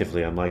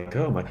effectively. I'm like,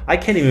 oh my! I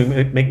can't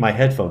even make my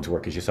headphones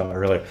work, as you saw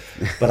earlier.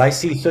 But I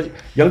see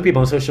young people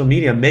on social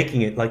media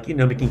making it, like, you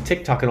know, making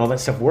TikTok and all that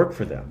stuff work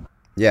for them.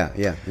 Yeah.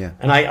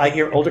 And I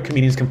hear older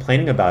comedians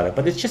complaining about it,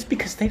 but it's just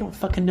because they don't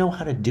fucking know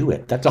how to do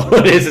it. That's all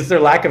it is. It's their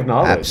lack of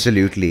knowledge.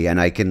 Absolutely, and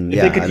if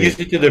they could use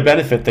it to their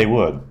benefit, they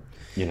would.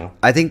 You know.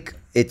 I think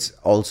it's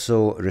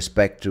also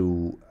respect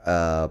to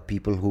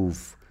people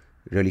who've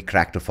really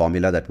cracked a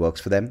formula that works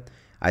for them.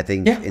 I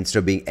think instead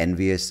of being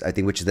envious, I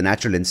think, which is the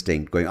natural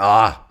instinct, going,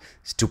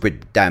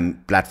 stupid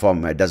damn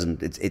platform,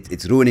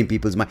 it's ruining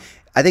people's mind.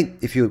 I think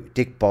if you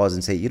take pause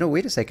and say, you know,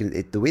 wait a second,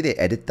 the way they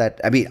edit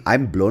that, I mean,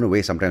 I'm blown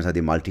away sometimes how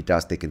they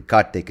multitask. They can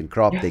cut, they can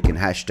crop, they can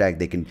hashtag,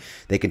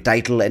 they can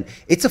title, and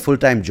it's a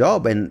full-time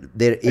job, and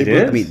they're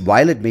able, I mean,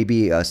 while it may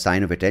be a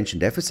sign of attention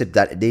deficit,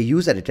 that they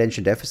use that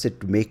attention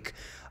deficit to make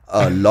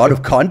a lot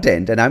of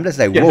content, and I'm just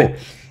like, whoa.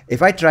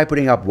 If I try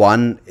putting up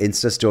one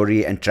Insta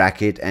story and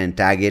track it and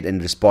tag it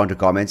and respond to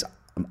comments,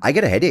 I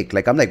get a headache.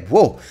 Like, I'm like,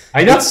 whoa,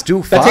 I know. It's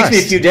too fast. That takes me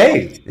a few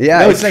days.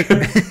 Yeah, it's like...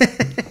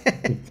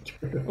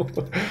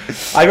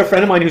 I have a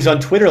friend of mine who's on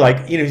Twitter,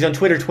 like, you know, he's on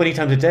Twitter 20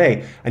 times a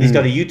day, and he's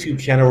got a YouTube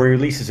channel where he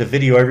releases a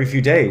video every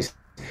few days.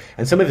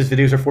 And some of his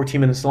videos are 14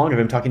 minutes long of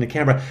him talking to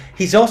camera.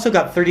 He's also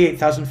got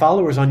 38,000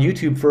 followers on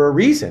YouTube for a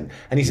reason.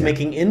 And he's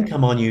making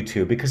income on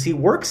YouTube because he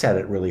works at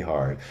it really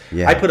hard. I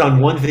Yeah. put on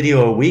one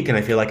video a week and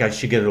I feel like I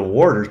should get an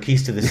award or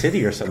Keys to the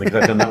City or something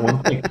because I've done that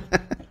one thing.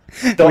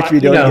 So, Which we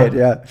don't get.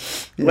 Yeah.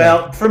 Yeah.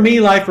 Well, for me,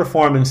 live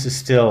performance is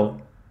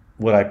still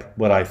what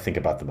I think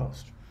about the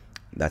most.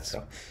 That's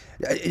So,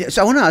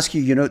 so. I want to ask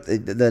you.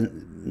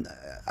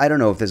 I don't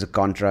know if there's a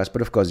contrast,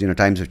 but of course,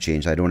 times have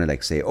changed. I don't want to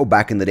like say, oh,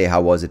 back in the day,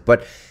 how was it?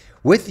 But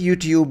with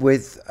YouTube,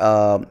 with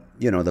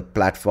the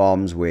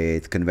platforms,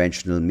 with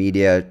conventional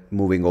media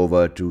moving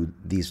over to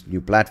these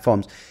new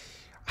platforms,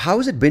 how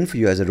has it been for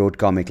you as a road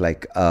comic,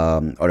 like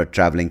or a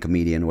traveling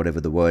comedian, whatever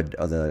the word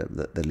or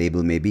the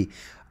label may be?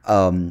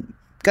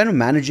 Kind of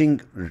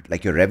managing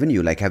like your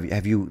revenue, like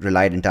have you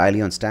relied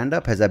entirely on stand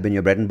up? Has that been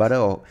your bread and butter,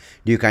 or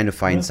do you kind of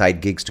find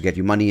side gigs to get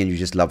you money and you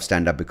just love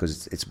stand up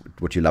because it's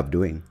what you love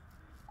doing?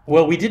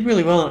 well, we did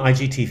really well on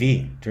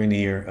IGTV during the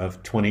year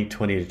of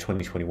 2020 to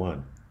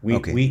 2021.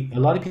 Okay. We a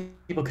lot of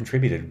people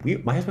contributed.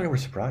 My husband and I were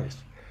surprised.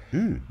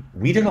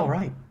 We did all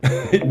right.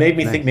 It made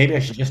me think Nice. maybe I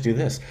should just do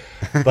this.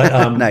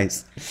 But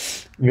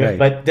Nice. yeah, Right.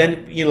 but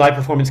then live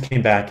performance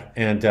came back,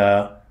 and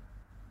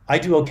I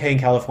do okay in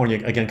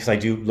California again because I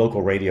do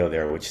local radio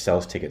there, which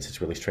sells tickets.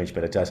 It's really strange,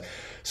 but it does.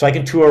 So I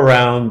can tour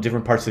around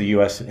different parts of the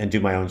U.S. and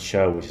do my own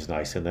show, which is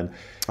nice. And then,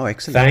 Oh,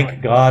 excellent.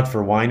 thank God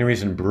for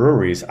wineries and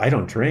breweries. I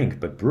don't drink,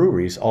 but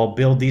breweries all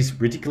build these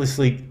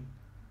ridiculously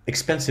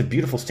expensive,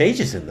 beautiful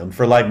stages in them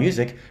for live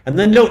music, and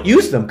then don't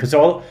use them because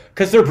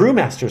they're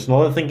brewmasters, and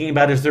all they're thinking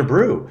about is their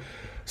brew.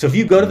 So if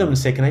you go to them and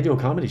say, "Can I do a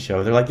comedy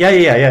show?" They're like,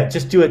 "Yeah,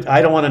 just do it.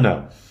 I don't want to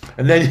know."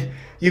 And then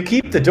you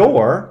keep the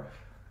door,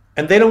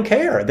 and they don't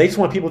care. They just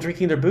want people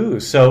drinking their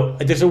booze. So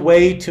there's a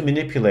way to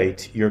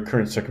manipulate your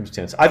current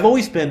circumstance. I've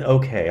always been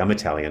okay. I'm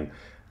Italian,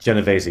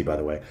 Genovese, by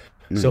the way.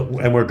 So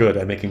and we're good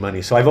at making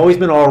money. So I've always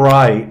been all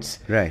right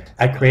Right.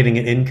 at creating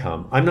an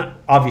income. I'm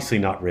obviously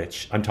not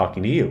rich. I'm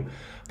talking to you,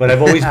 but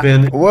I've always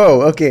been.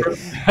 Whoa. Okay.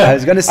 I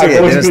was gonna say I've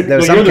always there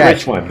was no, some you're the catch.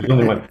 rich one, the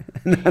only one.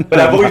 But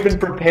I've always been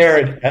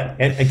prepared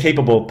and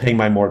capable of paying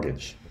my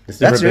mortgage. It's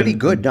never That's really been-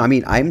 good. No, I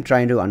mean, I'm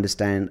trying to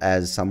understand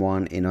as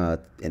someone in a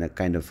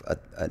kind of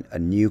a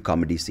new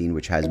comedy scene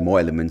which has more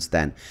elements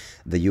than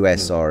the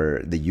US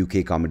or the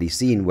UK comedy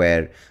scene,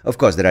 where of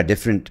course there are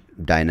different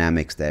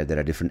dynamics there. There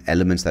are different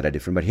elements that are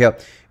different. But here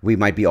we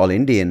might be all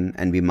Indian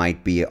and we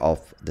might be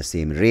of the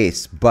same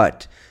race,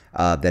 but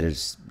there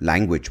is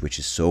language which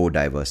is so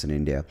diverse in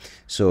India.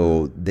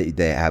 So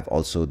they have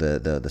also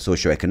the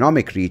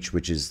socio-economic reach,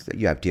 which is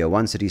you have tier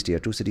 1 cities, tier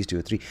 2 cities,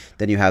 tier 3.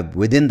 Then you have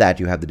within that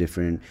you have the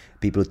different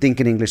people who think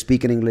in English,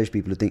 speak in English,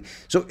 people who think.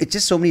 So it's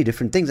just so many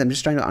different things. I'm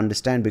just trying to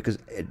understand because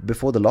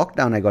before the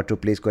lockdown I got to a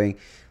place going,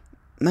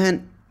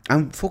 man,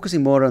 I'm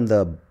focusing more on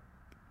the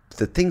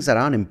things that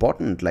aren't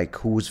important, like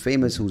who's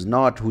famous, who's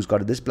not, who's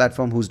got this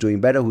platform, who's doing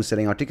better, who's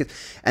selling out tickets.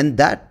 And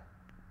that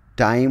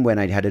time when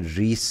I had a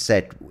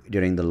reset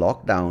during the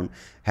lockdown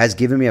has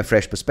given me a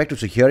fresh perspective.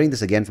 So hearing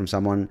this again from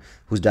someone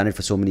who's done it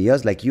for so many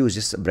years like you is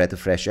just a breath of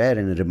fresh air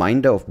and a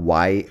reminder of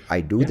why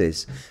I do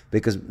this,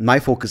 because my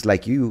focus,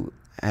 like you,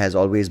 has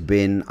always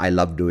been I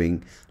love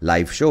doing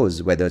live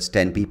shows, whether it's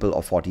 10 people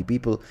or 40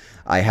 people.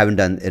 I haven't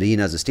done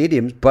arenas or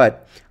stadiums,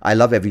 but I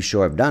love every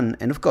show I've done.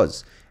 And of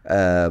course,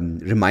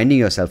 reminding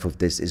yourself of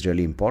this is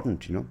really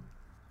important,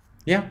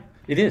 Yeah,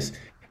 it is.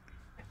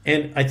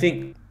 And I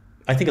think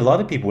a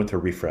lot of people went through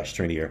a refresh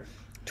during the year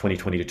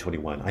 2020 to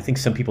 21. I think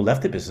some people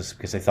left the business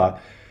because they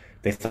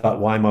thought,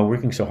 why am I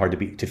working so hard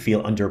to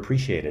feel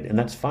underappreciated? And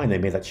that's fine. They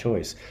made that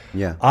choice.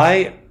 Yeah.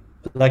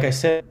 Like I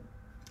said,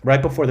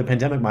 right before the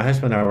pandemic, my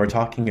husband and I were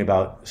talking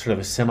about sort of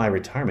a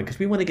semi-retirement because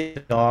we want to get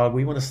a dog.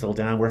 We want to settle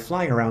down. We're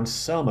flying around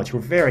so much.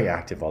 We're very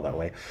active all that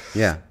way.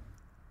 Yeah.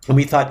 And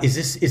we thought, is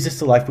this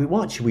the life we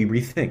want? Should we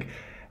rethink?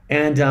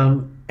 And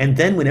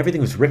then when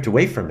everything was ripped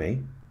away from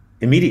me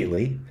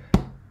immediately,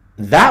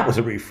 that was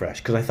a refresh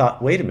because I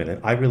thought, wait a minute,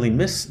 I really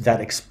miss that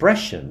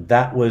expression.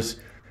 That was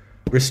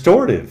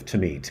restorative to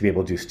me to be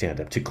able to do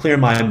stand-up, to clear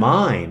my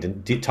mind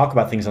and talk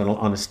about things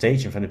on a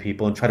stage in front of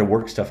people and try to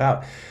work stuff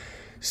out.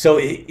 So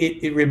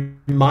it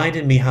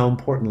reminded me how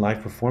important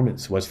live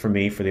performance was for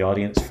me, for the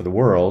audience, for the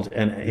world.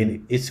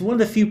 And it's one of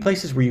the few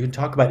places where you can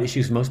talk about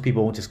issues most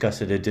people won't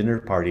discuss at a dinner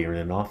party or in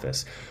an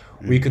office,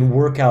 where you can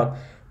work out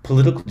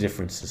political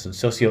differences and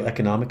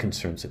socioeconomic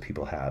concerns that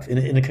people have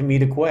in a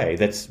comedic way.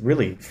 That's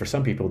really, for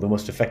some people, the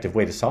most effective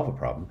way to solve a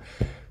problem.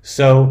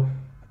 So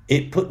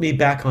it put me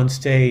back on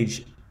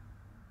stage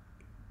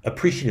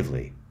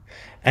appreciatively.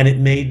 And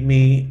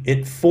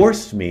it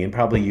forced me, and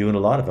probably you and a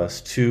lot of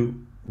us, to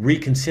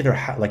reconsider,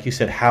 how, like you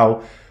said,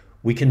 how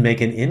we can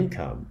make an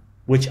income,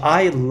 which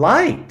I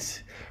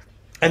liked.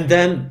 And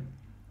then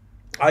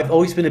I've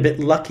always been a bit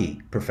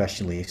lucky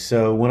professionally.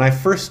 So when I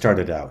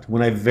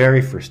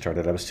very first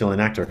started, I was still an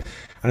actor, and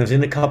I was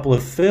in a couple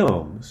of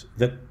films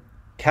that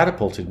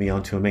catapulted me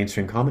onto a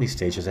mainstream comedy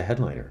stage as a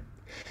headliner.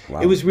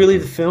 Wow. It was really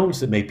the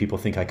films that made people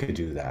think I could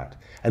do that.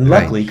 And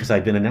luckily, because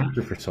I'd been an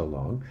actor for so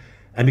long,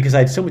 and because I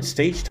had so much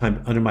stage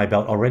time under my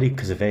belt already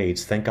because of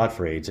AIDS, thank God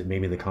for AIDS, it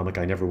made me the comic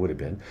I never would have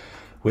been.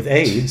 with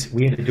AIDS,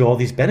 we had to do all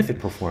these benefit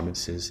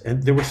performances,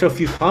 and there were so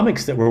few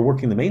comics that were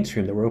working the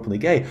mainstream that were openly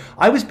gay.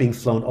 I was being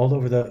flown all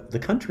over the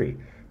country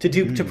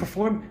to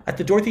perform at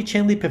the Dorothy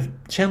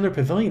Chandler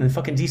Pavilion in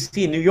fucking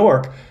DC in New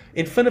York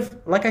in front of,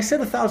 like I said,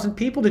 1,000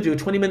 people to do a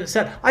 20-minute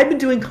set. I've been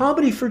doing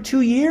comedy for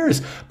 2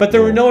 years, but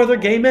there were no other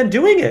gay men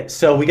doing it.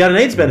 So we got an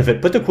AIDS benefit.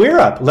 Put the queer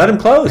up. Let him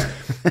close.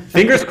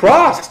 Fingers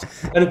crossed.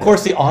 And of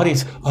course the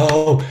audience,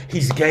 oh,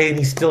 he's gay and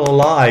he's still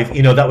alive.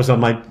 You know, that was on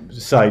my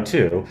side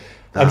too.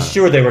 I'm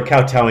sure they were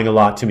kowtowing a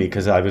lot to me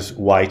because I was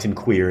white and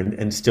queer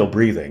and still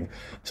breathing.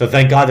 So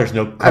thank God there's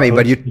no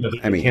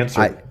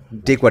cancer.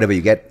 Take whatever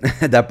you get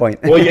at that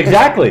point. Well,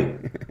 exactly.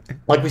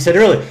 Like we said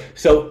earlier.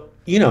 So,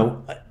 you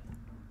know,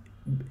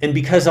 and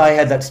because I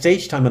had that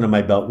stage time under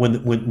my belt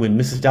when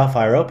Mrs.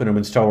 Doubtfire opened or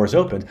when Star Wars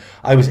opened,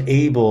 I was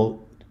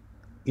able,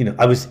 you know,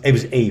 I was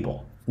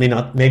able.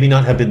 Maybe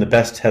not have been the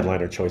best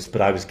headliner choice,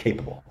 but I was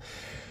capable.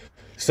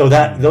 So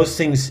that those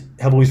things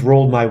have always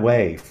rolled my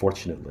way,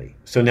 fortunately.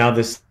 So now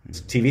this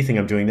TV thing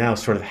I'm doing now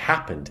sort of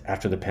happened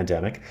after the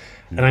pandemic,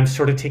 and I'm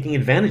sort of taking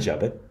advantage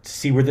of it to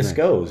see where this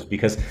goes,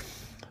 because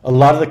a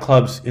lot of the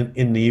clubs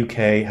in the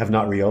UK have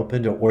not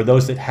reopened, or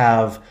those that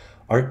have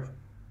are,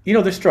 you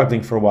know, they're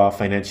struggling for a while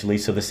financially,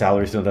 so the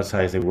salaries are not as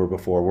high as they were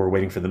before. We're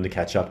waiting for them to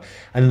catch up.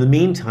 And in the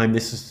meantime,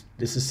 this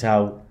is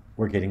how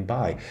we're getting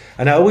by.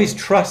 And I always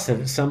trust that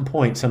at some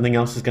point something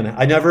else is gonna.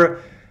 I've never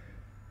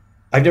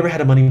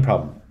had a money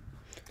problem.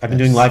 I've been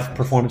doing live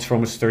performance for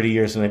almost 30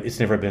 years, and it's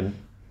never been.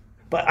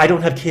 But I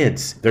don't have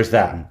kids. There's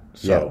that.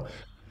 So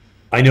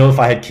I know if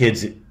I had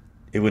kids,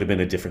 it would have been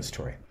a different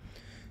story.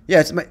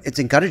 Yeah, it's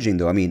encouraging,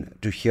 though. I mean,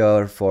 to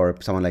hear for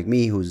someone like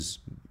me who's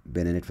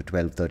been in it for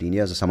 12, 13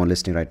 years, or someone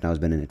listening right now who's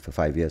been in it for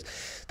 5 years,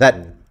 that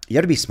you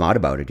have to be smart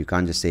about it. You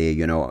can't just say,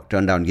 you know,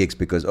 turn down gigs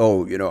because,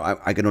 oh, you know,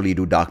 I can only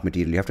do dark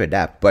material. You have to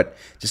adapt. But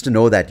just to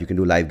know that you can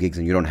do live gigs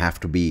and you don't have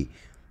to be,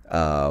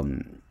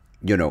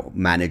 you know,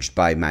 managed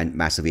by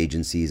massive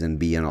agencies and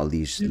be on all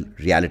these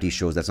reality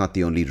shows. That's not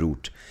the only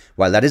route.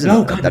 While that is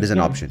an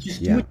option.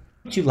 Just do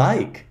what you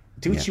like.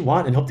 Do what you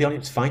want and hope the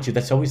audience finds you.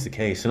 That's always the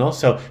case. And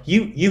also,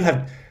 you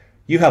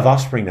have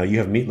offspring now. You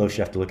have Meatloaf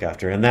you have to look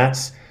after, and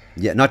that's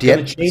not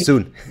yet.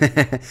 Soon.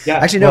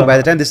 Actually, no. By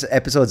the time this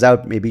episode's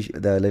out, maybe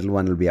the little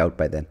one will be out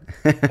by then.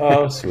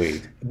 Oh,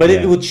 sweet! But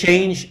it will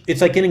change.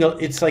 It's like getting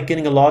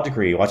a law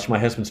degree. Watch my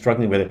husband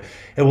struggling with it.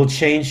 It will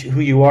change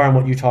who you are and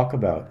what you talk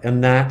about,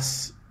 and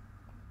that's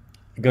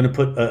going to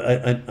put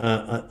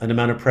an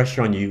amount of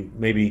pressure on you.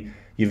 Maybe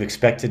you've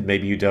expected,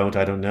 maybe you don't.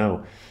 I don't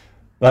know,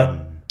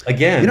 but.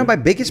 Again, you know, my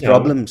biggest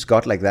problem,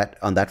 Scott, like that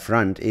on that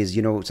front is,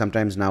 you know,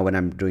 sometimes now when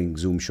I'm doing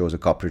Zoom shows or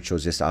corporate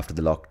shows just after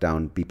the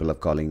lockdown, people are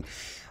calling.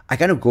 I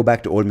kind of go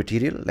back to old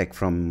material, like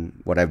from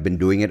what I've been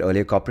doing at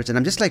earlier corporates, and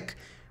I'm just like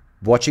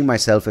watching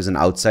myself as an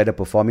outsider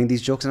performing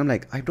these jokes, and I'm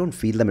like, I don't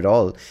feel them at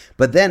all.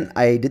 But then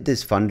I did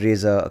this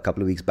fundraiser a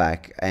couple of weeks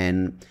back,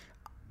 and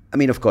I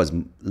mean, of course,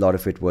 a lot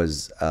of it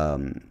was, I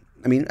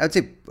mean, I'd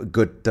say a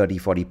good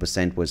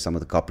 30-40% was some of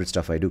the corporate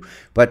stuff I do,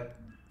 but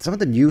some of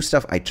the new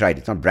stuff I tried,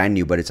 it's not brand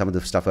new, but it's some of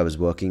the stuff I was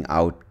working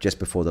out just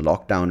before the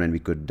lockdown and we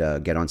could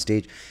get on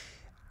stage.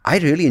 I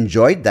really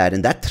enjoyed that,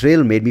 and that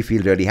thrill made me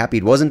feel really happy.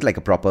 It wasn't like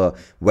a proper,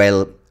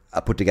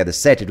 put together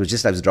set. It was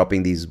just I was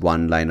dropping these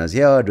one-liners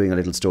here, doing a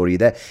little story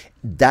there.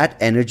 That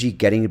energy,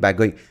 getting it back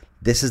going,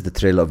 this is the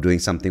thrill of doing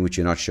something which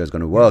you're not sure is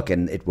going to work,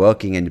 and it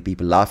working and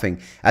people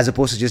laughing, as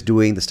opposed to just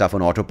doing the stuff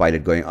on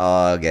autopilot going,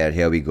 oh, yeah,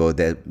 here we go,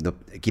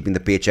 keeping the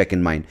paycheck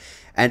in mind.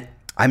 And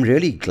I'm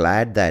really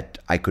glad that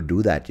I could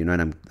do that, you know,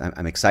 and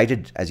I'm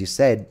excited. As you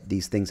said,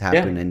 these things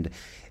happen, and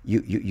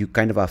you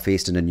kind of are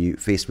faced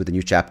with a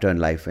new chapter in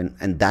life,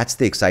 and that's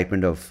the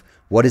excitement of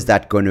what is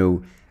that going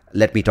to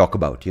let me talk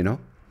about, you know?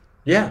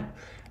 Yeah.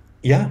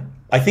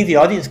 I think the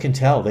audience can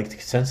tell; they can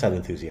sense that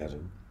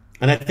enthusiasm,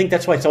 and I think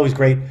that's why it's always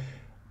great.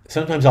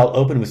 Sometimes I'll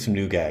open with some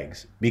new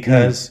gags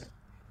because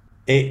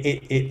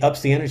it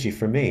ups the energy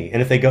for me,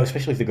 and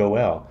especially if they go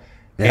well,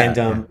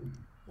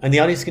 and the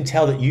audience can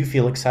tell that you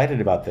feel excited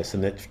about this,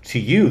 and that to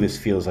you this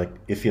feels like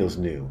it feels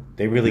new.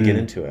 They really get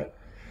into it.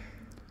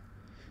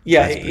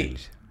 Yeah,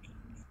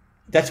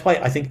 that's why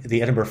I think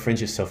the Edinburgh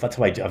Fringe is so fun. That's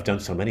why I've done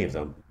so many of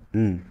them.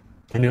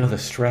 I know the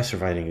stress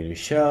of writing a new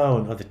show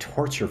and the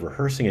torture of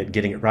rehearsing it,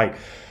 getting it right.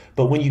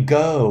 But when you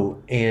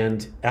go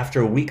and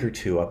after a week or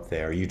two up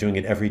there, you're doing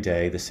it every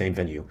day, the same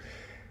venue,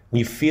 when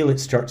you feel it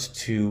starts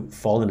to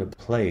fall into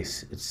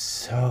place, it's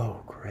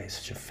so great,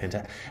 such a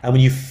fantastic. And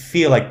when you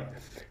feel like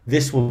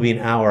this will be an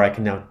hour I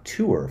can now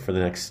tour for the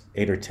next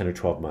 8 or 10 or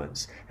 12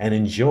 months and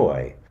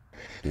enjoy.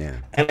 Yeah.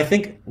 And I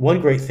think one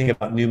great thing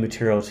about new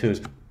material too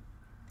is,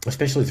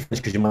 especially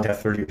because you might have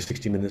 30 or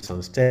 60 minutes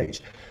on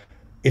stage,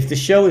 if the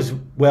show is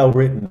well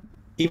written,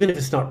 even if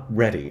it's not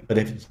ready, but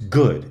if it's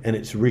good and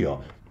it's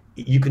real,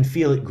 you can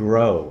feel it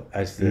grow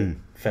as the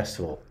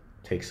festival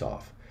takes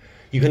off.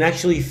 You can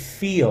actually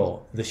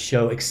feel the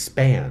show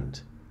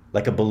expand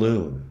like a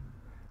balloon.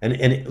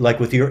 And like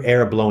with your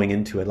air blowing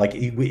into it, like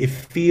it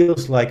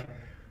feels like,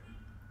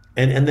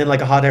 and then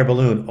like a hot air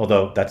balloon,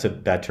 although that's a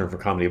bad term for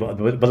comedy, but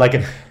like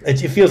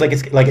it feels like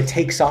it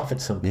takes off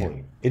at some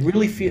point. It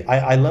really feels.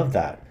 I love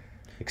that.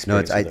 No,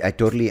 it's experience with it. I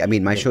totally. I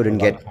mean, my show A didn't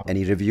lot of get fun.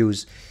 any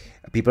reviews.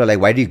 People are like,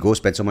 "Why do you go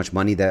spend so much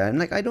money there?" I'm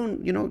like, "I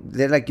don't."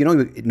 They're like,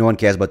 no one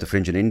cares about the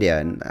Fringe in India,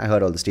 and I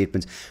heard all the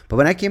statements. But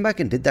when I came back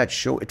and did that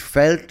show,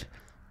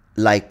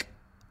 like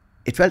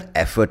it felt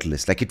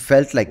effortless. Like it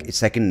felt like it's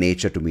second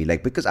nature to me.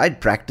 Like because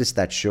I'd practiced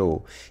that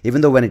show,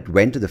 even though when it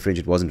went to the Fringe,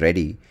 it wasn't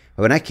ready.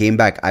 But when I came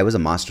back, I was a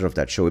master of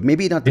that show.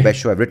 Maybe not the best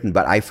show I've written,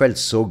 but I felt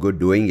so good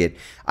doing it.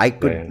 I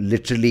could Yeah,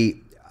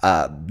 literally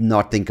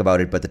not think about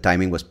it, but the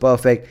timing was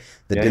perfect.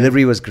 The yeah,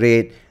 delivery was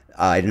great.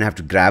 I didn't have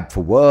to grab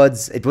for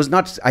words. It was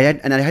not. I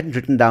hadn't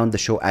written down the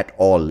show at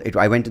all.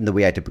 I went in the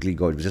way I typically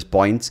go. It was just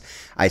points.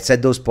 I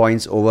said those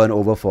points over and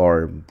over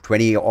for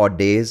 20 odd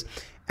days,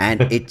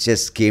 and it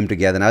just came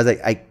together. And I was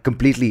like, I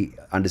completely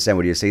understand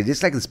what you're saying.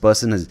 Just like this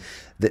person has,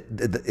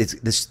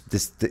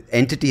 the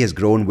entity has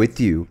grown with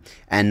you,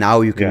 and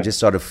now you can yeah. just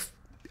sort of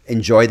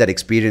enjoy that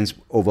experience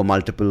over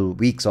multiple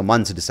weeks or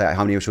months to decide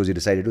how many shows you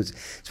decide to do. It's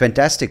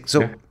fantastic.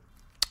 So. Yeah.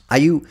 Are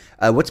you?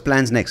 What's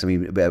plans next? I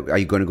mean, are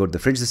you going to go to the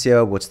Fringe this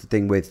year? What's the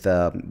thing with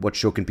what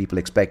show can people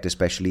expect,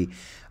 especially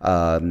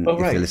Oh, if you're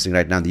right. listening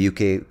right now in the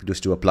UK?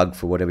 Just do a plug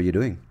for whatever you're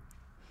doing.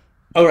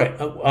 All right.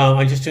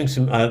 I'm just doing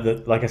some,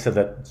 like I said,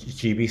 that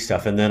GB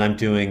stuff, and then I'm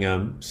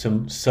doing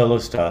some solo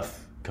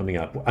stuff coming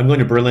up. I'm going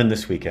to Berlin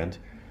this weekend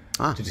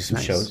Ah, to do some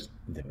nice. shows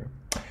there,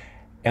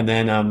 and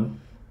then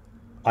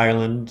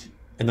Ireland,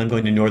 and I'm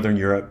going to Northern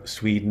Europe,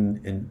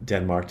 Sweden, and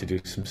Denmark to do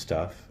some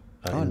stuff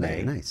Oh, in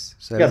May. nice.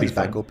 So Yeah, it'll be everything's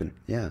back fun. open.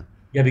 Yeah.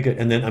 Yeah, it'll be good.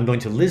 And then I'm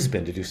going to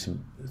Lisbon to do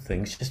some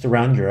things just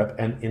around Europe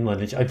and in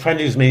London. I'm trying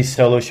to do as many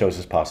solo shows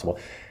as possible,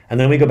 and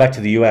then we go back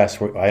to the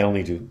US where I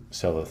only do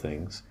solo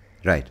things.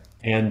 Right.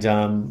 And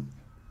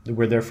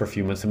we're there for a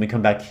few months. And we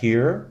come back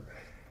here,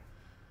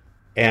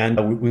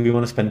 and we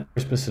want to spend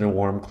Christmas in a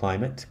warm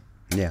climate.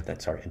 Yeah.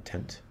 That's our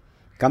intent.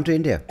 Come to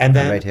India. And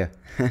I'm right then,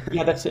 here.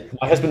 yeah, that's it.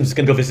 My husband's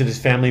going to go visit his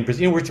family in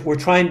Brazil. We're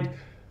trying,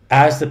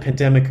 as the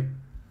pandemic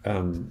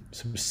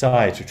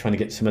subsides, we're trying to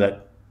get some of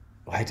that.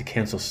 I had to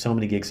cancel so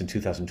many gigs in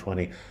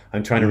 2020.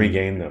 I'm trying to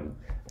regain them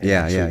and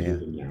Yeah, yeah, actually yeah. do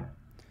them now.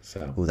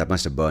 So, Oh, that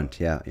must have burnt.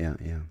 Yeah, yeah,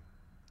 yeah.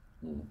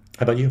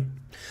 how about you?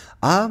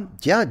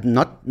 Yeah,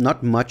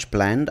 not much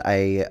planned.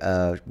 I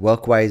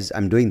work wise,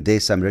 I'm doing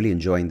this. I'm really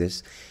enjoying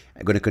this.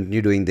 I'm going to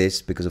continue doing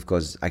this because, of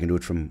course, I can do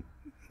it from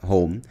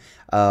home.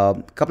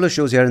 A couple of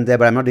shows here and there,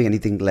 but I'm not doing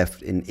anything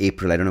left in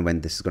April. I don't know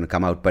when this is going to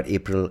come out, but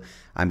April,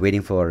 I'm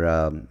waiting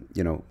for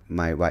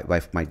my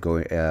wife might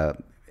go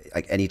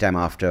like anytime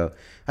after.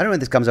 I don't know when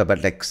this comes out,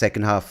 but like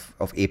second half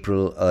of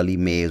April, early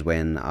May is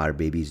when our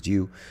baby's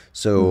due.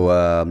 So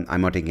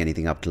I'm not taking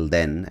anything up till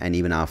then, and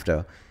even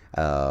after.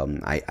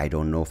 I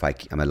don't know if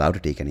I'm allowed to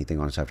take anything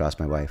on, so I have to ask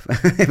my wife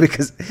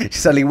because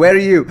she's like, "Where are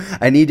you?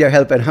 I need your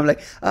help." And I'm like,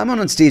 "I'm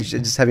on stage,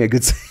 just having a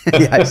good."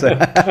 Yeah, so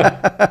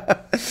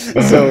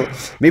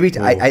maybe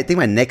I think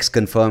my next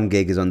confirmed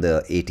gig is on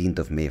the 18th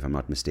of May, if I'm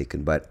not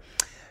mistaken. But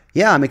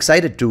yeah, I'm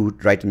excited to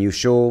write a new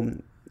show,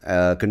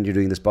 continue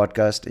doing this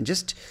podcast, and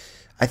just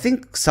I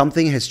think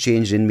something has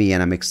changed in me,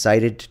 and I'm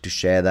excited to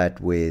share that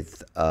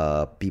with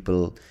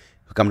people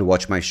who come to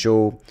watch my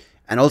show,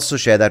 and also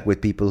share that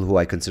with people who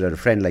I consider a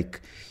friend.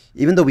 Like,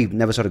 even though we've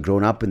never sort of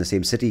grown up in the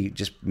same city,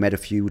 just met a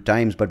few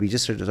times, but we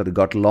just sort of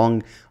got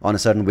along on a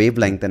certain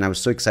wavelength. And I was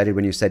so excited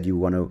when you said you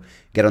want to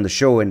get on the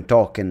show and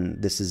talk,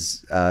 and this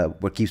is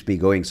what keeps me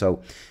going.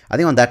 So I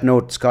think on that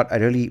note, Scott, I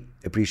really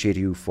appreciate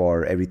you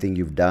for everything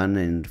you've done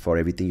and for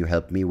everything you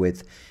helped me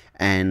with,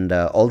 and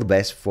all the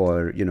best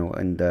for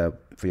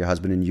for your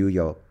husband and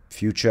your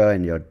future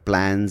and your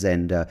plans,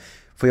 and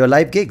for your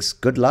live gigs.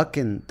 Good luck,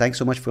 and thanks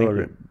so much Thank for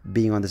you.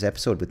 being on this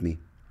episode with me.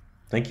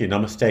 Thank you.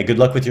 Namaste. Good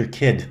luck with your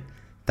kid.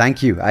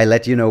 Thank you. I'll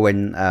let you know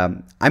when.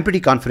 I'm pretty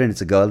confident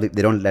it's a girl.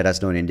 They don't let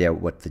us know in India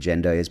what the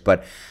gender is, but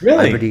I'm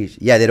Really? pretty.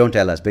 Yeah, they don't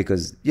tell us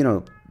because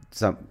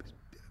some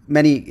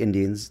many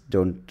Indians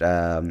don't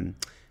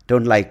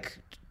like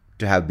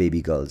to have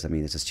baby girls. I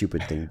mean, it's a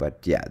stupid thing, but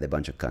yeah, they're a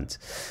bunch of cunts.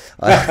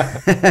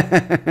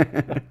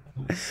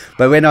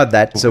 But we're not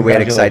that, Well, so we're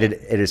excited.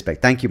 congratulations. In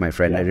respect. Thank you, my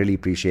friend. I Yeah. really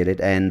appreciate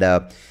it, and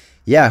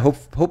yeah,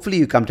 hopefully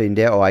you come to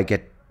India or I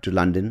get to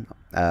London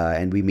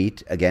and we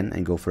meet again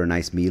and go for a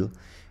nice meal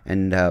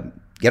and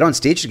get on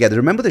stage together.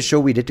 Remember the show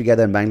we did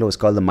together in Bangalore was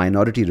called The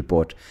Minority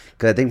Report?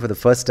 Because I think for the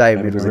first I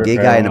time it was a remember it gay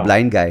very guy and a well.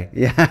 blind guy.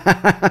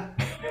 Yeah,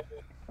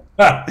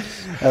 that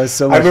was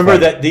so I much remember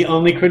fun. that the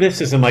only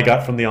criticism I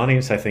got from the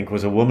audience, I think,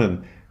 was a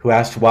woman who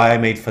asked why I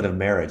made fun of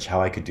marriage,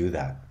 how I could do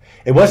that.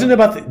 It wasn't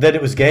about that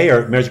it was gay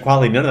or marriage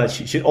equality, none of that.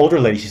 She older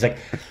lady, she's like,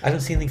 I don't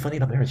see anything funny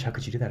about marriage. How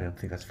could you do that? I don't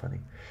think that's funny.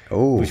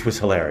 Oh, Which was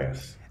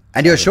hilarious.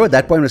 and So I your show really at that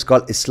enjoyed point it. was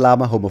called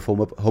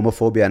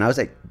Homophobia, and I was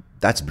like,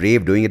 that's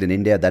brave doing it in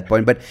India at that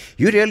point. But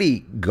you really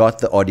got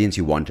the audience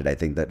you wanted. I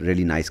think that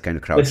really nice kind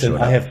of crowd Listen,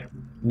 showed I up. have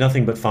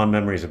nothing but fond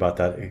memories about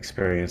that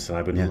experience,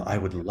 and Yeah. I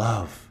would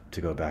love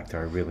to go back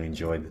there. I really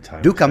enjoyed the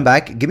time Do with come them.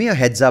 back. Give me a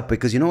heads up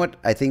because you know what?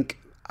 I think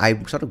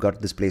I sort of got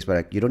to this place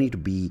where you don't need to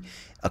be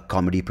a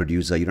comedy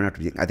producer. You don't have to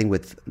be. I think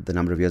with the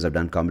number of years I've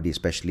done comedy,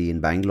 especially in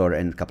Bangalore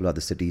and a couple of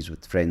other cities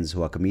with friends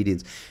who are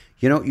comedians,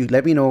 you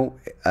let me know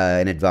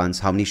in advance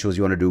how many shows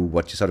you want to do,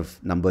 what sort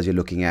of numbers you're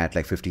looking at,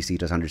 like 50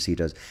 seaters, 100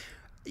 seaters.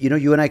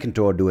 You and I can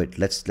tour, do it.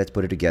 Let's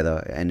put it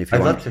together. And if you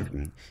I'd want, love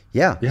to.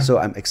 yeah. Yeah. So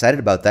I'm excited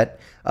about that.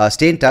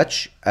 Stay in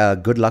touch.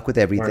 Good luck with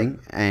everything.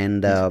 Right.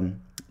 And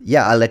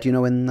yeah, I'll let you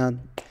know when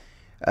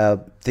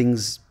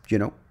things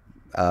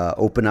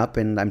open up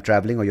and I'm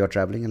traveling or you're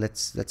traveling, and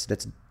let's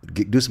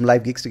do some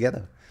live gigs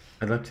together.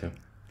 I'd love to.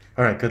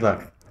 All right. Good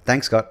luck.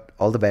 Thanks, Scott.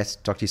 All the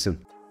best. Talk to you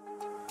soon.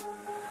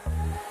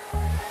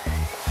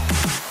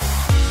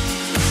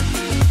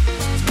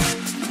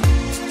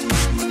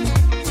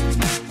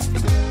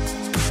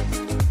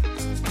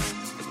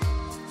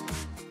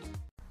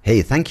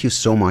 Hey, thank you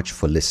so much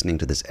for listening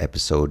to this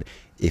episode.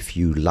 If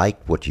you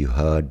liked what you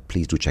heard,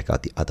 please do check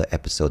out the other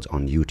episodes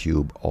on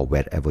YouTube or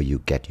wherever you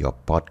get your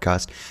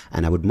podcast.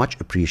 And I would much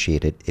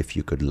appreciate it if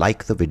you could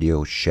like the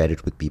video, share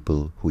it with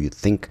people who you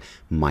think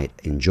might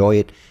enjoy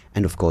it,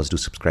 and of course do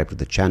subscribe to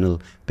the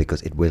channel,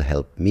 because it will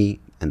help me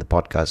and the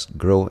podcast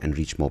grow and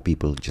reach more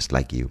people just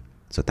like you.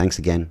 So thanks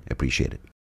again. Appreciate it.